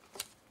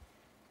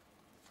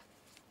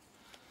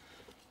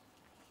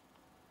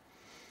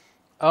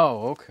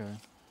 Oh, okay.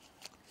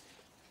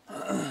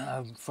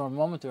 For a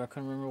moment there, I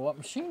couldn't remember what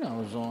machine I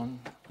was on,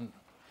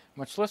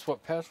 much less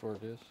what password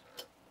is.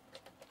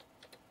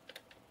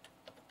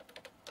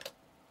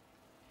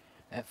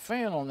 That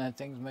fan on that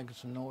thing's making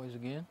some noise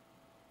again.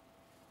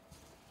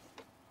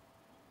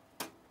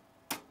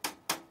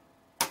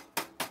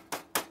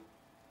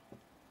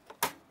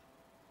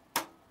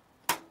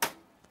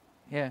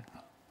 Yeah,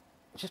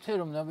 just hit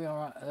them, they'll be all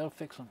right, that'll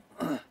fix them.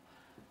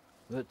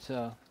 But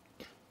it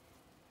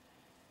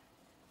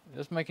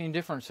doesn't make any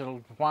difference.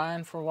 It'll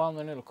whine for a while and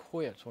then it'll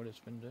quit. That's what it's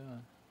been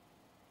doing.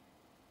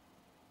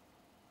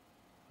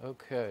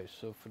 Okay,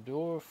 so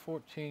Fedora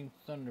 14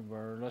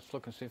 Thunderbird. Let's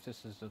look and see if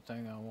this is the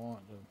thing I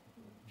want, the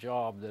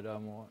job that I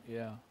want.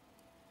 Yeah.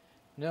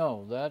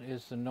 No, that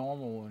is the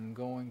normal one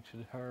going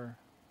to her.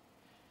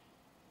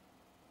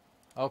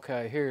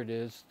 Okay, here it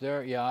is.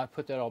 There, yeah, I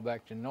put that all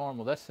back to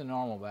normal. That's the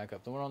normal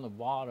backup. The one on the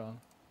bottom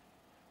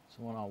is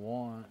the one I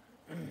want.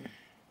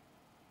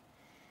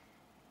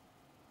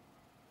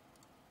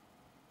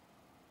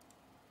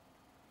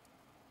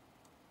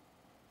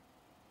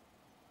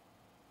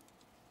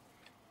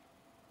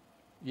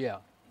 Yeah,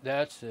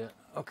 that's it.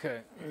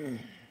 Okay.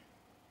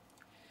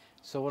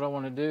 So what I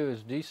want to do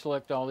is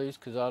deselect all these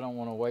because I don't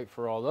want to wait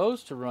for all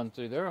those to run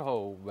through their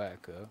whole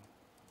backup.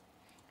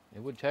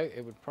 It would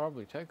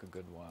probably take a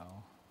good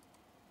while.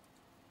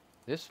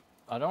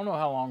 I don't know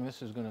how long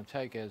this is going to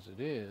take as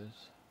it is.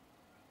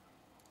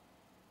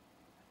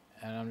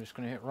 And I'm just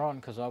going to hit run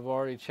because I've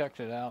already checked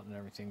it out and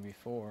everything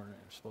before and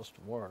it's supposed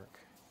to work.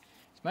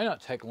 It may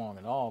not take long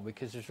at all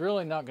because there's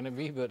really not going to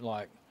be but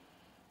like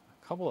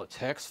a couple of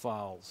text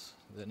files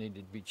that need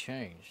to be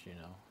changed, you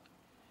know.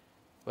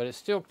 But it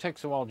still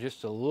takes a while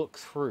just to look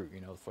through,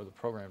 you know, for the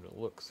program to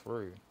look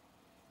through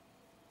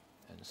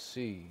and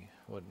see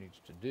what it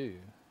needs to do.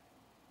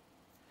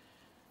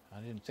 I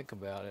didn't think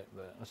about it,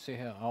 but let's see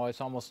how. Oh, it's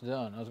almost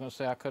done. I was going to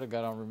say I could have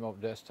got on remote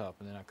desktop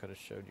and then I could have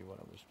showed you what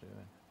I was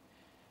doing.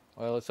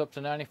 Well, it's up to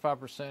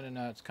 95% and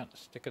now it's kind of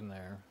sticking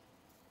there.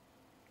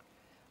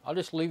 I'll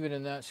just leave it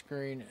in that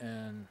screen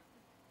and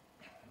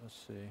let's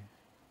see.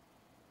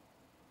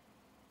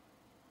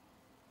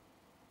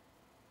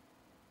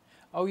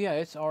 Oh yeah,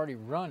 it's already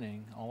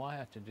running. All I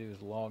have to do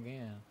is log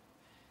in.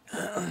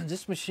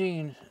 This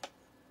machine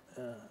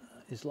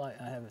is like,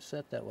 I have it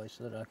set that way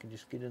so that I can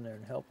just get in there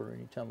and help her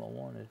anytime I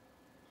wanted.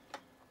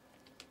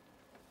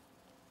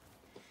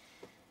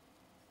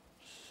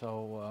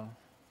 So,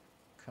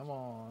 come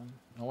on.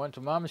 I went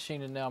to my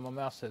machine and now my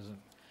mouse hasn't,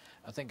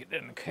 I think it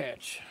didn't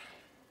catch.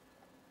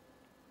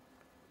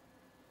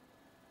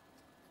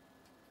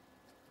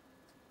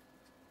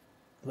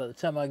 By the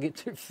time I get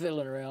through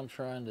fiddling around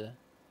trying to,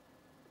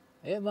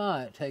 it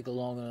might take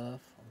long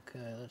enough.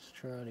 Okay, let's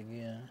try it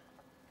again.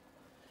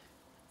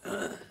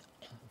 I'm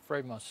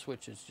afraid my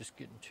switch is just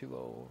getting too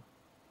old.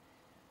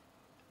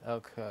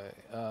 Okay,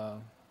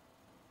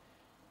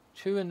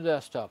 2 in the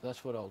desktop,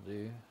 that's what I'll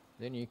do.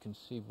 Then you can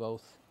see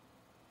both.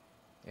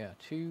 Yeah,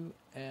 2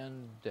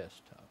 and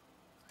desktop.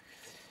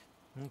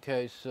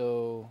 Okay,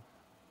 so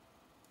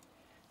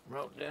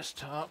remote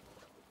desktop.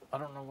 I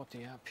don't know what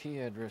the IP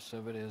address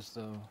of it is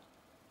though.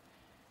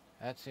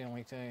 That's the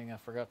only thing I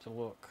forgot to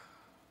look.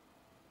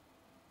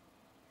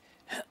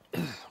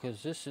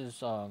 Because this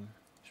is on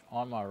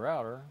my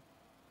router.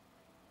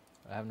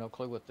 I have no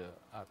clue what the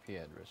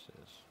IP address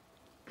is.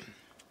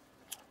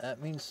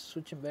 that means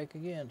switching back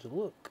again to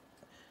look.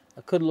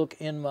 I could look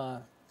in my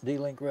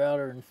D-Link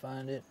router and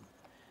find it.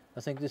 I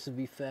think this would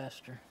be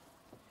faster.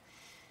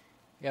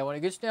 Yeah, when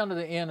it gets down to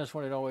the end is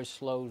when it always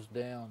slows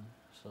down.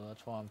 So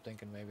that's why I'm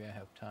thinking maybe I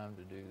have time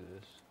to do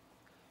this.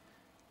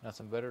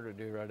 Nothing better to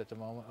do right at the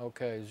moment.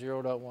 Okay,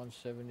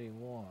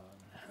 0.171.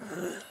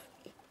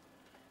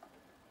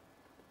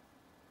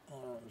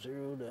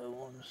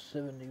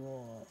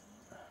 0.171.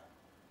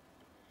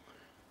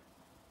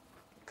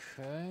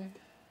 Okay.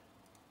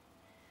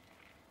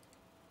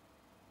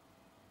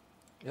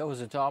 That was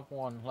the top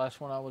one, last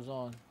one I was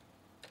on.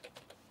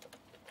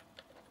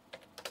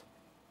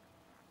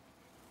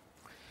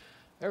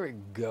 There we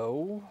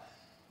go.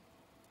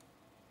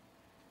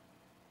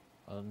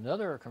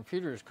 Another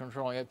computer is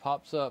controlling it,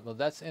 pops up, but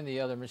that's in the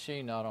other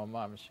machine, not on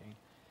my machine.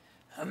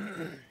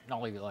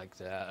 I'll leave it like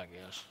that, I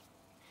guess.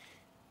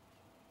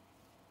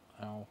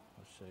 Oh,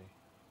 let's see.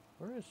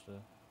 Where is the...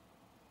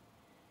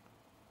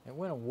 It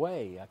went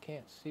away. I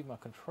can't see my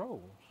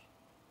controls.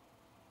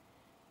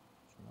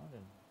 It's not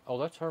in... Oh,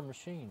 that's her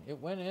machine. It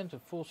went into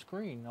full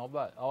screen. All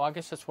but... Oh, I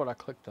guess that's what I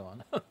clicked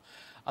on.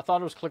 I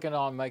thought it was clicking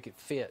on make it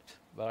fit,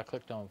 but I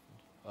clicked on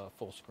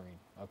full screen.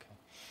 Okay.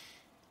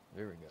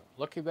 There we go.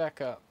 Looky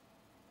back up.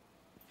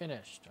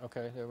 Finished.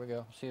 Okay, there we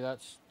go. See, that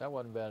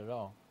wasn't bad at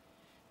all.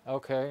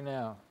 Okay,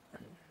 now,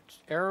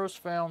 arrows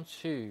found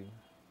 2.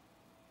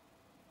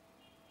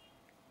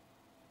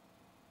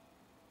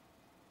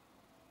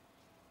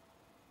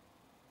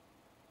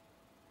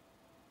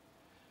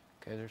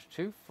 Okay, there's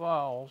 2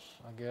 files,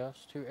 I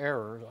guess, 2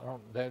 errors.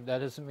 That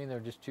doesn't mean they're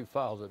just 2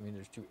 files. That means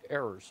there's 2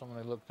 errors. So I'm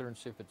going to look through and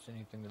see if it's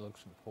anything that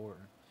looks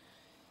important.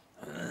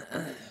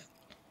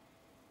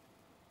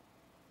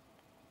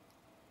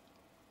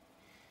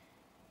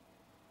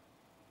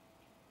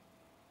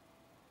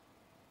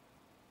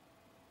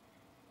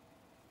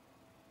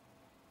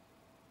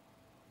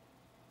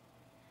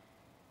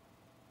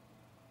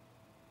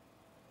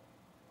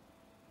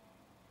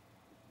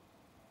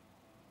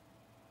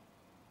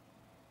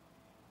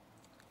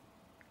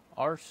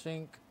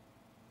 rsync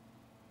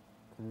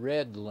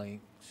red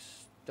link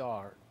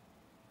stat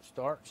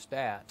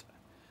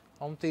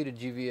home theta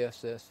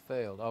GVSS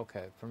failed.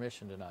 Okay,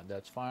 permission denied.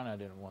 That's fine. I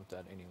didn't want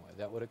that anyway.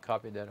 That would have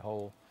copied that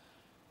whole.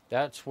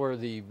 That's where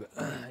the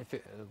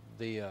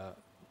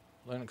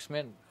Linux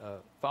Mint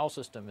file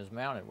system is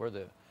mounted, where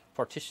the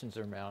partitions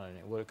are mounted.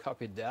 It would have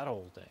copied that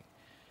whole thing.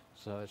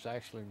 So it's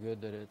actually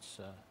good that it's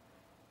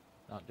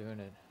not doing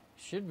it.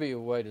 Should be a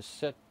way to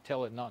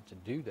tell it not to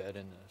do that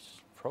in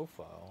this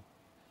profile.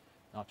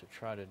 Not to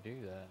try to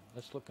do that.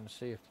 Let's look and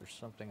see if there's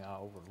something I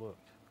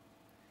overlooked.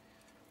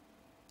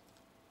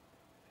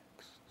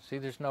 See,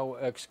 there's no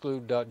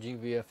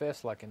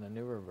exclude.gbfs like in the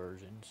newer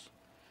versions.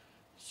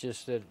 It's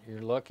just that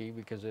you're lucky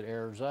because it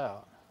errors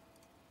out.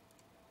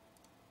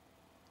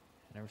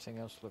 And everything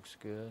else looks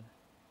good.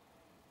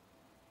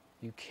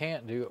 You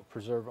can't do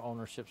preserve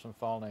ownerships and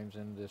file names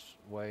in this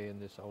way in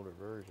this older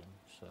version.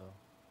 So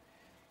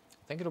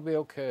I think it'll be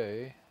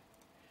okay.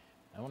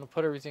 I want to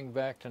put everything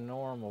back to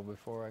normal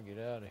before I get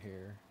out of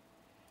here,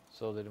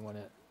 so that when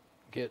it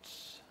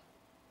gets,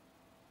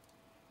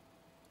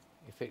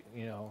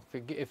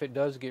 if it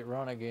does get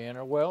run again,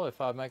 or well, if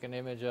I make an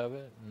image of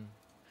it, and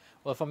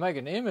well, if I make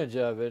an image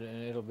of it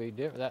and it'll be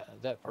different,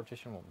 that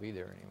partition won't be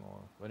there anymore.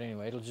 But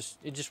anyway,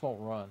 it just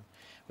won't run.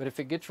 But if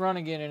it gets run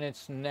again in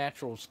its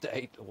natural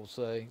state, we'll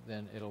say,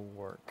 then it'll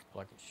work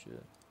like it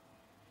should.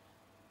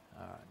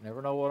 All right,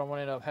 never know what I'm going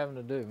to end up having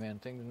to do, man.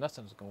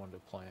 Nothing's going to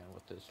plan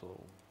with this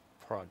little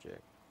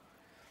project.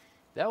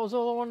 That was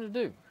all I wanted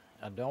to do.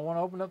 I don't want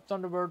to open up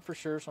Thunderbird for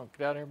sure, so I'll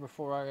get out of here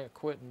before I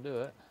quit and do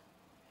it.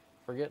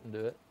 Forget and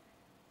do it.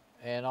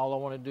 And all I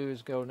want to do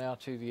is go now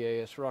to the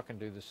ASRock and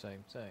do the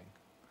same thing.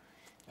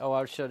 Oh,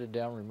 I shut it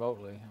down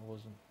remotely.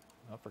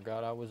 I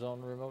forgot I was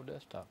on the remote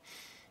desktop.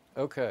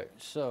 Okay,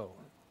 so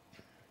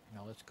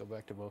now let's go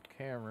back to both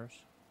cameras.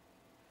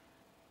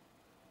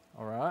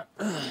 All right.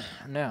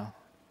 Now,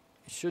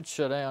 it should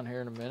shut down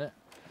here in a minute.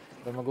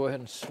 But I'm going to go ahead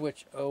and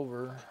switch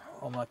over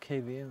on my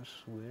KVM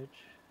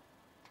switch.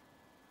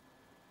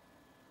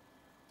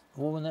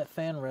 Well, when that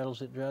fan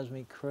rattles, it drives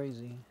me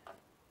crazy.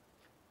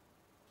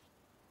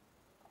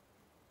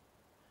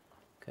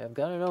 Okay, I've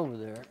got it over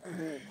there.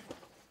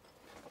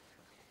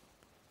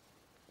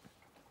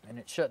 And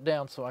it shut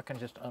down, so I can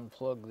just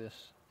unplug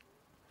this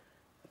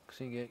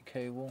Seagate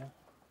cable.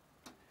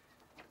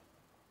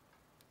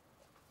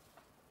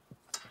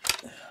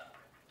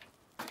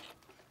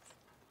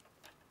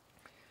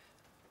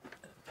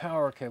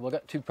 Power cable. I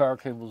got 2 power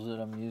cables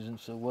that I'm using.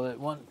 So, well, at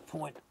one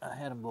point I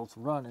had them both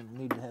running.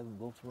 Need to have them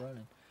both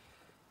running.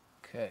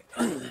 Okay,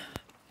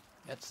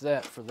 that's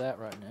that for that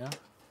right now.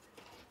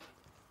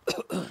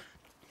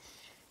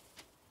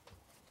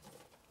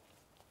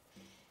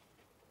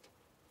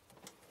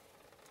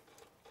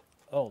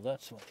 Oh,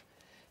 that's what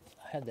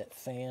I had, that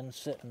fan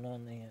sitting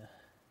on the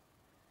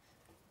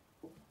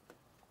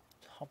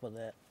top of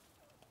that,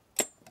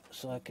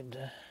 so I could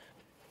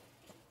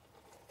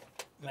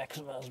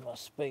maximize my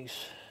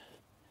space.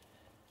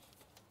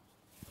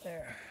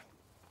 There.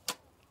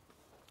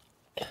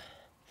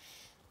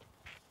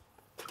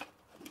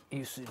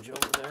 usage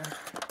over there.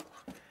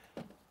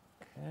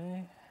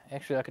 Okay.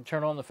 Actually, I could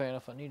turn on the fan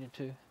if I needed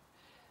to.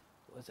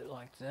 Was it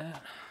like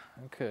that?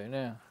 Okay,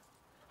 now.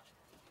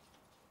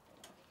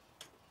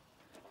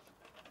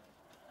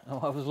 Oh,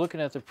 I was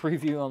looking at the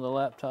preview on the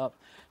laptop,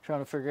 trying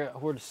to figure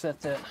out where to set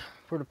that,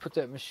 where to put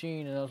that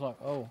machine, and I was like,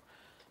 oh,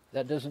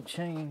 that doesn't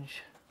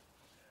change.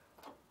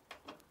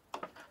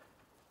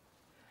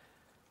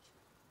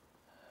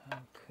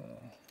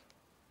 Okay.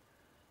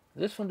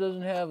 This one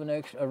doesn't have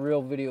a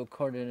real video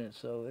card in it,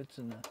 so it's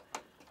in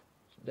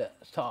the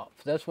top.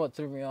 That's what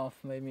threw me off,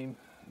 made me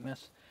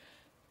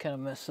kind of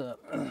mess up.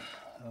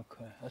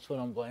 Okay, that's what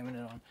I'm blaming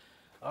it on.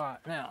 All right,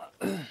 now,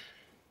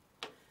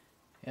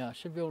 yeah, I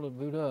should be able to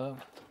boot up.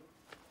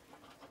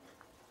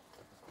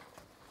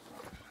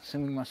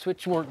 Assuming my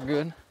switch worked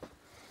good.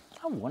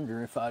 I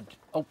wonder if I'd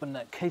open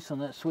that case on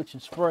that switch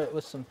and spray it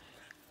with some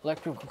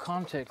electrical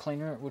contact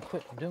cleaner, it would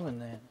quit doing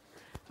that.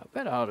 I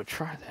bet I ought to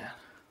try that.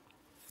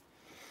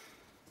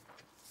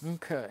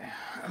 Okay.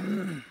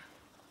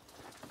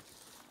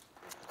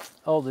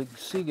 Oh, the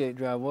Seagate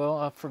drive. Well,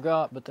 I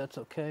forgot, but that's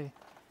okay.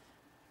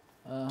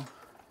 I'll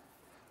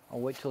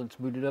wait till it's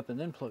booted up and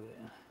then plug it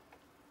in.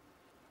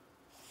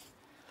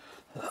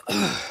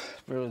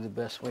 It's really the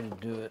best way to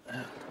do it.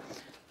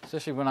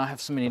 Especially when I have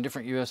so many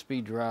different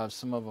USB drives.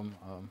 Some of them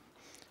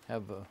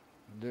have,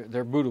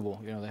 they're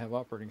bootable. You know, they have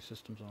operating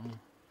systems on them.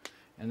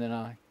 And then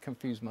I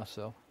confuse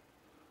myself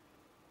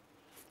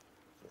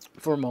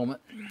for a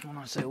moment when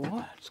I say,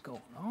 what's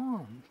going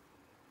on?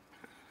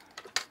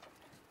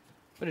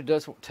 But it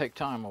does take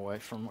time away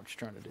from what you're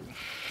trying to do.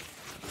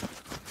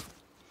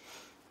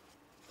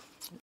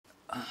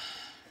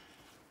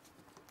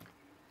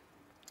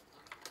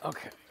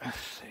 Okay, let's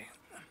see.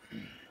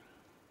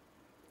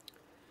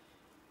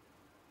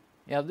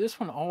 Yeah, this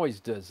one always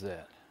does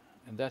that,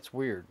 and that's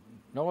weird.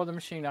 No other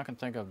machine I can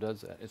think of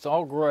does that. It's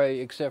all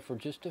gray except for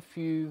just a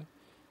few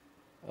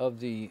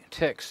of the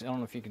text. I don't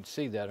know if you can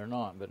see that or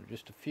not, but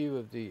just a few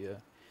of the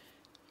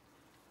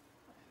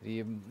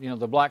the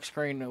black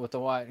screen with the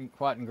white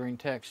and green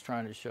text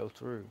trying to show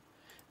through.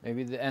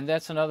 Maybe, and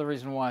that's another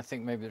reason why I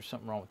think maybe there's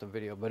something wrong with the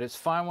video. But it's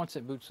fine once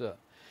it boots up.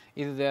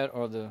 Either that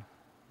or the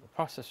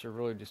processor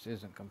really just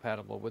isn't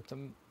compatible with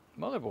the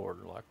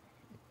motherboard, like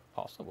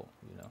possible,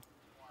 you know.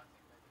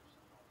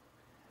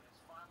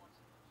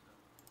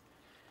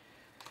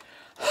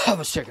 I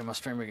was checking my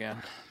stream again.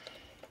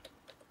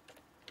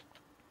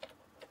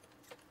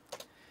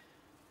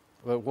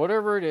 But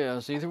whatever it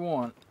is, either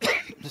one,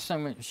 this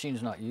same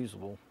machine's not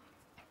usable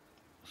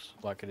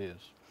like it is.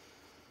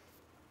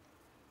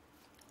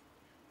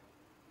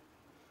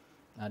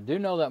 I do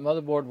know that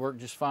motherboard worked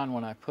just fine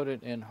when I put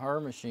it in her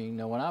machine.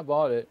 Now, when I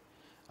bought it,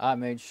 I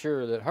made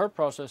sure that her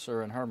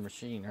processor and her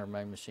machine, her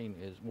main machine,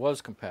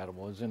 was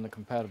compatible, is in the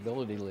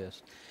compatibility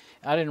list.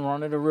 I didn't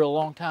run it a real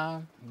long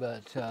time,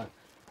 but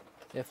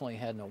definitely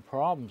had no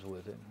problems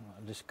with it.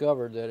 I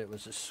discovered that it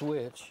was a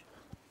switch.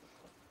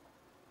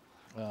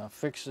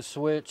 Fixed the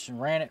switch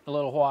and ran it a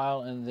little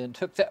while, and then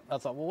took that. I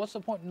thought, well, what's the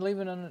point in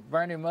leaving a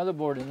brand new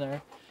motherboard in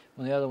there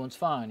when the other one's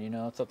fine? You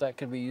know, I thought that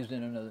could be used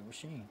in another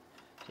machine,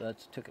 so I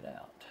took it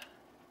out.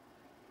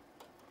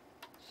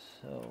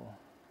 So,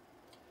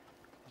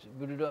 is it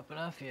booted up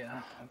enough?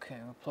 Yeah. Okay,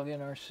 we'll plug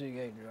in our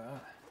Seagate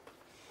drive.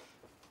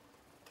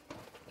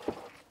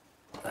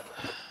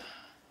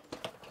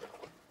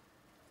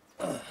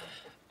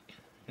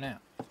 Now,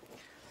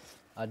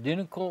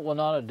 identical, well,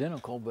 not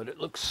identical, but it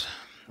looks,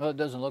 well, it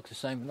doesn't look the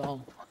same at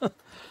all.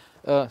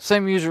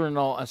 Same user and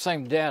all,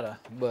 same data,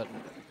 but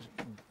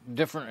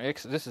different.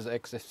 This is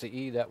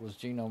XFCE, that was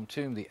Genome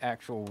 2, the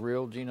actual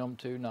real Genome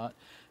 2, not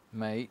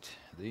Mate,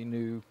 the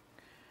new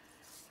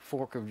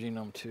fork of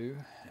Genome 2,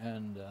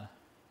 and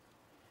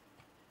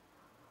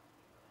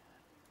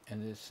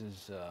this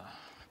is,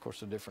 of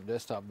course, a different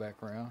desktop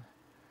background.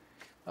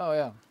 Oh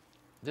yeah,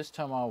 this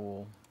time I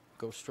will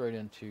go straight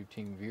into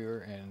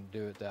TeamViewer and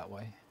do it that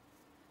way.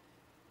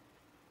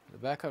 The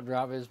backup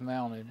drive is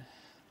mounted,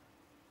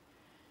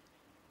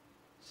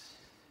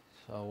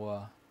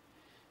 so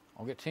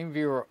I'll get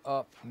TeamViewer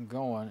up and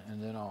going,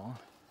 and then I'll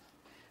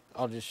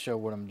just show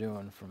what I'm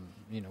doing from,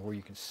 you know, where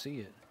you can see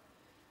it.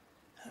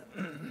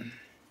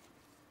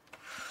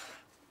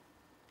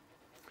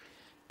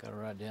 Got to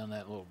write down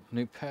that little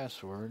new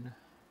password.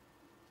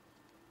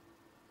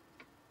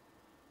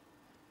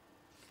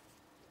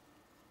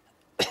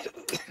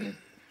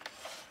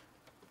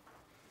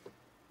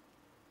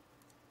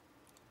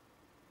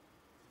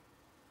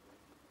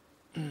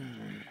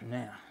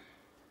 Now,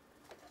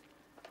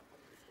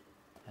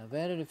 I've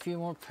added a few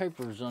more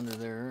papers under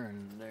there,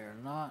 and they're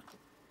not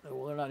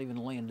even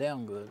laying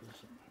down good.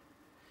 So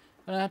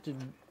gonna have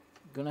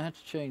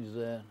to change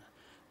that.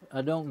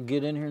 I don't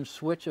get in here and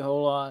switch a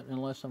whole lot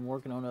unless I'm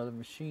working on other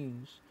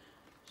machines,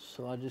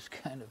 so I just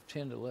kind of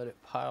tend to let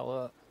it pile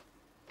up.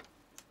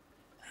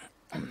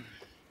 Let's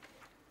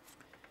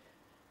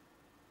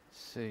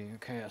see,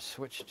 okay, I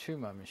switched to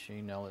my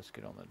machine. Now let's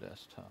get on the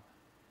desktop.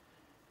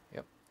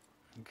 Yep,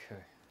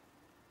 okay.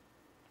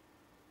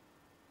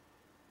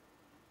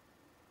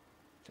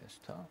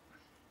 Desktop.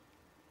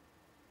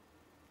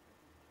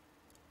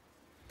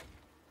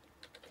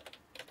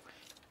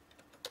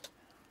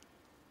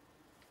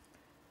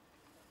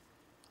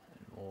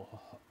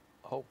 we'll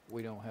hope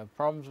we don't have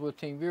problems with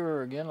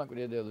TeamViewer again like we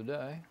did the other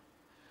day.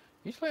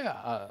 Usually,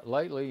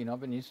 lately, you know,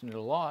 I've been using it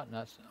a lot, and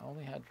I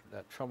only had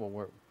that trouble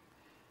where it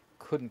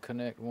couldn't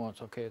connect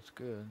once. Okay, it's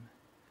good.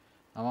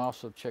 I'm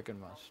also checking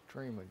my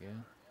stream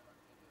again.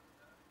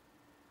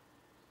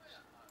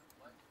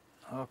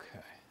 Okay.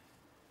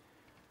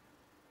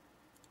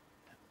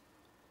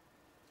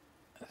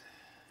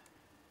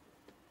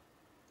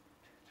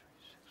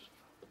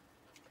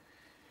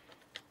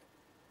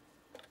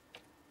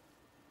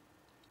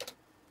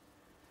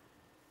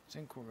 I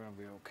think we're going to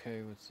be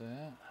okay with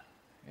that.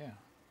 Yeah.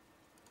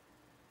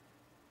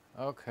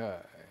 Okay.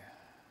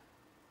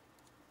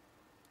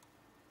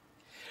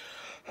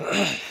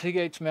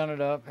 Seagate's mounted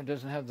up. It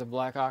doesn't have the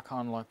black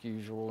icon like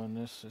usual in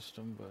this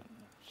system, but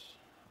it's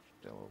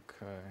still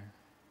okay.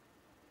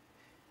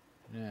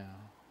 Now,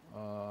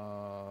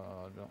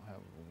 I don't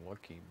have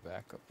Lucky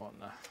backup on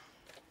the...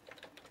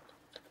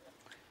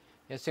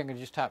 Yes, I can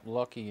just type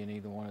Lucky in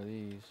either one of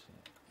these.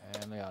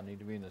 And yeah, I need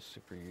to be in the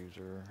super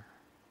user.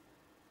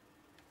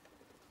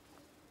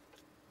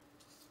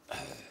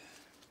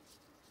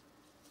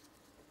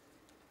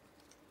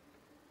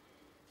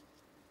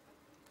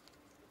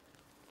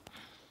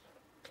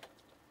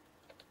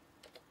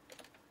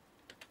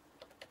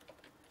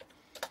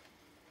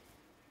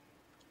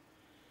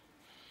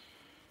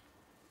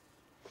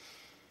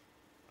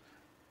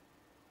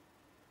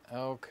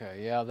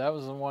 Okay, yeah, that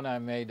was the one I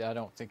made. I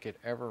don't think it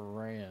ever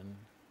ran.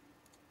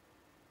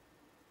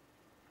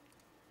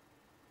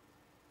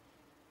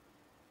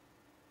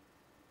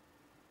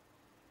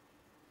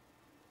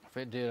 If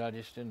it did, I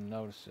just didn't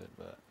notice it,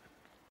 but...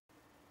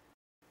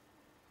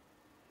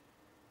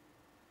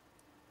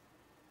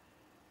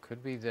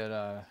 Could be that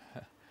I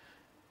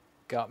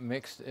got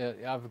mixed.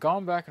 I've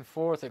gone back and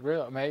forth. It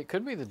really, I mean, it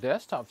could be the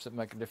desktops that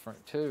make a difference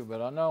too,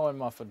 but I know in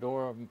my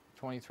Fedora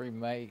 23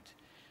 Mate,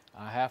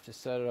 I have to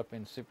set it up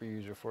in super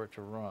user for it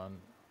to run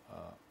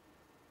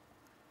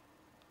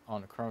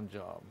on a cron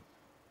job.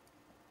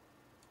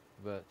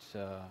 But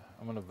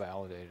I'm going to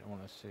validate it. I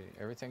want to see.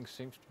 Everything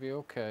seems to be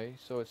okay.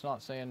 So it's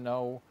not saying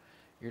no,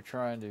 you're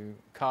trying to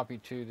copy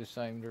to the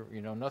same,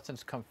 you know,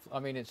 nothing's I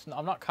mean,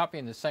 I'm not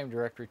copying the same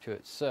directory to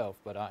itself,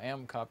 but I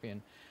am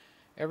copying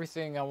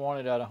everything I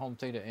wanted out of home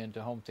theta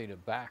into home theta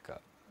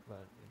backup.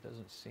 But it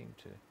doesn't seem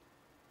to.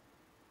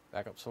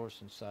 Backup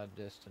source inside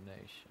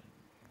destination.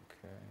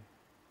 Okay.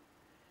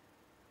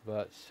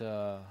 But,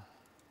 yeah,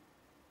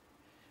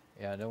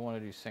 I don't want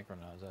to do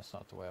synchronize. That's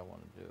not the way I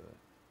want to do it.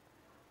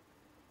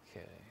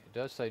 Okay, it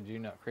does say do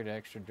not create an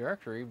extra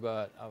directory,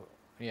 but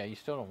yeah, you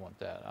still don't want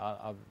that.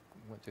 I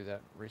went through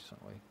that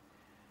recently.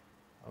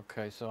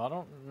 Okay, so I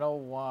don't know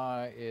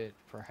why it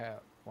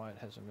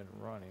hasn't been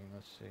running.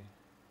 Let's see.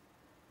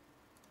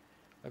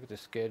 Look at the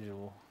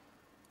schedule.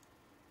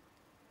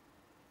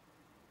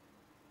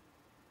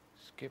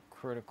 Skip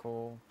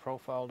critical,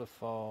 profile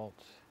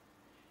default.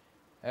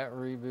 At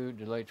reboot,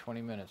 delay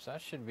 20 minutes. That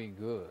should be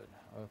good.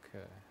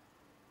 Okay.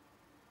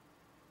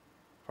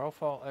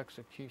 Profile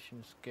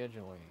execution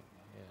scheduling,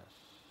 yes.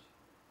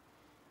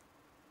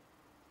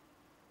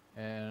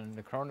 And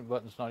the Cron it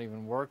button's not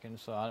even working,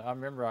 so I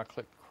remember I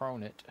clicked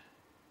Cron it.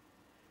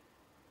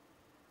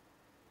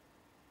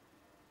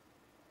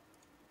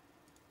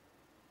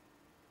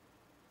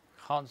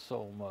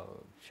 Console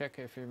mode. Check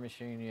if your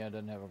machine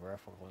doesn't have a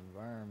graphical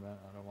environment.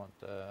 I don't want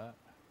that.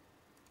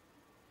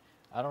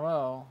 I don't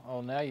know. Oh,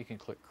 now you can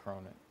click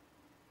Cron it.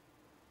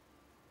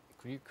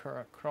 Could you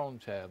Cron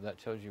tab? That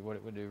tells you what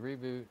it would do.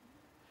 Reboot.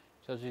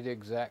 Tells you the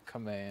exact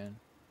command.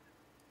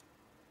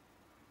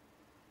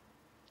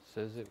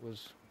 Says it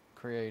was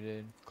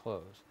created.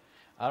 Close.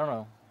 I don't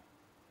know.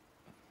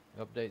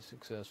 Update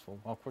successful.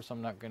 Well, of course,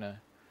 I'm not going to...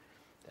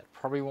 That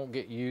probably won't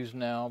get used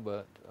now,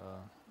 but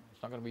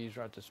it's not going to be used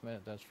right this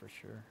minute, that's for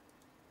sure.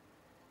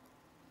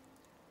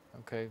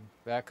 Okay,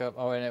 back up.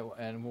 Oh,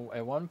 and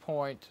at one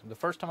point, the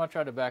first time I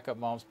tried to back up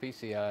Mom's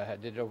PC, I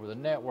did it over the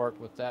network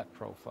with that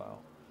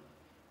profile.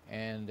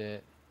 And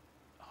it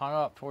hung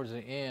up towards the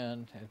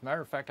end. As a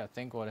matter of fact, I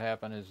think what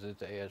happened is that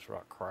the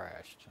ASRock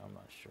crashed. I'm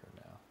not sure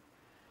now.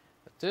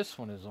 But this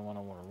one is the one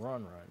I want to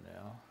run right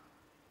now.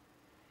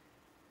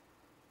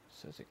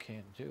 It says it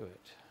can't do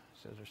it.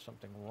 It says there's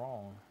something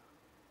wrong.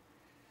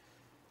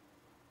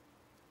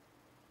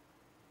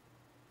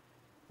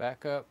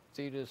 Backup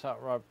Theta's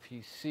Hot Rod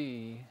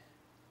PC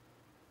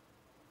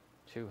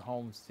to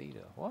home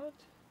Theta. What?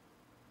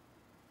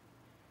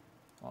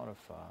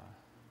 Modify.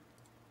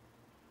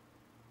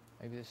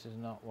 Maybe this is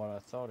not what I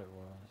thought it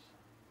was.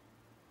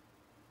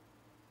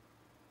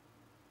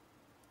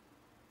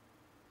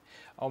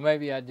 Oh,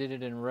 maybe I did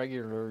it in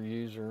regular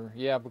user.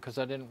 Yeah, because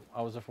I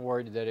was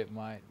worried that it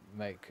might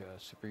make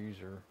super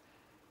user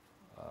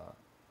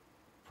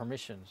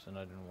permissions, and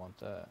I didn't want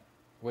that,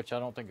 which I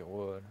don't think it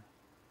would.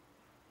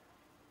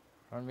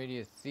 Run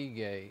media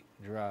Seagate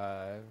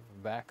drive,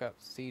 backup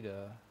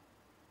Theta.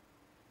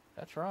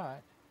 That's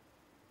right.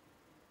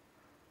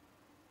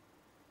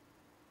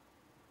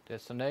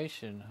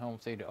 Destination, home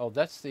Theta. Oh,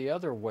 that's the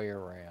other way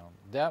around.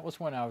 That was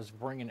when I was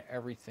bringing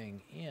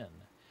everything in.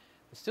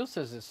 It still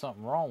says there's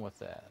something wrong with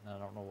that, and I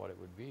don't know what it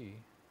would be.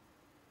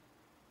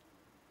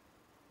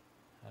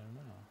 I don't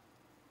know.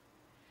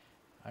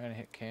 I'm going to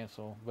hit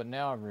cancel, but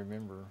now I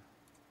remember.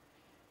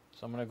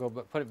 So I'm going to go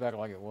put it back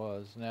like it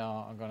was.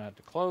 Now I'm going to have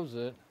to close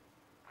it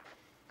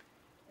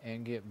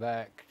and get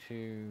back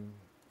to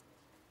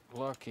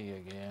Lucky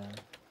again.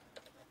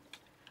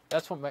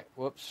 That's what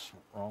whoops,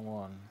 wrong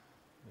one.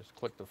 Just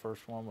click the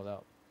first one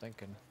without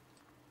thinking.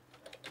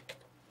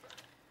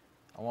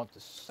 I want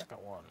the second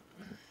one.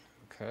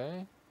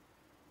 Okay.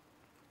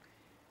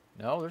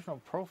 No, there's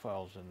no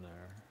profiles in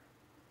there.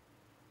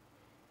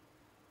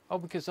 Oh,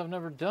 because I've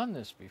never done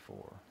this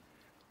before.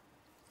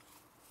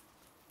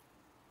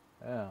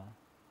 Yeah.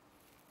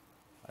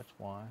 That's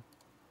why. I'm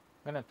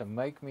going to have to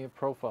make me a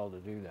profile to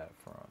do that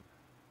from.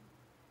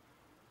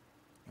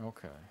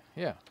 Okay.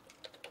 Yeah.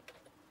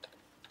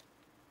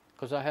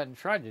 Because I hadn't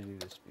tried to do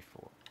this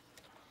before.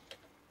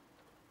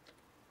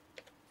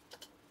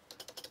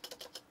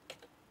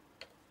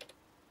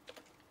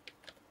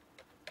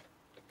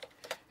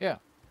 Yeah.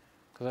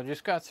 Because I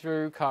just got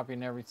through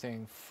copying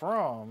everything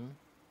from.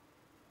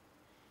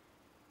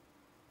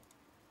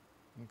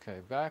 Okay,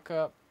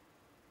 backup.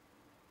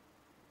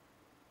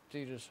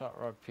 This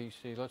ASRock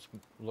PC. Let's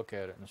look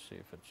at it and see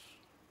if it's.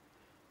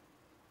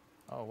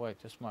 Oh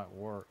wait, this might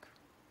work.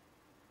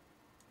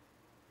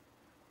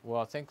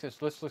 Well, I think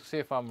this. Let's see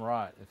if I'm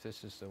right. If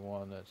this is the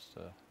one that's.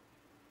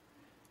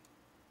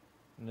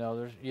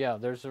 No,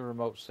 there's the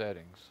remote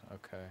settings.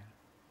 Okay.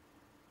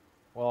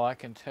 Well, I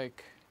can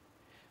take.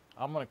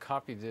 I'm going to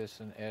copy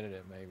this and edit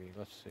it. Maybe.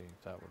 Let's see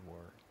if that would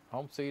work.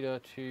 Home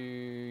theta to.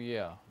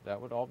 Yeah,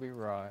 that would all be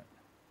right.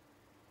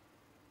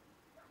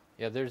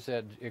 Yeah, there's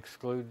that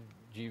exclude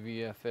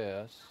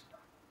GVFS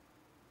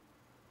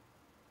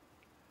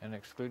and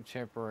exclude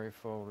temporary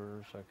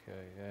folders.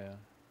 Okay, yeah.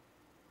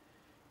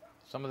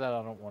 Some of that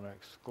I don't want to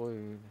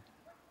exclude.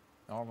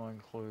 Normal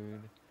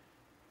include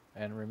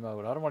and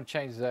remote. I don't want to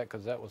change that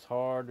because that was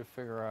hard to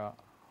figure out.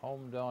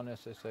 Home Don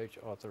SSH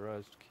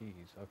authorized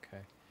keys.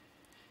 Okay.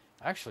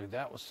 Actually,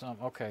 that was some.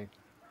 Okay,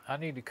 I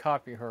need to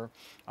copy her.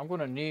 I'm going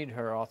to need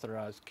her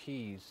authorized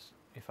keys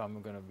if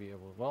I'm going to be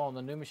able. Well, on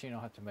the new machine, I'll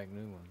have to make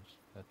new ones.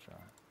 That's right.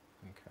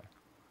 Okay.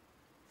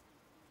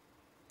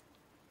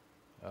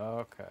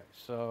 Okay,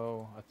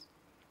 so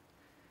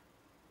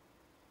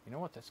you know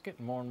what? That's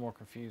getting more and more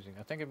confusing.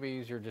 I think it'd be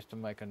easier just to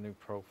make a new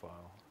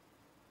profile.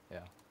 Yeah,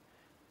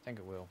 I think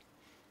it will.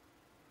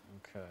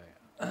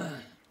 Okay.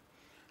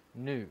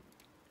 New.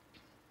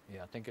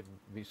 Yeah, I think it'd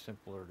be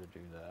simpler to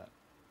do that.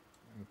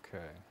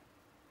 Okay.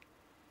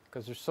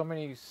 Because there's so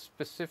many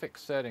specific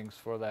settings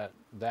for that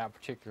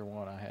particular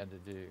one I had to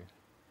do.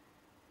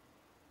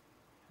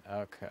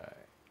 Okay.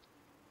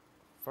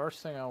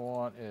 First thing I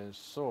want is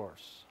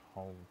source,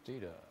 home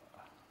theta.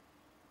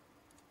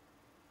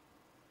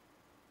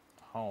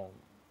 Home.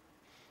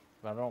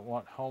 But I don't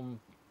want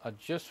home, I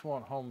just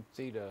want home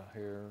theta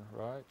here,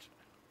 right?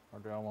 Or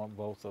do I want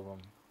both of them?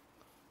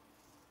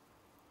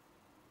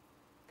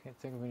 Can't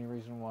think of any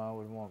reason why I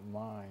would want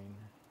mine.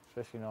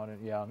 Especially not in,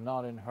 yeah,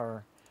 not in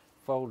her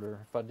folder.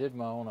 If I did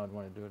my own, I'd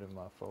want to do it in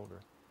my folder.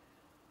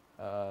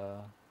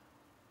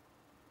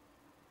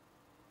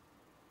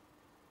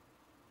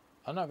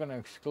 I'm not going to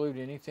exclude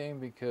anything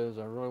because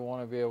I really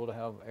want to be able to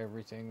have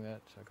everything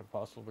that I could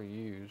possibly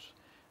use.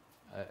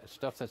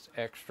 Stuff that's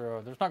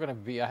extra, there's not going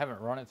to be, I haven't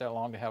run it that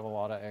long to have a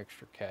lot of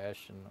extra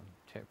cache and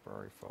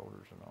temporary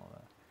folders and all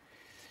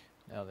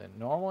that. Now then,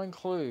 normal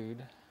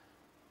include,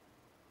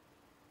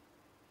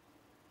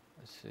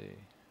 let's see,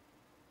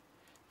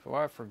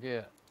 before I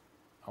forget,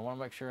 I want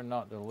to make sure and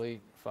not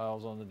delete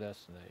files on the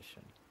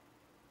destination.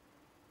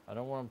 I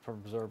don't want to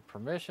preserve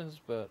permissions,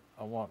 but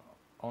I want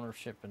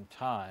ownership and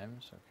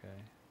times, okay.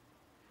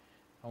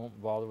 I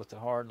won't bother with the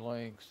hard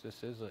links.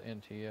 This is a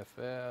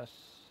NTFS.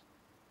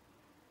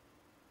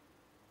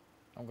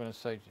 I'm going to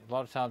say, a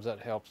lot of times that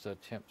helps to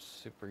attempt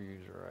super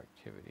user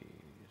activities.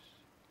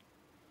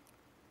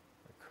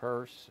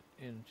 Recurse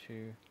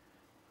into,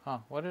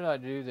 what did I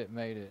do that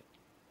made it?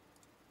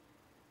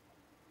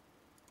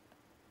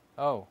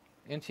 Oh,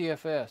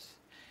 NTFS.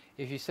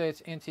 If you say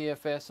it's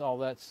NTFS, all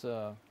that's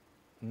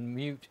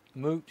moot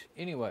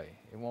anyway.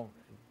 It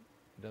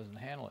doesn't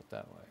handle it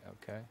that way,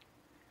 okay?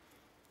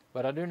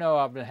 But I do know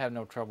I've been having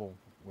no trouble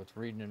with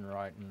reading and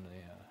writing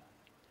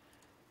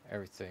the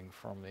everything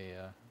from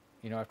the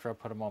after I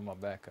put them on my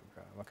backup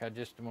drive. Okay, I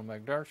just want to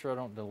make darn sure I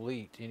don't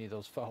delete any of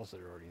those files that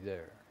are already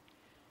there.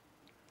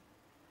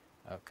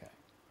 Okay,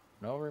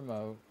 no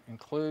remote,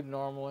 include,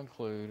 normal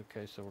include.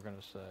 Okay, so we're going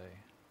to say,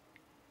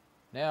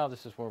 now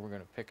this is where we're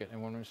going to pick it.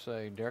 And when we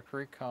say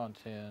directory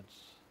contents,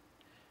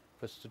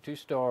 puts the 2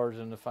 stars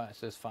in the it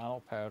says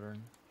final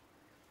pattern.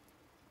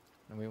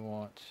 And we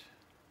want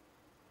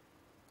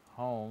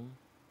home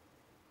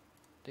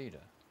theta.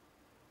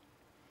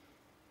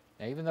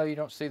 Now, even though you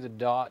don't see the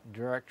dot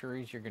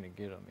directories, you're going to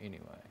get them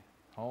anyway.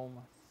 Home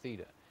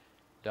theta,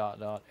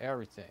 dot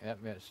everything.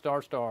 That meant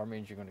star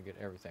means you're going to get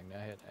everything. Now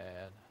hit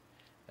add.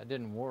 That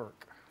didn't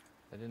work.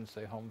 That didn't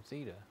say home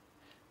theta.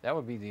 That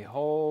would be the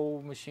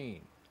whole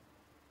machine.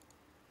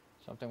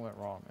 Something went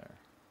wrong there.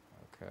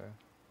 Okay.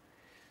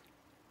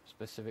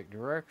 Specific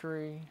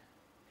directory.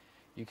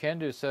 You can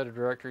do a set of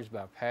directories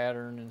by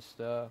pattern and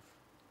stuff.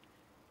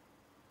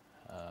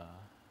 I'm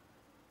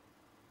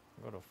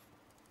going to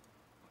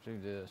do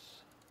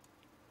this.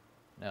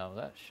 Now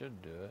that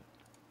should do it.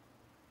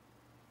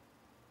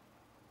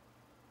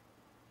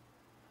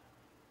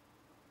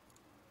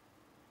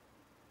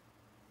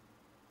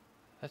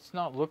 That's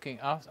not looking,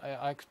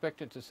 I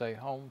expect it to say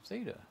home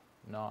theta,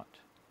 not,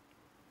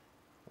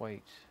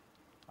 wait.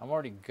 I've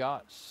already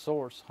got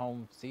source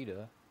home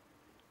theta.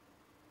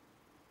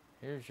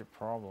 Here's your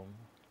problem.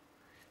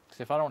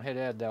 Because if I don't hit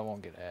add, that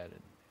won't get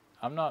added.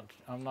 I'm not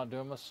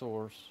doing my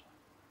source.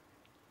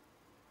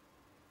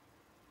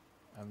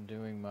 I'm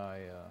doing my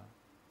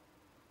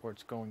where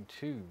it's going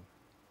to.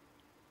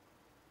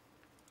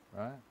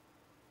 Right?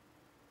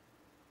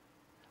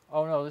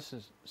 Oh no, this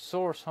is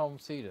source home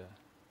theta.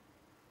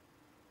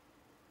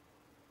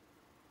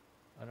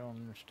 I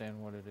don't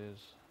understand what it is.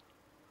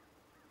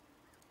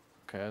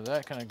 Okay,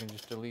 that kind of can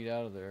just delete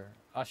out of there.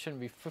 I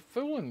shouldn't be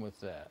fooling with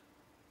that.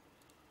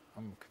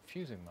 I'm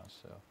confusing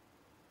myself.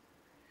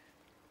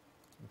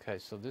 Okay,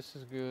 so this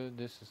is good,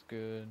 this is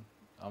good.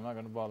 I'm not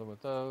going to bother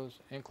with those.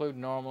 Include,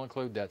 normal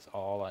include, that's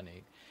all I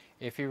need.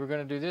 If you were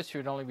going to do this, you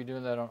would only be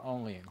doing that on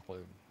only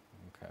include.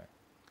 Okay.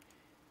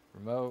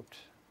 Remote.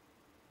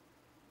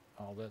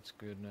 Oh, that's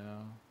good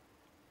now.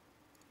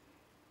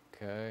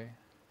 Okay.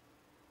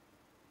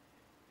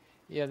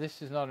 Yeah,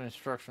 this is not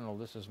instructional.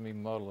 This is me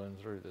muddling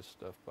through this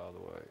stuff, by the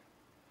way.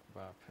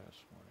 Bypass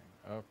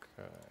warning.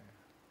 Okay.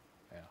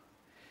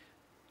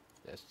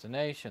 Yeah.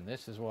 Destination.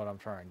 This is what I'm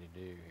trying to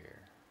do here.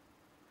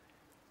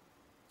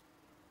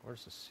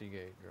 Where's the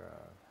Seagate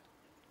drive?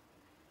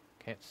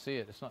 Can't see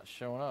it. It's not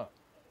showing up.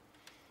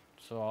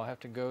 So I'll have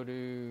to go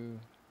to...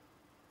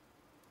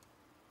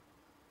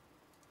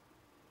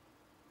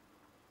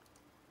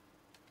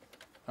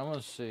 I'm going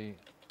to see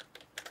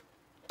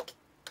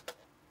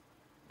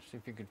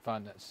if you can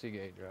find that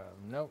Seagate drive.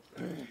 Nope.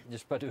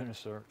 Just by doing a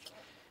search.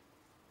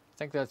 I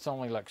think that's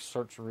only like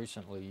search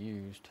recently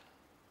used.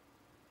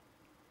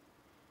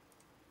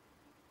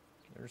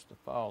 There's the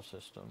file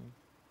system.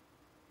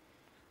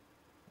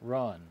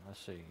 Run. Let's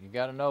see. You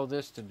got to know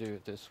this to do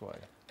it this way.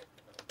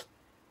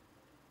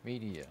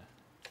 Media.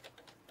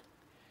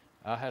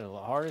 I had the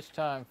hardest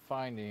time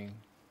finding...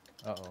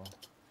 Uh-oh.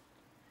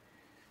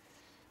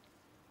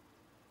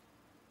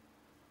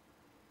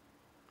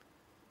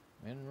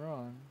 Min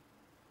run.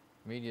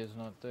 Media's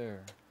not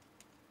there.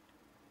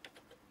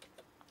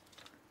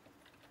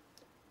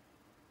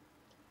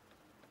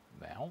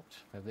 Mount?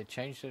 Have they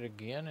changed it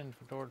again in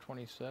Fedora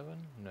 27?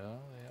 No,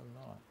 they have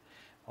not.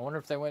 I wonder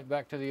if they went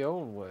back to the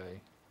old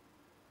way.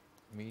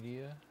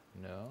 Media?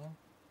 No.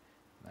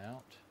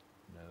 Mount?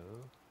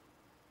 No.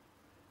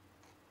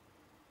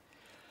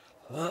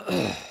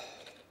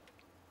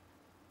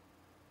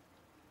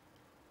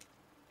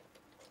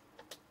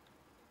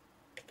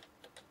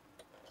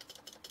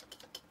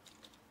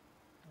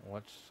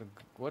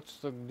 What's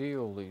the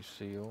deal,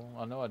 Lucille?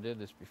 I know I did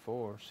this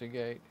before.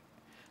 Seagate.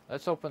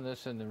 Let's open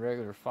this in the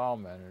regular file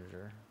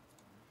manager.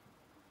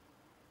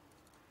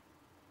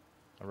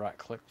 I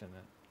right-clicked in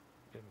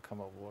it. Didn't come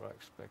up with what I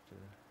expected.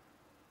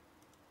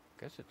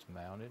 Guess it's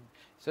mounted.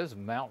 It says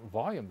mount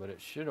volume, but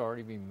it should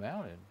already be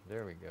mounted.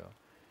 There we go.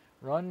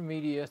 Run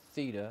media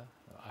theta.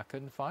 I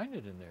couldn't find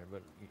it in there,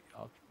 but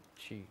I'll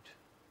cheat.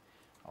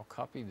 I'll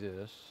copy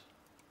this.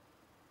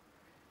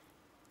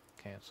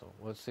 Cancel.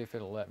 Let's see if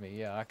it'll let me.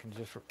 Yeah, I can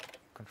just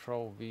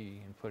Control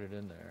V and put it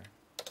in there.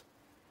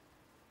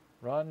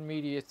 Run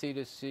media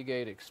theta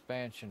Seagate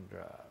expansion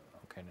drive.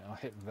 Okay, now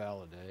hit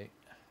validate.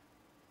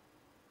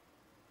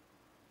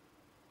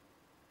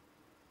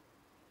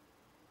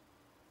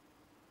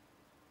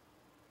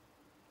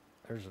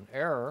 There's an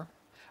error.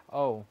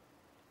 Oh.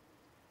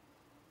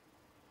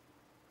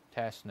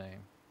 Task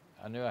name.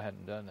 I knew I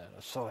hadn't done that.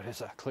 I saw it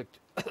as I clicked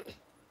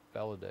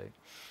validate.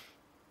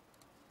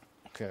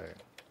 Okay.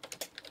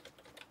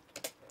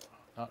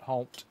 Not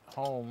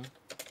home.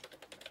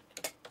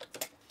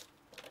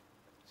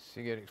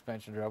 Seagate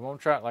expansion drive. I won't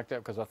try it like that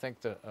because I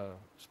think the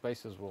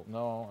spaces will...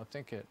 No, I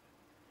think it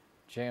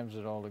jams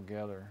it all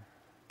together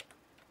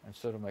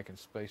instead of making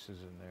spaces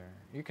in there.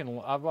 You can...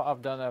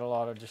 I've done that a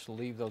lot. I just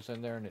leave those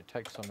in there and it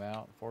takes them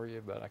out for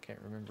you, but I can't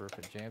remember if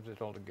it jams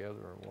it all together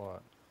or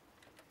what.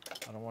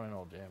 I don't want it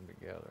all jammed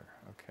together.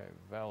 Okay,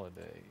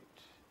 validate.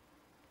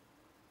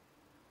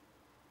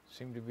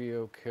 Seem to be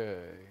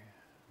okay.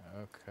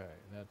 Okay,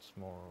 that's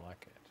more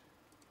like it.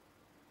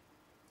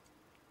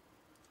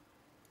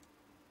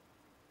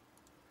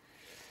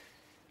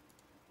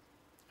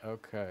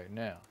 Okay,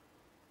 now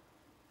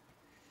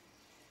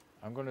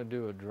I'm going to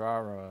do a dry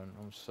run. I'm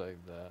going to save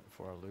that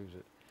before I lose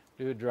it.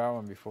 Do a dry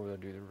run before I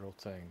do the real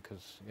thing,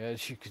 because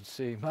as you can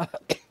see, my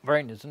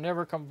brain is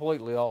never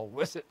completely all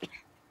with it.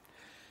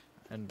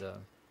 And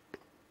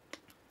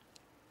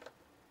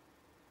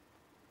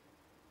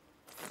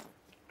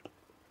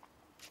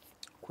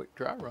quick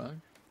dry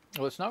run.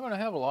 Well, it's not going to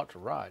have a lot to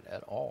write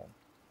at all.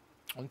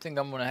 One thing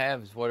I'm going to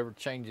have is whatever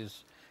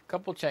changes, a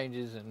couple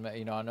changes, and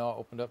you know, I know I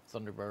opened up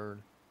Thunderbird.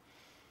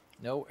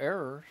 No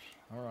errors.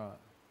 All right.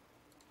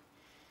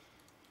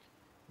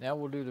 Now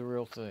we'll do the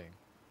real thing.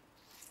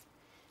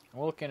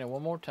 We'll look in it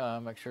one more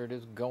time, make sure it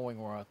is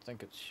going where I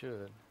think it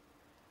should.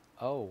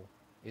 Oh,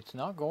 it's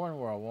not going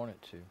where I want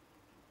it to.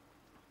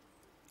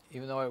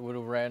 Even though it would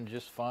have ran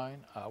just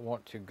fine, I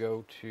want to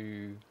go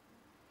to...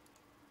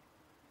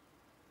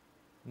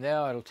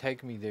 Now it'll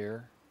take me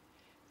there.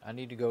 I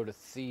need to go to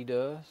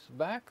Theta's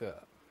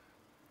backup.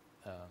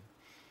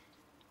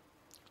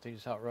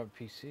 Theta's ASRock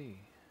PC.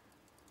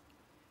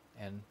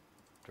 And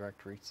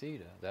directory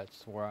Theta.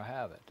 That's where I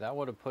have it. That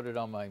would have put it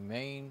on my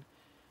main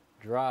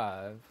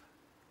drive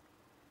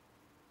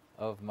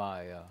of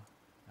my...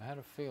 I had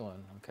a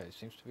feeling, okay, it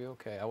seems to be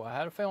okay. I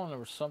had a feeling there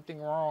was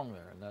something wrong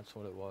there, and that's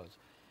what it was.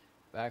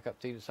 Backup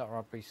Theta's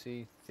ASRock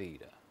PC,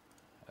 Theta.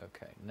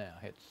 Okay, now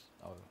it's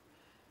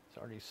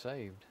already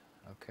saved.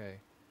 Okay,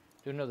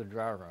 do another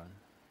dry run.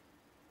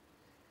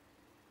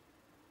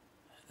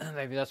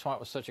 Maybe that's why it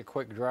was such a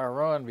quick dry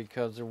run,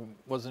 because there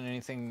wasn't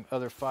anything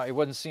other file. It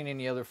wasn't seeing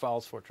any other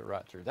files for it to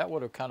write through. That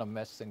would have kind of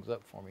messed things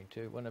up for me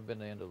too. Wouldn't have been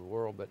the end of the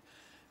world, but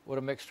would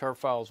have mixed her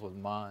files with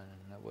mine,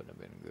 and that wouldn't have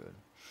been good.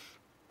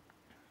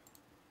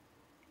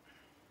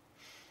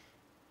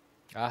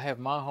 I have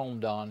my home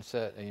Don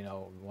set. You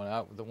know, when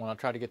I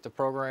try to get the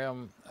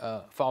program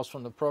files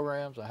from the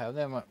programs, I have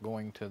them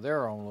going to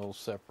their own little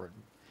separate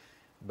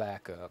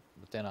backup.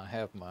 But then I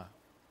have my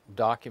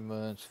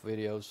documents,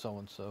 videos, so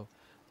and so,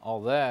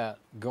 all that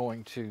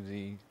going to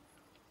the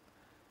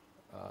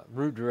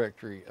root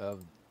directory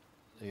of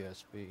the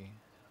USB.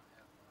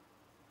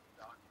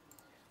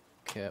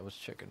 Okay, I was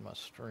checking my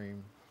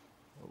stream.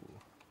 Ooh,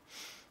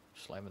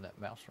 slamming that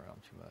mouse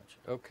around too much.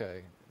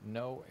 Okay,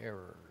 no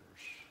errors.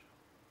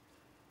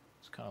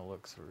 Let's kind of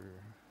look through.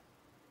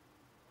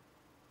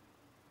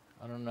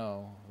 I don't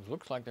know. It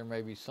looks like there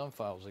may be some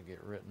files that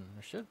get written.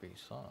 There should be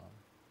some.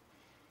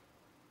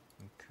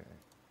 Okay.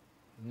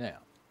 Now,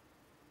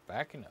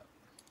 backing up.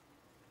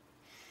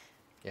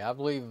 Yeah, I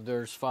believe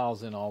there's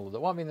files in all of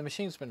them. Well, I mean, the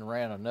machine's been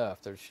ran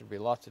enough. There should be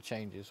lots of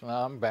changes.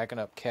 Well, I'm backing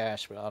up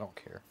cache, but I don't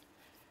care.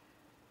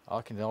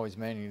 I can always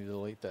manually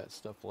delete that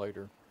stuff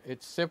later.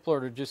 It's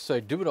simpler to just say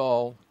do it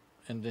all,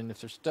 and then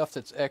if there's stuff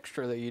that's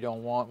extra that you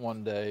don't want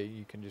one day,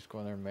 you can just go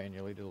in there and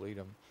manually delete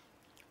them.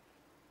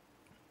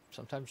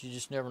 Sometimes you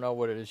just never know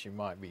what it is you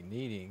might be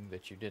needing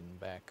that you didn't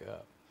back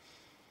up.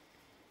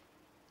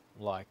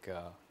 Like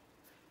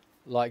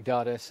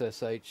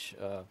 .ssh,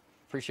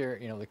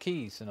 appreciate, you know, the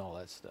keys and all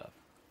that stuff.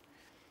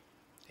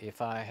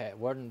 If I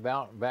wasn't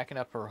backing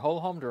up her whole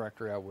home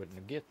directory, I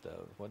wouldn't get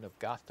those. Wouldn't have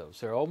got those.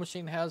 Their old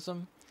machine has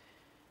them.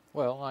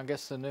 Well, I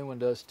guess the new one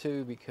does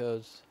too,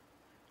 because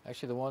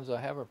actually the ones I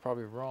have are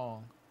probably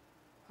wrong.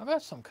 I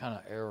got some kind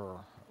of error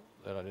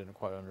that I didn't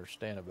quite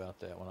understand about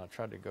that when I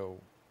tried to go.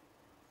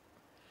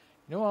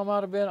 You know what I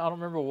might have been? I don't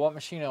remember what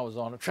machine I was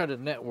on. I tried to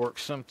network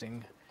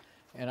something,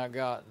 and I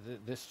got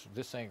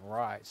this ain't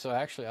right. So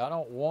actually, I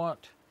don't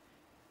want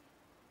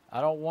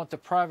the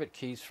private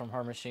keys from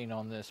her machine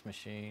on this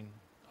machine.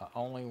 I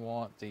only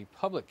want the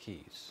public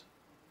keys.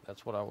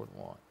 That's what I would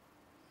want.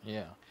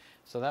 Yeah.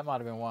 So that might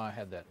have been why I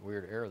had that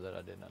weird error that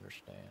I didn't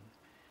understand.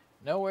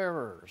 No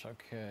errors.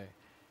 Okay.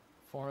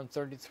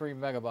 433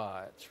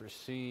 megabytes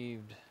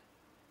received.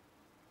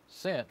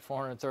 Sent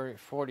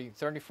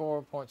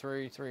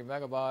 34.33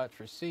 megabytes.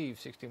 Received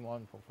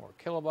 61.4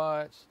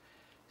 kilobytes.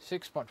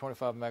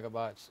 6.25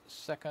 megabytes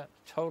second.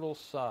 Total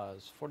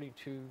size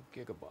 42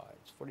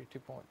 gigabytes.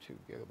 42.2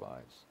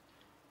 gigabytes.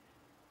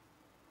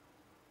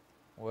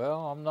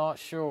 Well, I'm not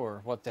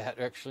sure what that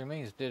actually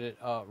means. Did it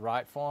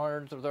write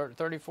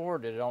 434, or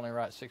did it only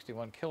write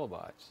 61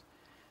 kilobytes?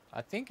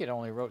 I think it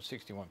only wrote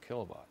 61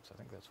 kilobytes. I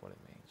think that's what it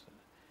means.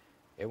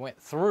 It went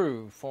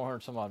through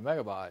 400 some odd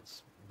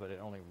megabytes, but it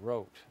only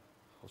wrote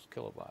those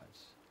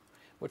kilobytes,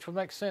 which would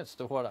make sense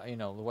to what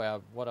the way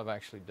what I've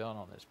actually done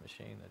on this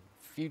machine. The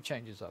few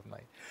changes I've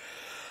made.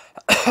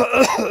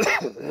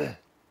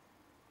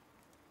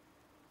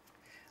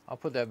 I'll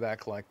put that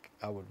back like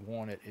I would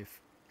want it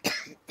if.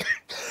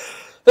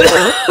 If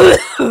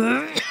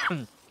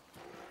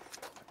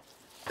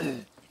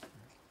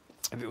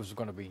it was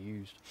going to be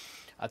used.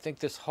 I think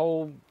this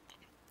whole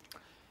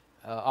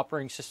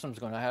operating system is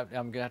going to have,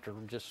 I'm going to have to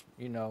just,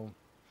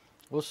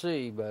 we'll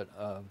see, but,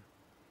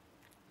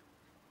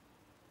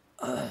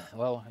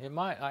 well, it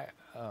might,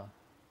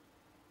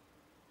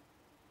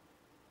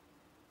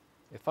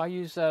 if I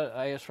use that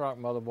ASRock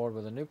motherboard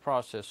with a new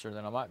processor,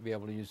 then I might be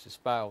able to use this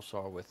BIOS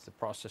with the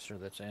processor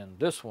that's in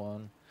this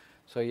one.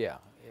 So yeah,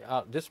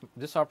 this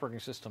operating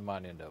system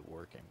might end up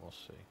working. We'll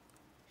see.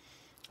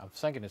 I'm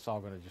thinking it's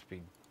all going to just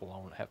be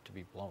have to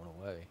be blown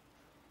away.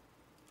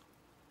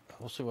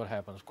 We'll see what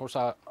happens. Of course,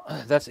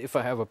 that's if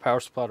I have a power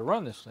supply to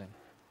run this thing.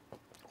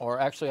 Or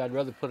actually, I'd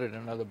rather put it in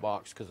another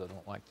box because I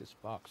don't like this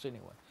box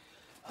anyway.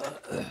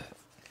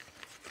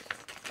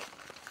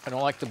 I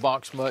don't like the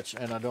box much,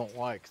 and I don't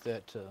like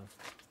that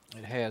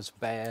it has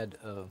bad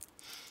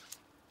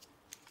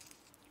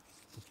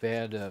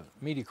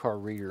media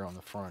card reader on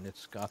the front.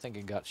 I think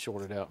it got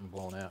shorted out and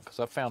blown out because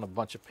I found a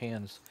bunch of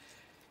pins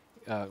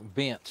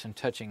bent and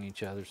touching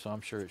each other, so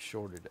I'm sure it's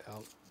shorted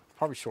out.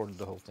 Probably shorted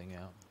the whole thing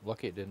out.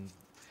 Lucky it didn't.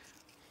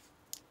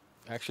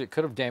 Actually, it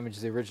could have damaged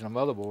the original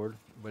motherboard,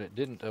 but it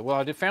didn't. Well,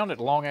 I found it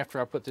long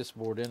after I put this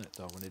board in it,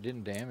 though, and it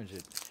didn't damage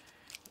it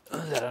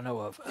that I know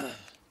of.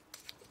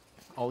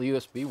 All the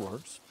USB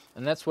works,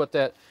 and that's what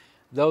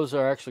those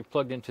are actually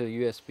plugged into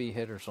the USB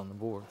headers on the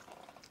board.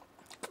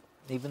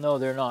 Even though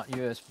they're not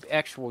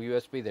actual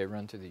USB, they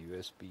run through the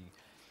USB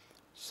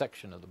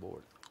section of the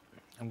board.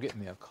 I'm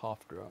getting me a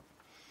cough drop.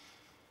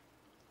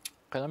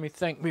 Okay, let me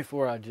think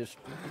before I just...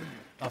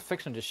 I'm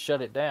fixing to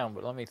shut it down,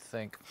 but let me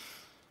think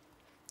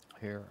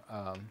here.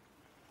 I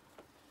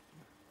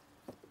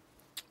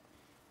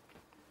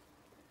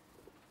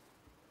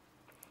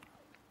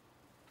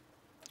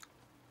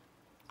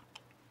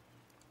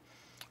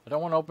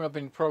don't want to open up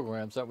any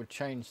programs. That would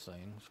change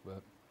things,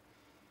 but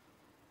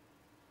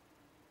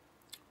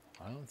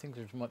I don't think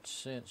there's much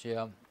sense.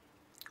 Yeah.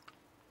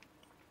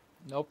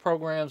 No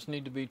programs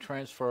need to be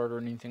transferred or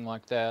anything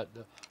like that.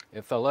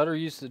 If I let her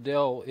use the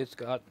Dell, it's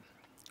got...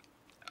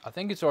 I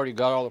think it's already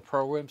got all the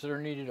programs that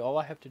are needed. All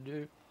I have to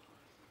do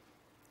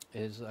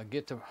is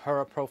get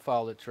her a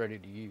profile that's ready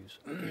to use.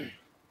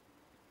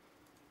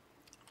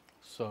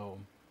 So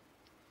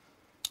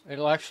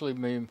it'll actually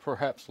be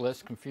perhaps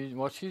less confusing.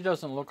 Well, she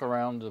doesn't look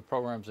around the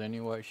programs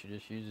anyway. She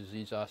just uses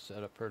these I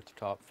set up here at the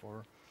top for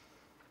her.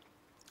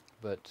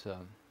 But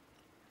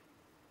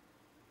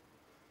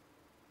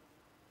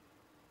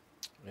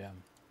yeah,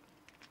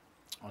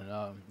 and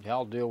yeah,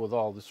 I'll deal with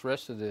all this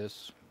rest of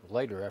this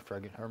later after I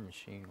get her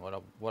machine.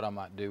 What I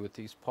might do with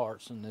these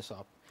parts and this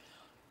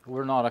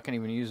We're not. I can't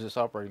even use this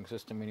operating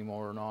system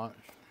anymore or not.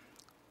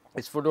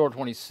 It's Fedora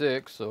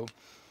 26, so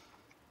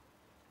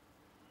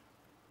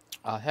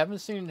I haven't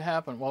seen it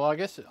happen. Well, I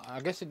guess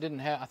it didn't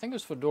have. I think it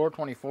was Fedora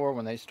 24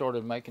 when they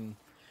started making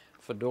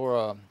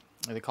Fedora.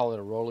 They call it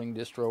a rolling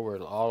distro, where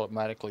it'll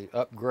automatically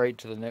upgrade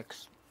to the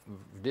next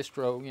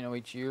distro,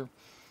 each year.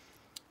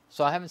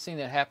 So I haven't seen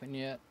that happen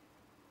yet.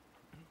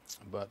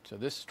 But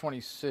this is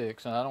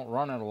 26, and I don't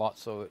run it a lot,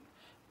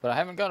 but I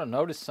haven't got a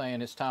notice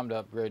saying it's time to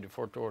upgrade to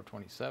Fedora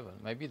 27.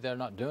 Maybe they're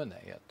not doing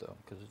that yet, though,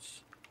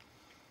 because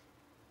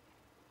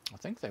I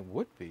think they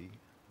would be,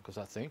 because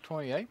I think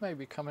 28 may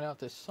be coming out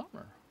this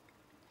summer.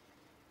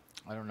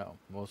 I don't know.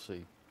 We'll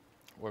see.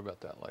 Worry about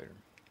that later.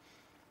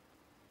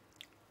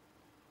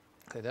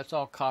 Okay, that's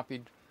all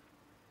copied.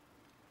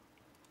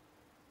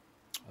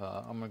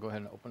 I'm going to go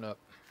ahead and open up.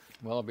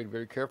 Well, I'll be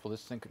very careful.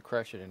 This thing could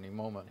crash at any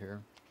moment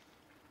here.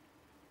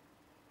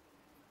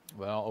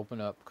 But I'll open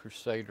up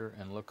Crusader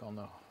and look on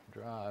the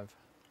drive.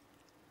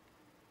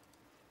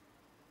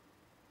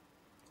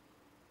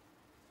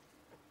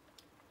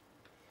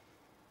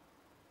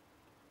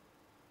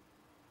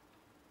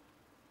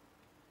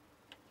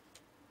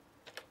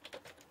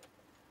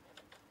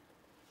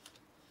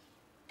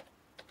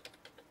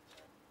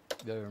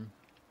 There.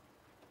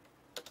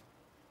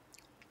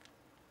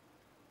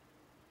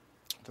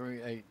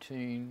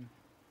 318.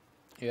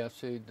 Yeah,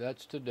 see,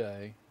 that's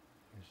today.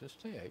 Is this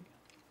today?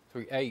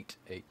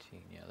 3/8/18.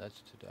 Yeah,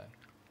 that's today.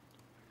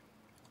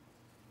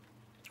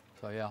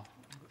 So yeah,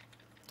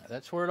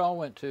 that's where it all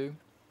went to.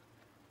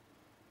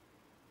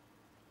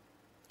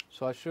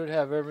 So I should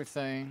have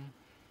everything.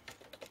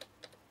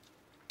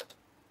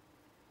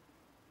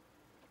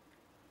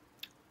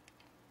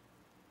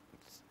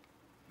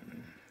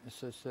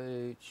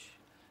 SSH.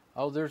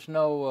 Oh, there's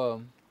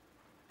no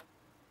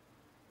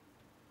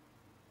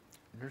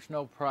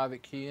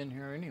private key in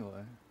here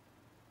anyway.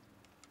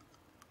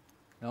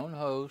 Known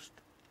host,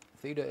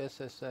 Theta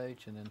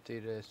SSH, and then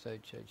Theta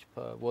SSH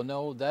pub. Well,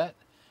 no, I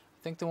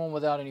think the one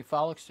without any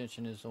file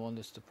extension is the one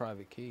that's the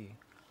private key.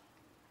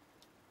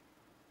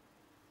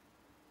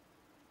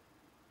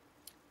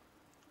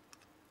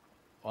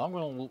 Well, I'm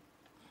going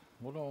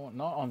to,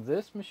 not on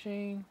this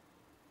machine.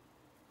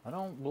 I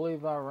don't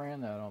believe I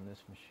ran that on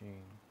this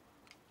machine.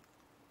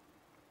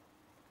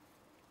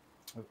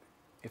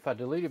 If I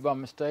delete it by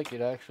mistake,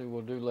 it actually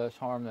will do less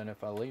harm than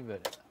if I leave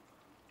it.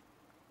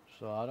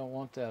 So I don't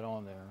want that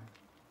on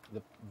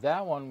there.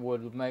 That one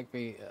would make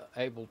me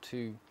able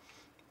to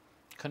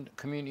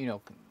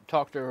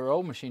talk to her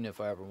old machine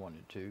if I ever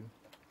wanted to.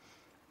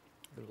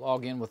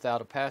 Log in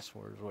without a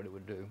password is what it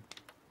would do.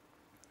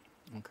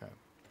 Okay.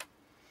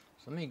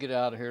 So let me get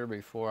out of here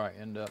before I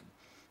end up,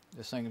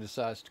 this thing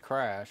decides to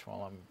crash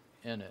while I'm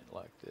in it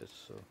like this.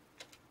 So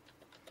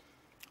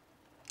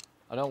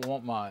I don't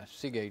want my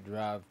Seagate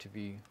drive to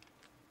be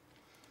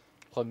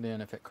plugged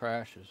in if it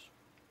crashes.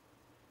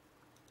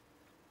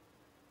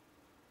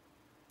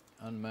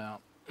 Unmount.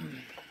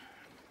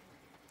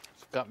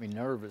 It's got me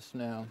nervous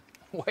now.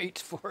 Wait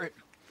for it.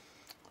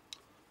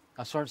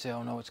 I started to say,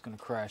 oh no, it's going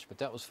to crash, but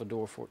that was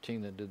Fedora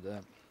 14 that did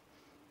that.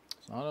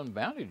 It's not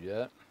unbounded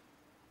yet.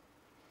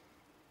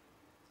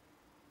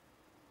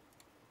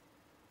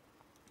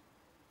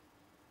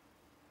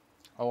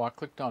 Oh, I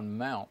clicked on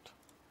mount.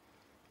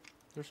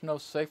 There's no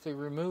safely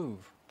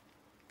remove.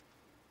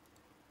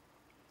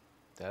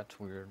 That's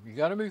weird. You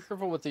got to be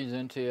careful with these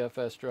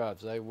NTFS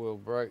drives. They will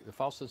break. The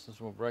file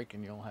systems will break,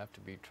 and you'll have to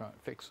be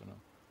fixing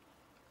them.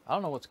 I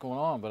don't know what's going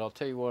on, but I'll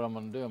tell you what I'm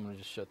going to do. I'm going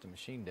to just shut the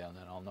machine down,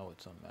 then I'll know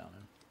it's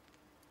unmounted.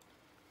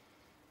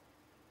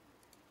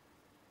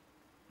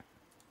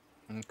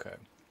 Okay.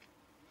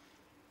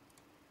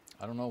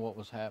 I don't know what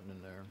was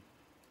happening there.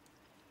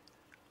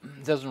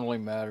 It doesn't really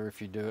matter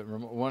if you do it.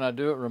 When I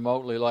do it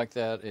remotely like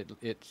that,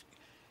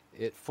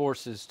 it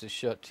forces to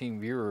shut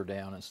TeamViewer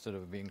down instead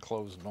of being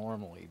closed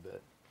normally.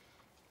 But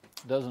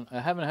it doesn't. I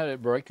haven't had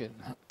it break it.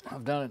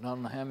 I've done it I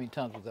don't know how many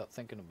times without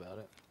thinking about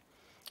it.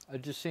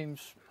 It just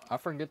seems I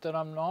forget that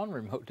I'm on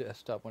remote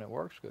desktop when it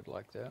works good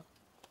like that.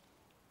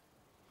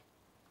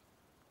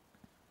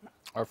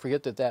 Or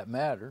forget that that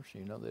matters.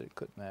 You know that it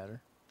could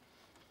matter.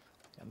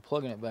 I'm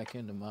plugging it back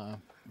into my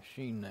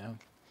machine now.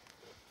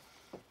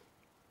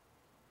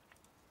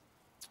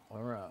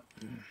 All right.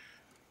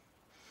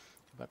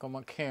 Back on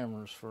my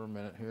cameras for a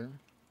minute here.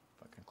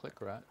 If I can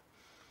click right.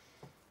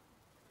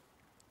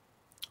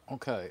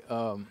 Okay.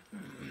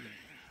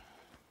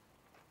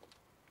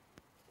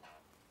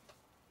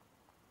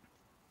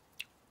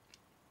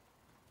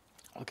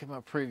 Look at my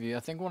preview. I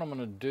think what I'm going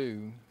to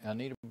do, I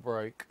need a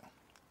break.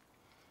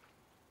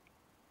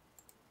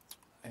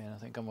 And I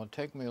think I'm going to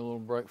take me a little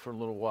break for a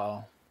little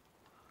while.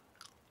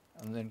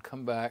 And then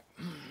come back.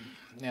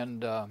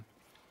 And what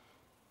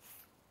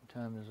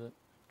time is it?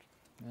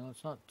 Well,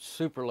 it's not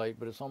super late,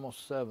 but it's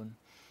almost 7.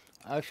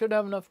 I should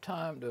have enough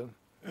time to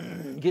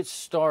get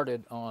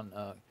started on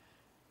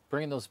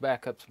bringing those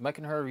backups,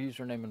 making her a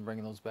username and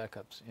bringing those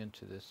backups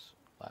into this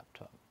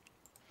laptop.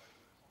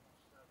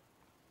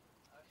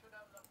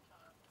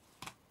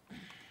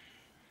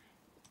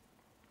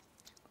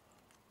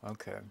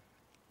 Okay.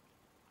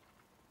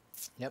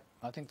 Yep,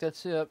 I think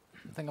that's it.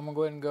 I think I'm going to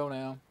go ahead and go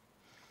now.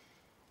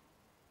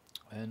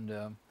 And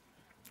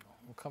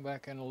we'll come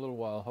back in a little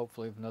while,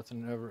 hopefully, if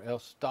nothing ever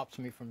else stops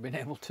me from being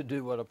able to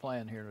do what I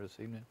plan here this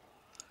evening.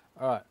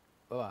 All right,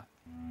 bye-bye.